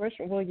a good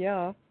question. Well,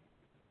 yeah.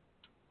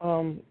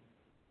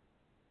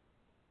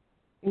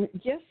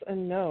 Yes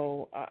and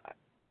no.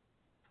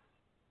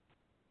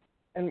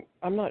 And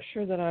I'm not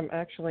sure that I'm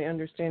actually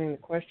understanding the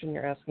question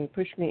you're asking.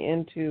 Push me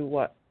into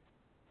what?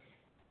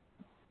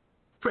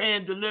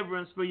 Praying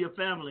deliverance for your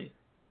family.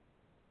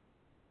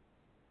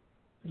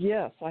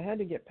 Yes, I had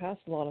to get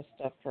past a lot of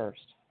stuff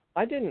first.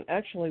 I didn't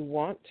actually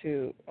want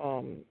to.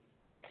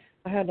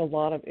 I had a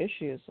lot of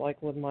issues,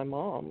 like with my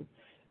mom,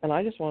 and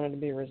I just wanted to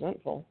be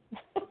resentful.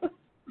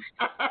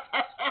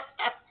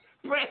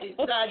 Praise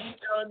God, you're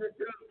telling the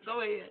truth.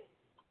 Go ahead.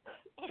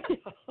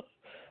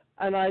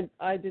 And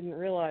I didn't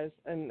realize,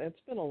 and it's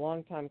been a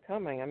long time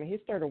coming. I mean, he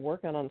started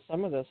working on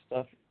some of this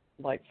stuff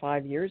like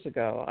 5 years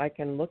ago. I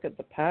can look at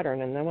the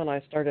pattern, and then when I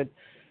started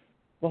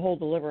the whole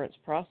deliverance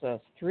process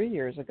 3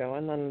 years ago,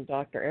 and then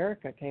Dr.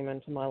 Erica came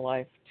into my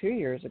life 2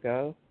 years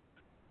ago.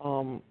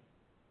 You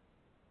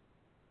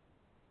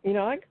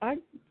know,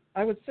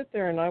 I would sit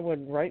there and I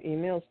would write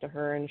emails to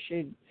her, and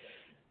she'd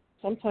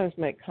sometimes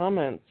make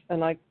comments,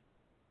 and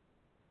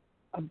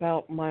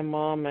about my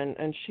mom,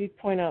 and she'd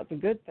point out the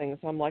good things.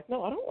 I'm like,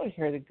 no, I don't want to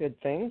hear the good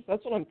things.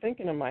 That's what I'm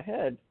thinking in my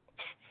head.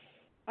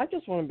 I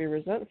just want to be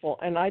resentful,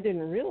 and I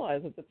didn't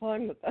realize at the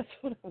time that that's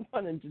what I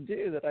wanted to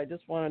do, that I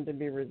just wanted to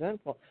be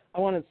resentful. I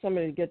wanted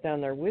somebody to get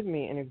down there with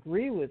me and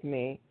agree with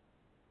me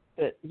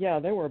that, yeah,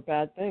 there were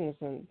bad things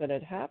that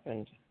had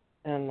happened.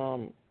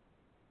 And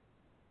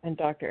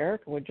Dr.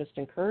 Erica would just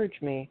encourage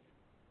me,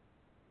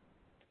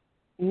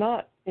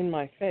 not in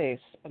my face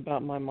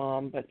about my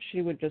mom, but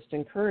she would just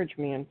encourage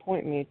me and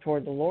point me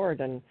toward the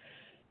Lord. And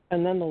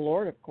then the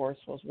Lord, of course,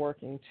 was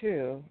working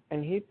too,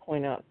 and he'd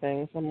point out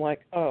things. I'm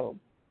like, oh,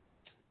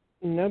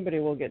 nobody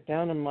will get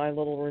down on my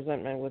little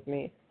resentment with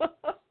me.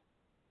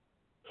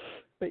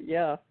 But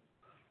yeah,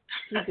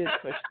 he did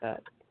push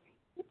that.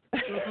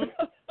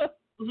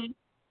 Mm-hmm.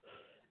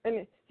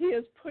 And he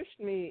has pushed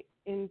me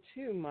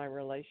into my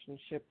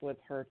relationship with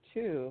her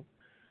too.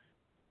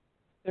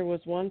 There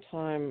was one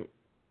time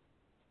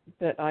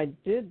that I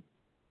did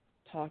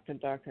talk to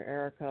Dr.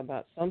 Erica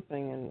about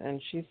something, and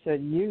she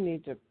said, you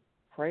need to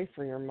pray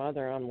for your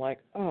mother. I'm like,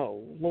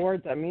 oh,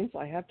 Lord, that means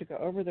I have to go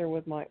over there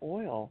with my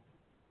oil.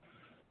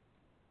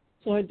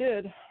 So I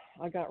did.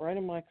 I got right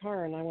in my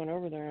car, and I went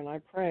over there, and I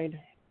prayed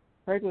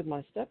with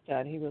my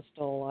stepdad. He was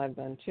still alive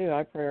then, too.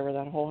 I prayed over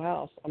that whole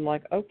house. I'm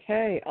like,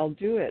 okay, I'll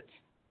do it.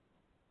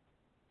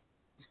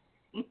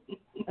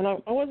 And I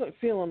wasn't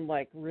feeling,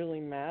 like, really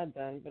mad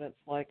then, but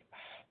it's like,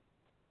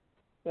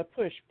 the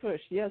push.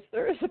 Yes,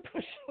 there is a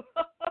push.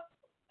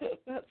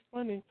 That's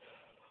funny.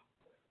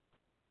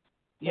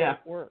 Yeah.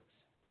 It works.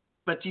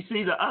 But you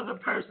see, the other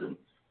person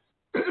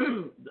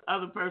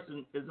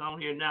is on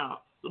here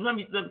now. So let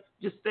me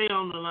just stay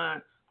on the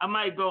line. I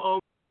might go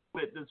over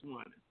it this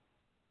morning.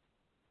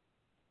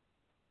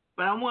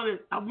 But I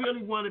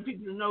really wanted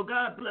people to know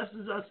God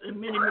blesses us in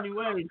many, many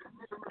ways.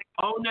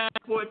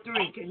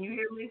 0943, can you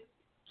hear me?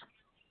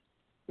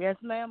 Yes,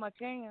 ma'am, I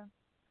can.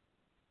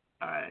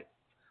 All right.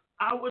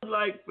 I would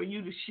like for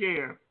you to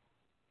share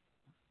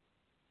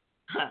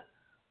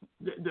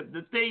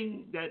the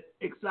thing that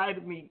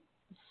excited me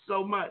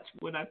so much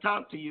when I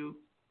talked to you,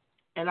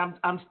 and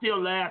I'm still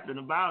laughing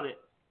about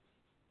it.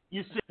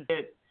 You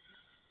said,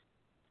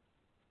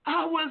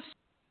 I was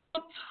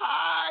so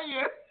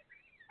tired.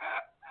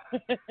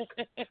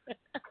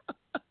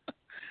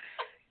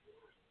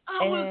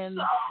 I was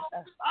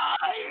so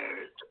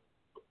tired.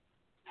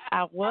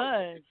 I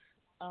was.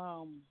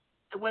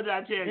 What did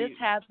I tell you? This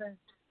happened.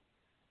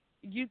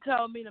 You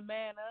told me to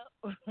man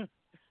up.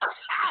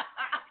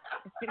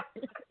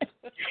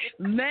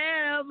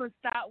 Man up and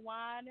stop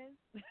whining.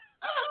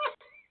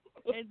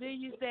 And then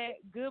you said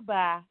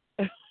goodbye.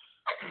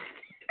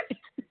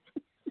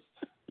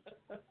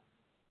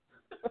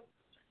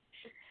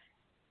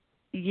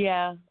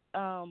 Yeah.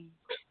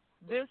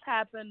 This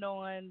happened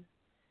on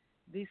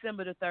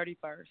December the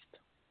 31st.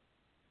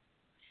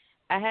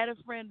 I had a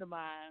friend of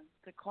mine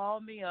to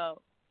call me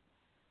up.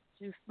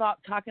 She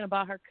stopped talking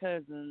about her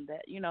cousin,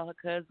 that, her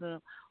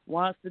cousin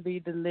wants to be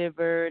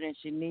delivered and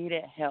she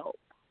needed help.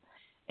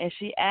 And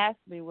she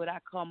asked me would I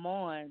come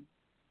on,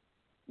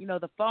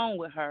 the phone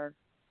with her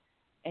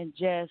and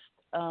just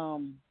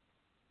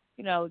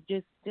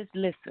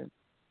listen.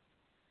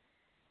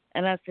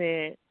 And I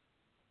said,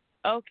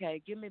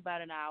 okay, give me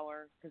about an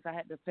hour because I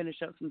had to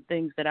finish up some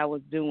things that I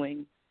was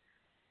doing.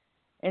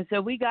 And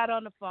so we got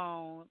on the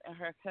phone, and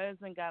her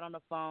cousin got on the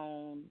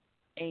phone,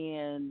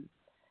 and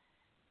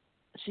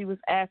she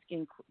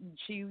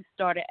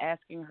started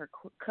asking her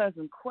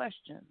cousin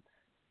questions.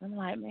 I'm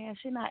like, man,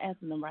 she's not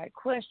asking the right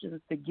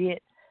questions to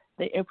get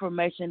the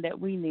information that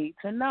we need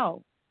to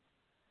know.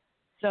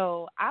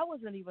 So I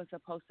wasn't even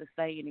supposed to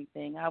say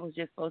anything. I was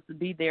just supposed to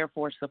be there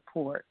for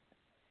support.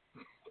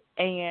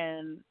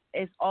 And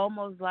it's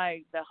almost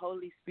like the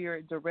Holy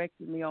Spirit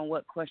directed me on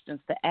what questions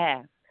to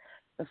ask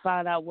to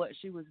find out what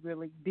she was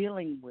really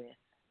dealing with.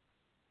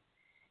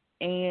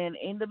 And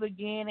in the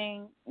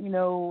beginning,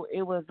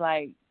 it was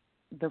like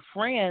the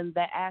friend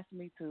that asked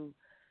me to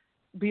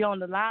be on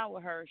the line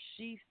with her,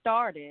 she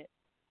started,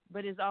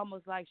 but it's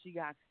almost like she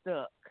got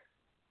stuck.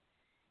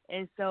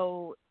 And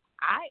so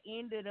I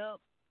ended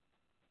up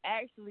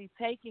actually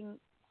taking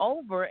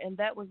over, and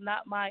that was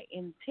not my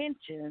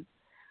intention,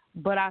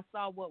 but I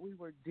saw what we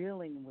were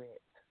dealing with.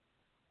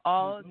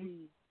 All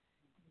the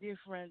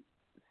different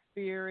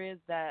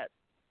spirits,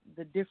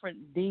 the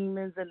different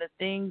demons and the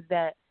things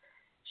that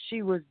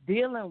she was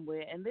dealing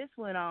with. And this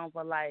went on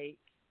for like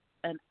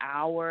an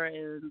hour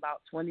and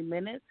about 20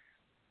 minutes.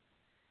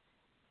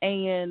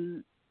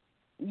 And,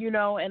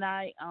 and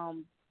I,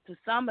 to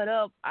sum it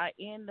up,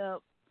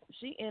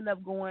 she ended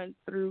up going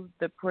through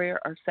the prayer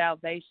of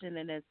salvation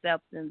and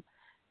accepting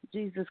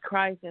Jesus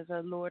Christ as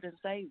our Lord and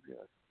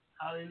Savior.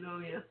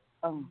 Hallelujah.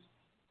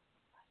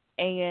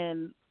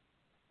 And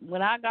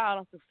when I got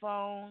off the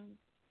phone,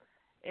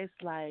 it's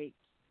like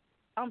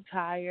I'm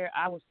tired.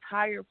 I was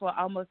tired for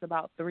almost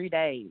about 3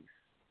 days,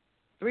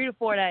 3 to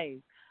 4 days.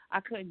 I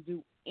couldn't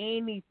do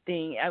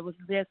anything. I was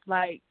just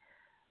like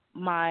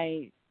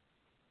my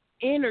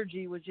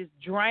energy was just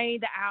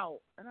drained out.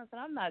 And I said,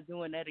 I'm not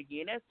doing that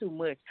again. That's too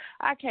much.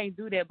 I can't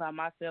do that by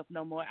myself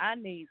no more. I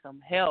need some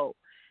help.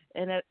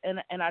 And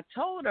I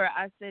told her,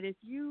 I said, if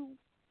you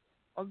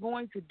are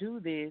going to do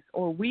this,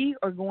 or we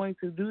are going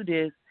to do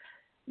this,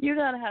 you're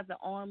going to have to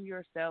arm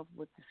yourself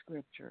with the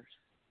scriptures,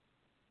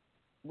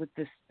 with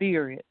the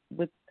spirit,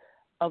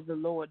 of the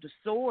Lord, the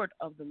sword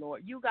of the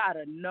Lord. You got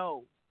to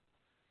know.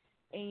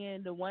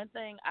 And the one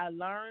thing I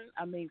learned,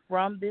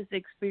 from this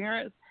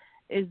experience,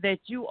 is that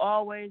you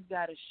always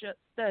got to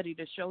study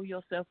to show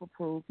yourself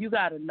approved. You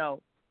got to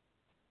know.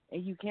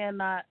 And you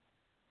cannot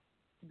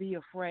be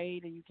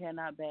afraid, and you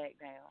cannot back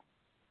down.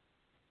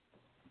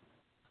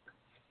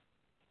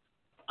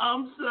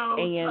 I'm so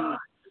sorry.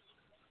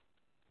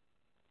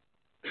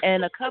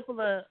 And a couple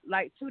of,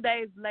 2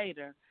 days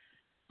later,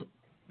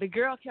 the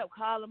girl kept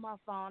calling my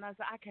phone. I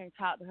said, I can't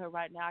talk to her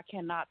right now. I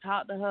cannot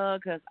talk to her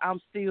because I'm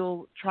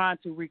still trying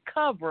to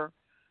recover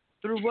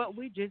through what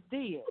we just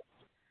did.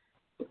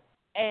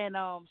 And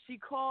she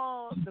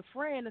called the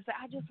friend and said,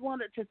 I just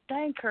wanted to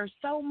thank her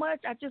so much.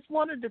 I just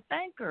wanted to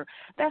thank her.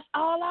 That's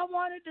all I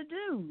wanted to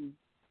do.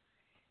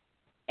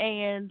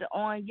 And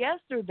on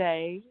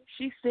yesterday,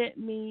 she sent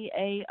me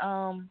a,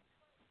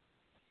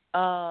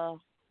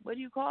 what do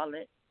you call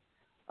it?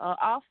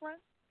 Offering?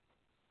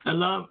 I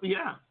love,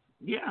 yeah.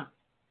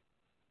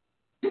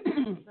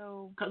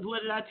 So, because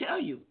what did I tell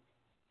you?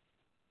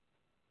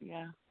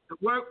 Yeah. The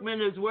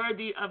workman is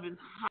worthy of his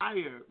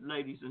hire,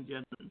 ladies and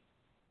gentlemen.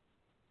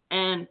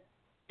 And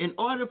in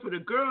order for the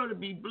girl to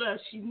be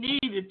blessed, she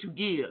needed to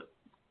give.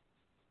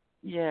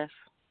 Yes.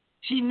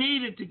 She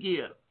needed to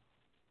give.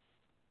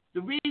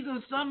 The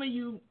reason some of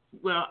you,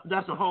 well,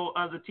 that's a whole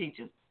other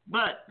teaching,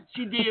 but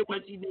she did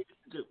what she needed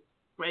to do.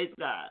 Praise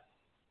God.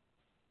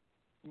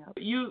 Yep.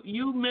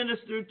 You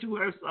ministered to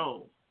her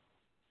soul.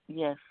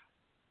 Yes.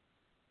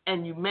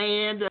 And you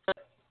manned up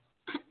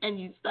and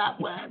you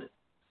stopped whining.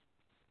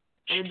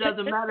 And it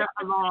doesn't matter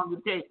how long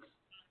it takes.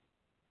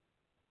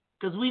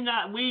 Because we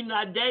not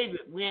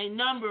David. We ain't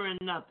numbering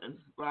nothing,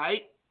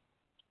 right?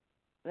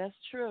 That's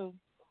true.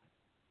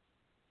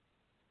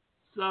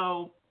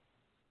 So,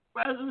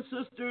 brothers and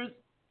sisters,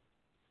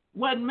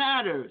 what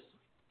matters?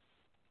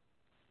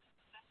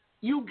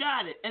 You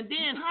got it. And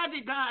then how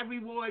did God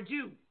reward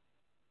you?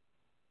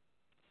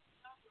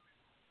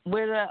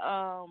 With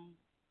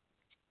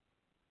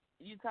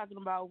you talking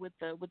about with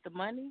the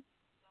money?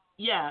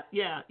 Yeah.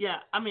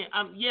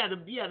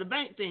 The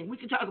bank thing. We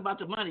can talk about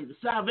the money. The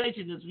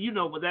salvation is,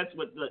 but that's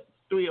what the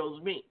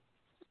thrills me.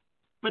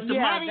 But the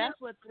money, that's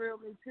what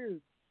thrilled me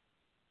too.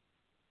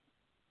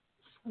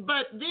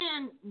 But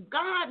then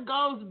God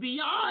goes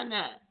beyond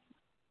that.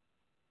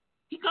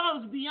 He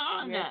goes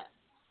beyond that.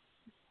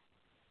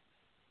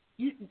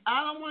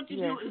 I don't want you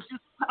to do is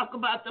just talk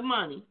about the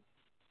money,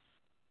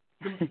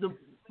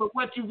 but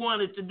what you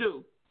wanted to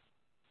do.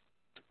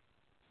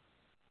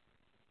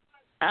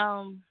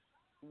 I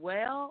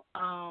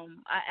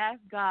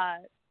asked God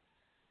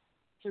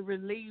to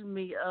relieve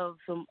me of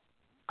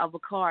a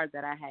car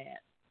that I had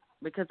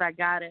because I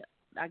got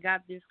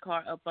this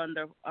car up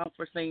under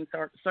unforeseen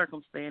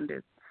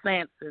circumstances,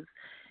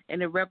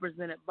 and it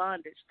represented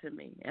bondage to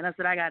me. And I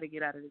said, I got to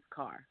get out of this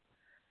car.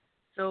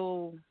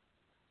 So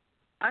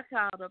I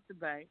called up the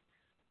bank,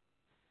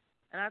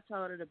 and I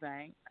told her the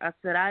bank, I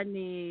said,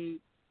 do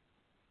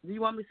you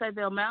want me to say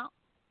the amount?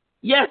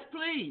 Yes,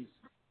 please.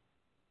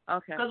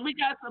 Okay. Because we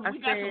got some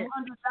 $100.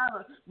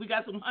 We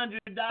got some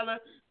 $100,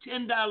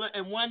 $10,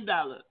 and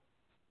 $1.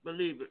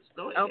 Believe it.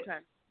 Go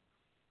ahead.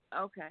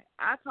 Okay.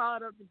 I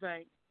called up the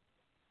bank,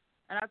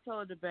 and I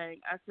told the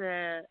bank, I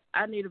said,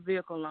 I need a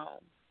vehicle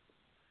loan,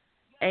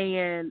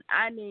 and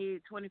I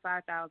need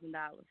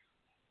 $25,000.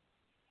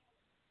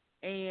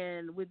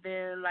 And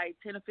within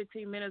 10 or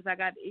 15 minutes, I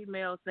got the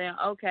email saying,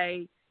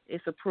 okay,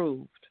 it's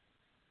approved.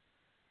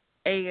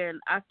 And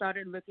I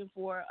started looking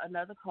for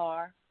another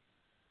car.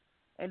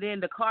 And then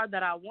the car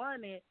that I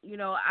wanted,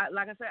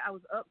 like I said, I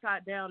was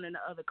upside down in the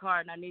other car,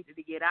 and I needed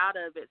to get out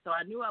of it. So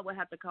I knew I would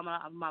have to come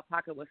out of my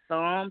pocket with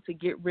some to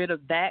get rid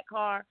of that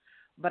car.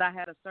 But I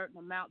had a certain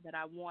amount that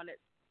I wanted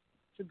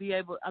to be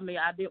able, I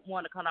didn't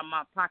want to come out of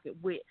my pocket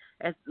with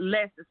as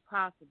less as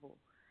possible.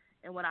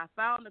 And when I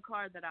found the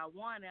car that I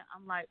wanted,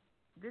 I'm like,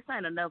 this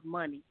ain't enough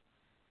money.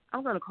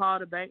 I'm going to call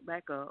the bank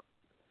back up,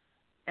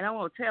 and I'm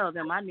going to tell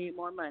them I need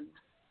more money.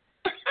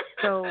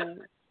 So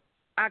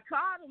I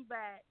called them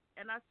back,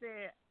 and I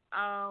said,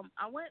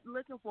 I went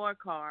looking for a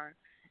car,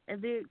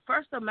 and the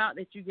first amount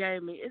that you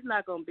gave me is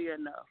not going to be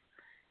enough.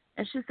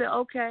 And she said,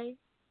 okay.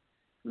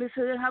 Miss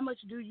Hood, how much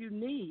do you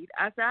need?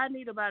 I said, I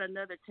need about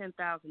another $10,000.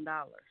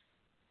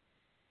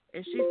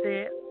 And she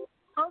said,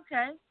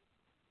 okay.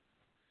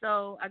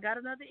 So I got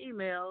another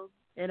email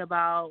in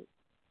about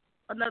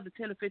another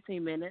 10 or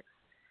 15 minutes.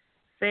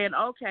 saying,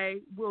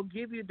 okay, we'll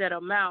give you that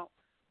amount,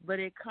 but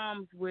it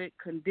comes with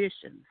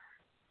conditions.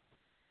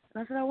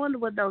 And I said, I wonder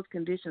what those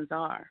conditions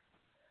are.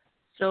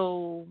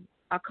 So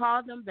I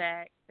called them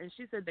back, and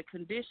she said the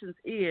condition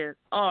is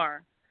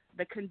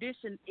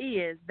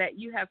that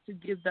you have to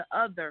give the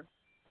other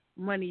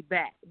money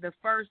back. The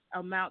first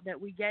amount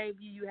that we gave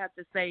you, you have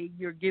to say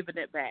you're giving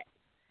it back.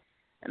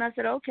 And I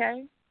said,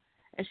 okay.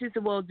 And she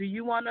said, well, do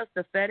you want us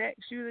to FedEx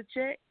you the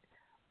check,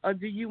 or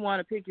do you want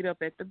to pick it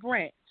up at the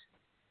branch?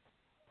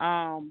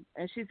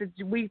 And she said,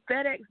 we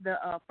FedEx the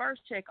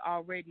first check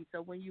already,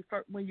 so when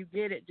you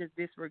get it, just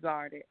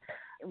disregard it.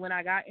 And when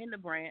I got in the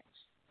branch,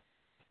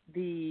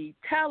 the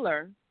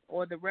teller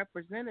or the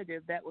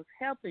representative that was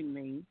helping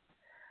me,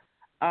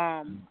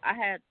 I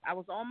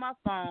was on my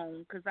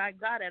phone because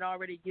God had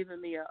already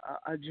given me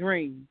a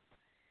dream,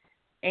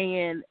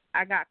 and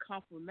I got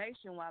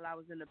confirmation while I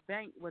was in the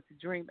bank what the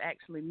dream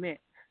actually meant.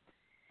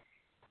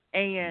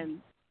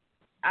 And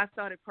I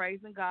started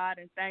praising God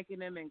and thanking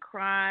Him and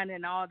crying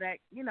and all that,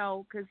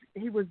 because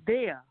He was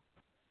there.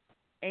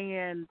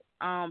 And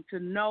to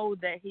know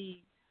that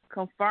He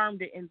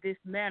confirmed it in this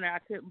manner, I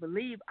couldn't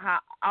believe how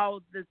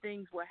all the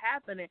things were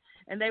happening,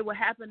 and they were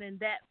happening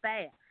that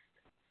fast.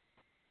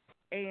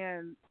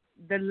 And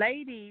the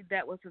lady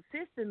that was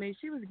assisting me,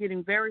 she was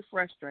getting very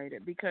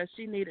frustrated because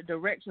she needed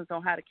directions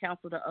on how to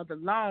cancel the other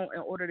loan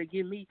in order to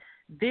give me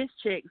this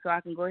check so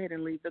I can go ahead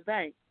and leave the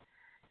bank.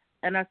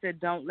 And I said,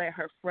 don't let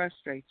her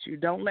frustrate you.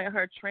 Don't let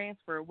her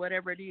transfer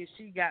whatever it is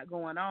she got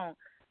going on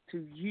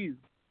to you.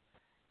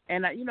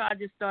 And, I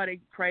just started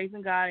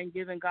praising God and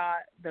giving God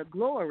the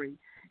glory.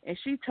 And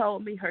she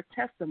told me her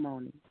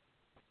testimony.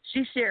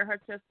 She shared her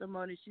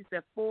testimony. She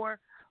said 4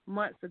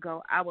 months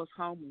ago, I was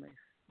homeless,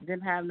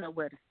 didn't have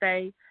nowhere to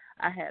stay.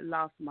 I had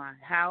lost my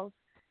house,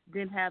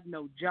 didn't have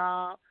no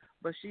job.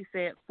 But she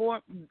said,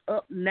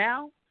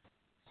 now,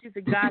 she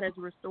said, God has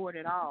restored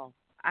it all.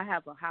 I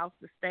have a house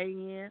to stay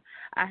in,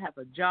 I have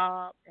a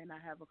job, and I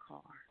have a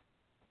car.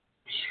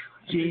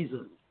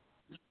 Jesus.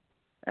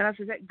 And I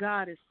said, that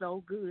God is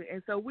so good.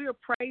 And so we are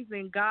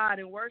praising God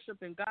and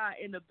worshiping God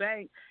in the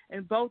bank,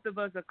 and both of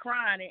us are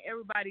crying, and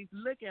everybody's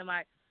looking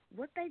like,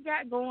 what they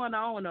got going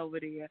on over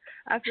there?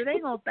 I said, they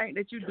going to think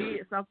that you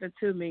did something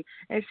to me.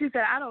 And she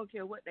said, I don't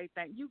care what they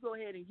think. You go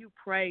ahead and you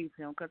praise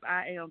Him, because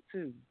I am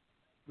too.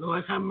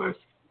 Lord have mercy.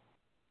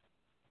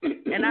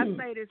 And I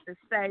say this to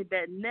say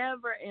that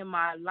never in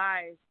my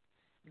life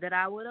that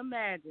I would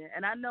imagine,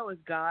 and I know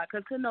it's God,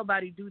 because could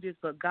nobody do this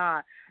but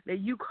God, that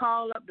you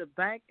call up the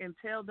bank and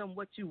tell them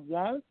what you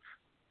want,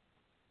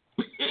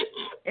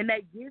 and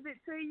they give it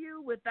to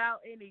you without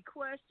any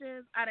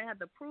questions. I didn't have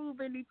to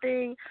prove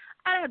anything.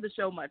 I didn't have to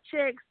show my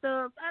check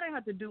stubs. I didn't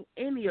have to do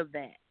any of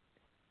that.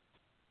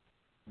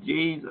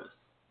 Jesus.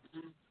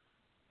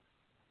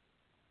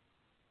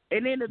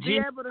 And then to be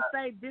able to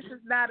say, this is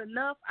not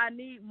enough, I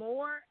need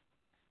more,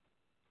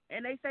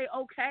 and they say,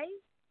 okay.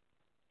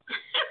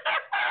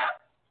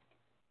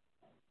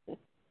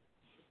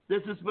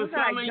 This is for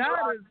some of you.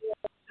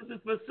 This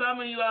is for some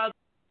of you out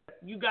there.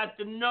 You got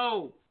to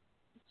know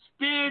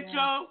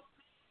spiritual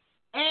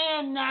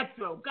and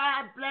natural.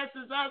 God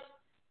blesses us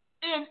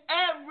in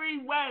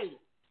every way.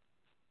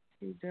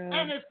 He does.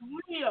 And it's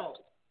real.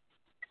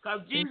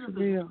 Because Jesus is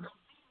real.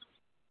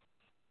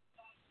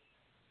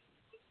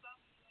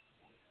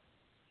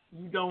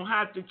 You don't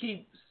have to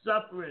keep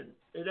suffering.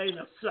 It ain't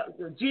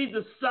a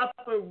Jesus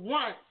suffered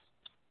once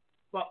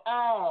for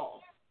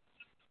all.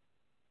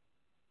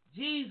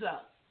 Jesus.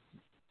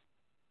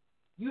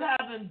 You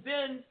haven't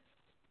been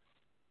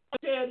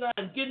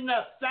getting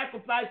up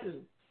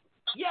sacrifices.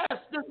 Yes,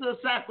 this is a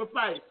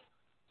sacrifice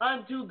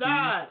unto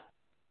God.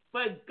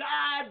 But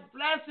God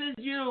blesses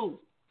you.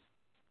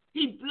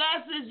 He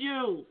blesses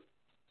you.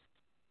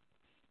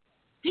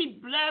 He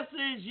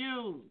blesses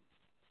you.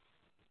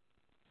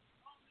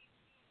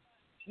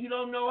 You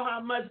don't know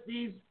how much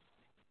these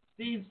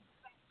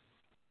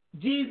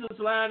Jesus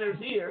liners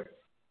here,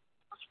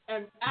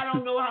 and I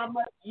don't know how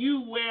much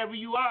you, wherever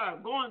you are,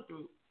 going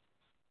through.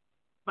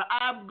 But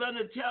I'm going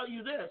to tell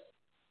you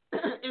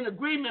this, in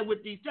agreement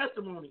with these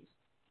testimonies.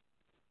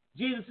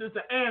 Jesus is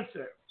the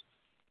answer.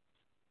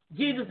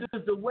 Jesus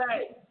is the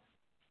way.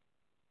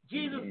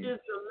 Jesus is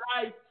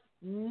the life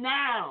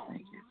now.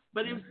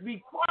 But it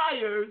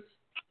requires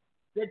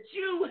that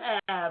you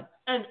have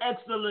an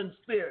excellent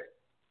spirit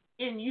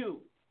in you.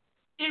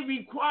 It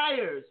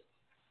requires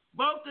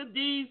both of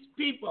these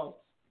people.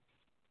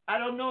 I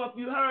don't know if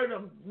you heard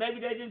them. Maybe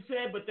they didn't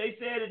say it, but they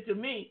said it to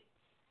me.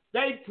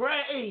 They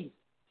prayed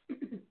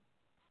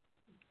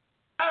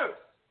first.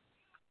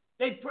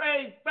 They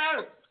prayed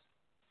first,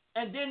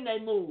 and then they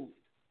moved.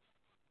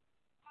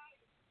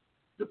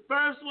 The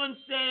first one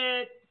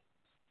said,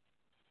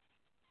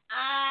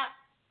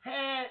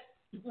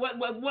 what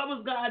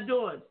was God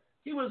doing?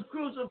 He was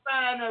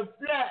crucifying her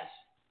flesh.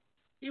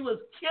 He was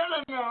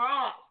killing her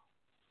off.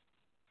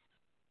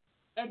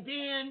 And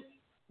then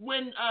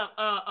when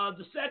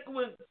the second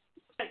one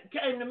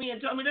came to me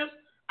and told me this,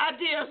 I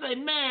dare say,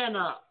 man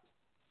up.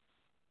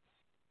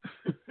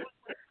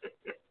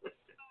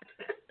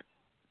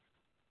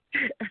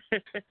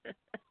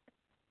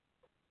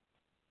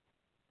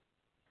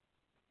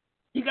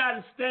 got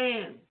to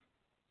stand.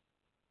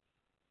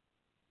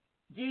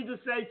 Jesus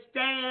said,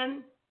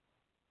 stand,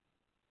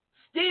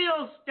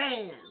 still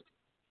stand,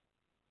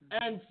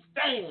 and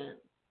stand,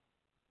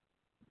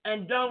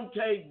 and don't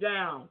take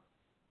down.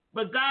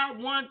 But God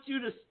wants you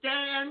to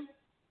stand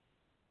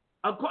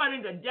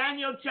according to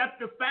Daniel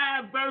chapter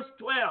 5, verse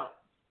 12.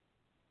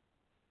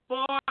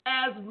 For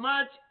as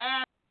much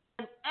as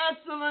an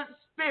excellent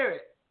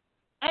spirit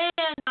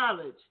and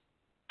knowledge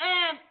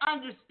and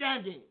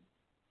understanding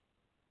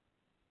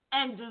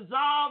and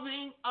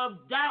dissolving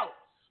of doubts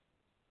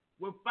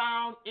were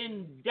found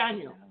in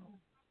Daniel.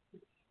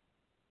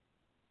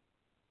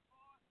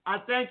 I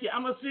thank you.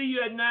 I'm going to see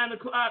you at 9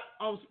 o'clock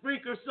on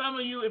Spreaker. Some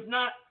of you, if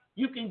not,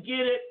 you can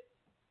get it.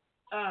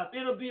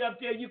 It'll be up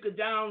there. You can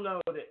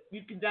download it.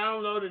 You can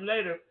download it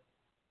later.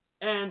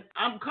 And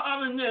I'm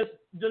calling this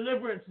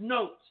Deliverance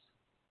Notes.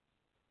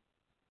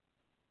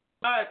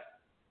 But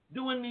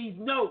doing these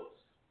notes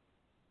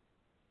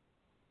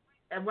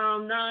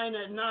around 9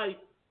 at night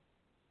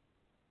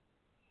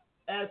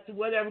as to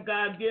whatever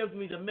God gives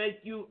me to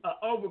make you an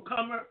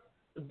overcomer,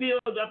 to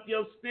build up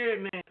your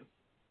spirit, man.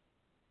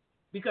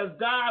 Because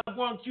God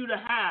wants you to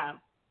have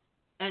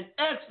an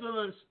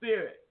excellent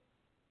spirit.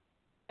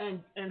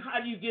 And how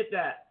do you get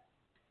that?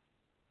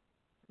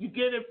 You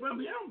get it from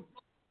Him.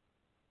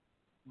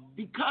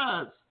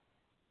 Because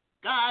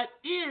God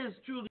is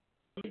truly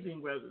amazing,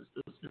 brothers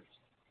and sisters.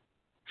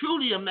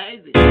 Truly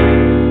amazing.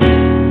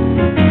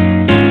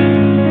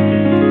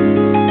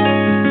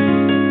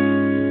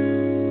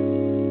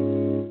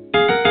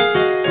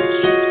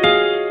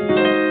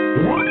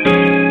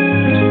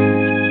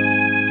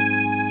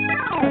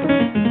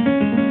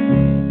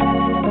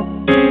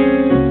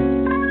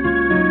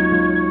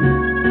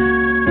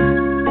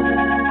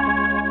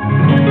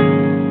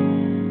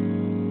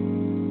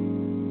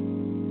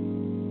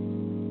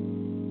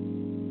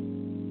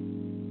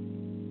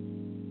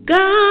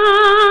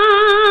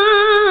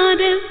 God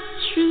is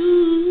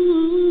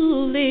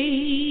truly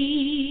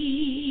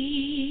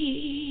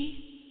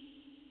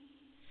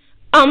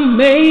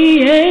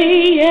amazing.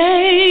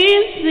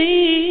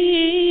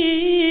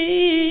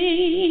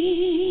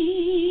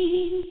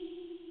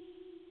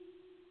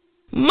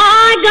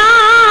 My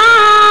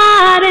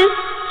God is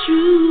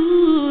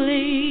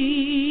truly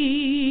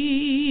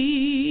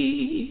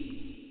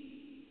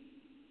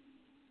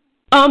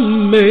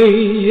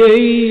amazing.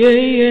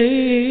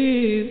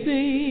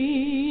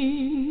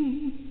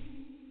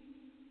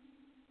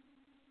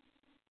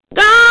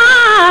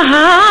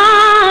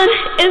 God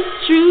is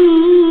truly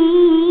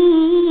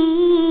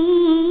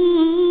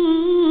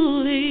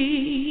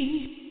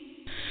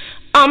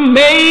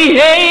amazing.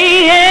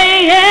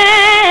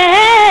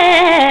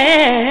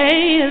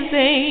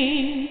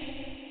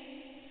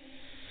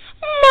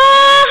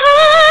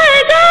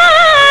 My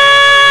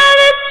God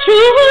is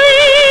truly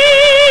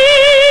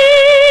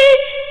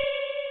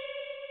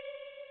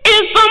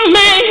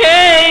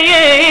amazing.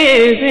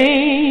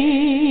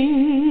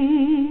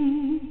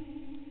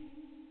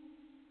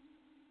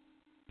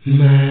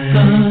 My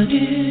God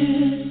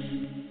is,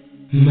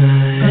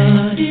 my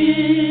God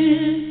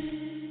is,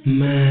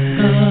 my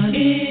God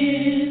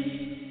is,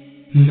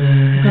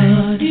 my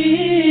God is.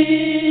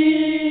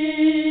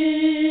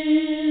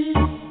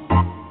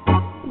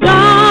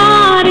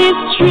 God is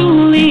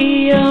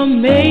truly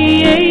amazing.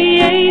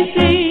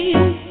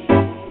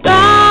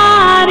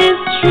 God is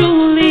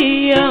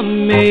truly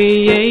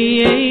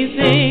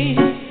amazing.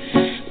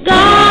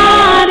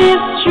 God is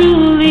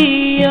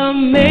truly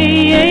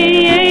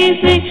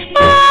amazing.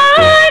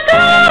 My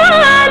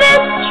God is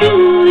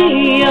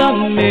truly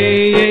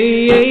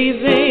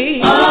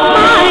amazing.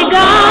 My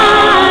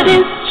God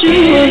is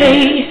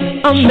truly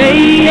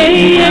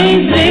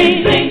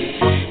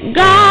amazing.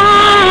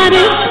 God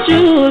is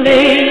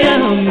truly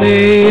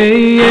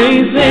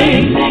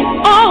amazing.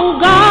 Oh,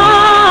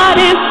 God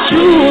is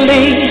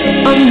truly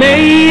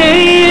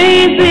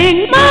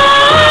amazing.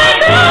 My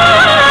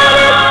God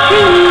is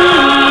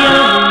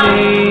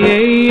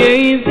truly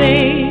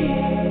amazing.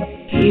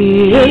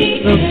 He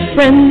is the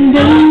friend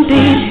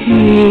indeed.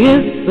 He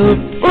is the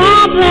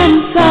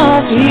problem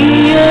solved.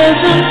 He is a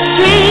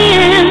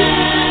strength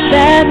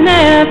that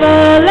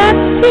never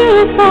lets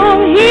you fall.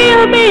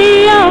 He'll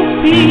be your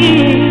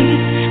peace.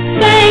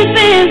 Faith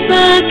is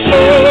the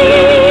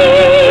key.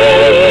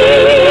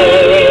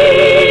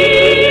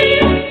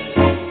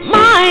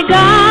 My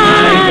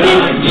God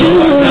is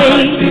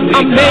truly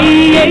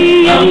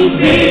amazing.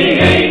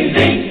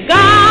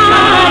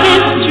 God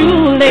is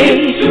truly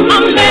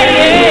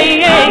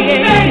amazing.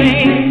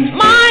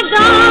 My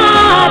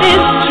God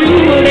is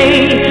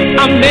truly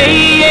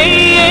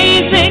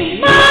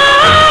amazing.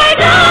 My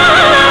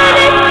God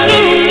is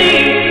truly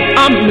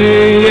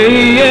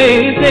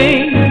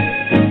amazing.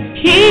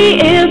 He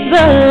is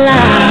the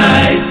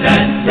light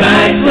that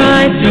brights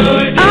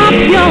up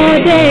your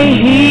day.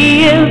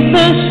 He is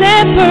the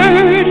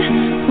shepherd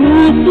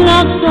whose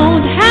flocks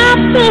don't have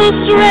to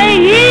stray.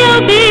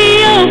 He'll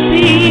be your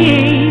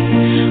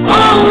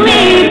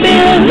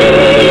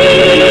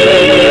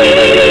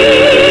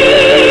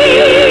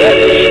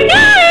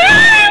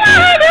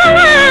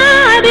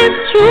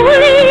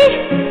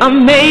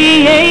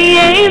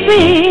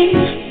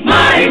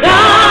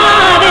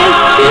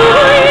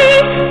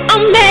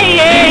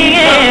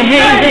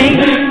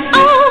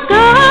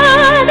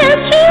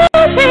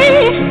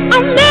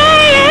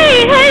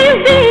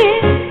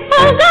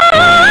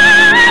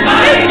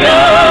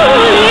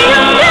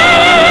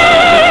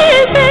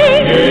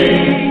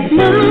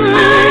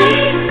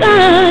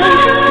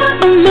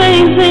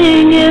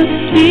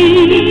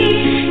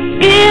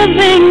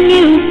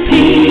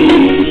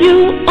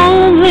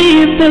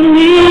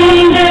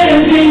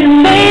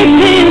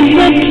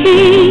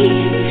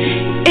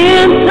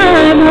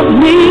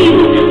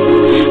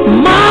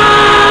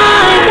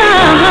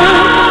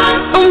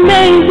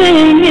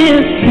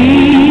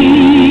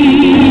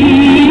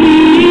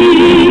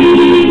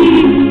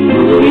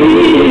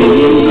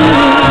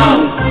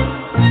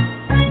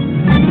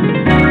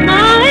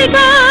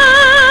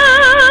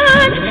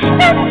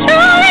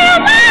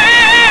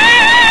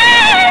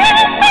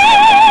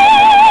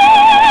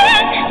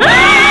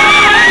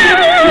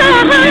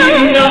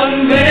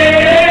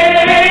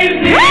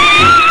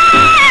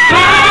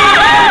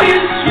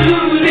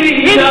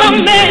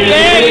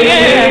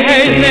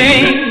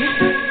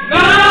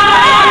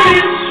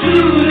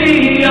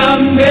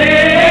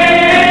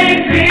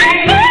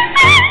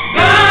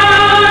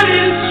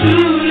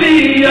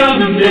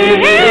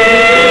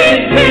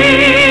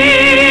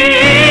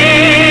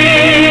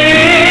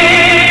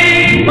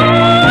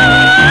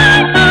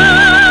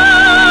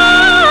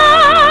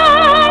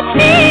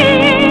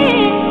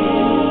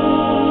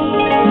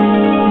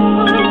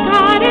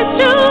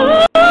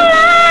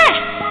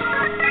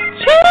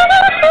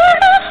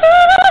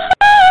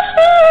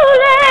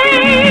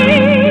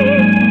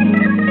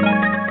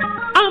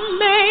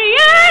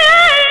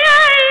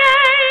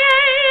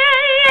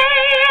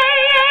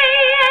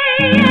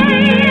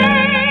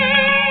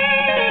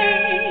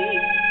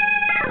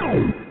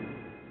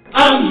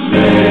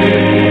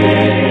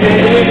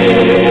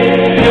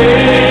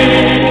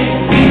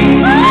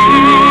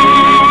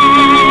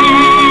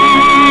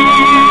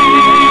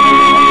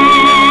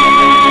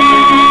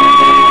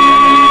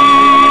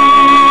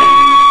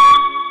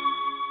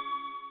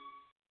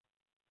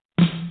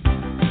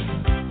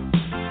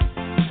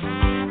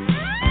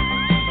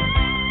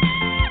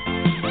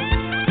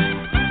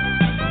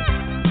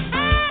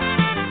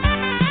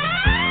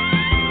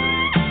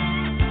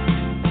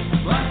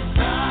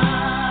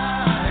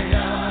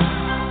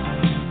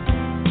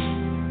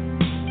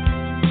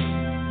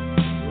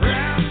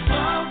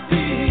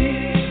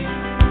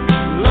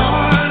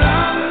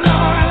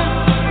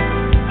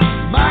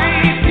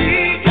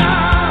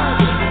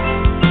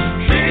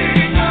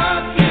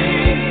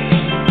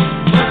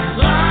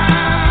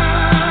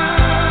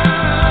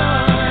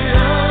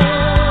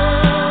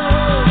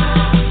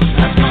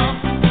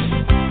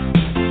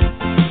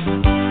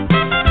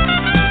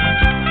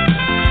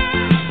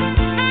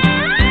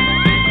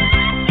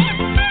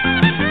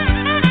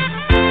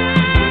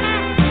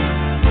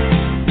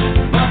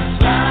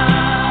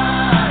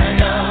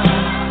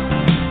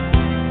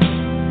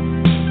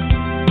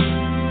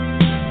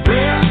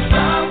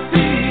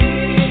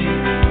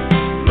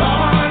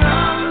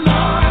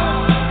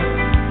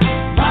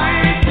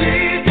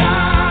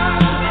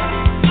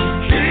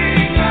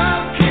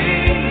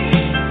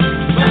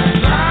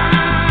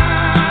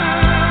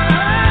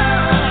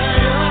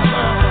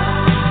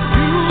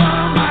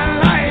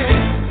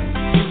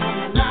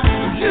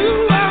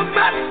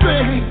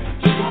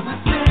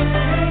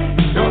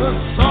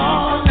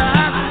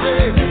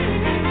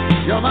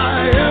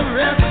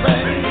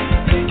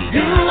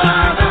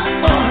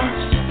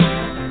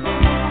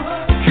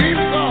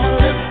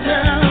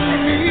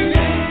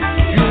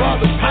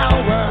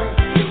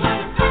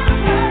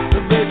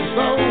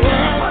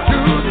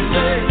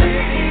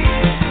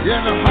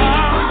in the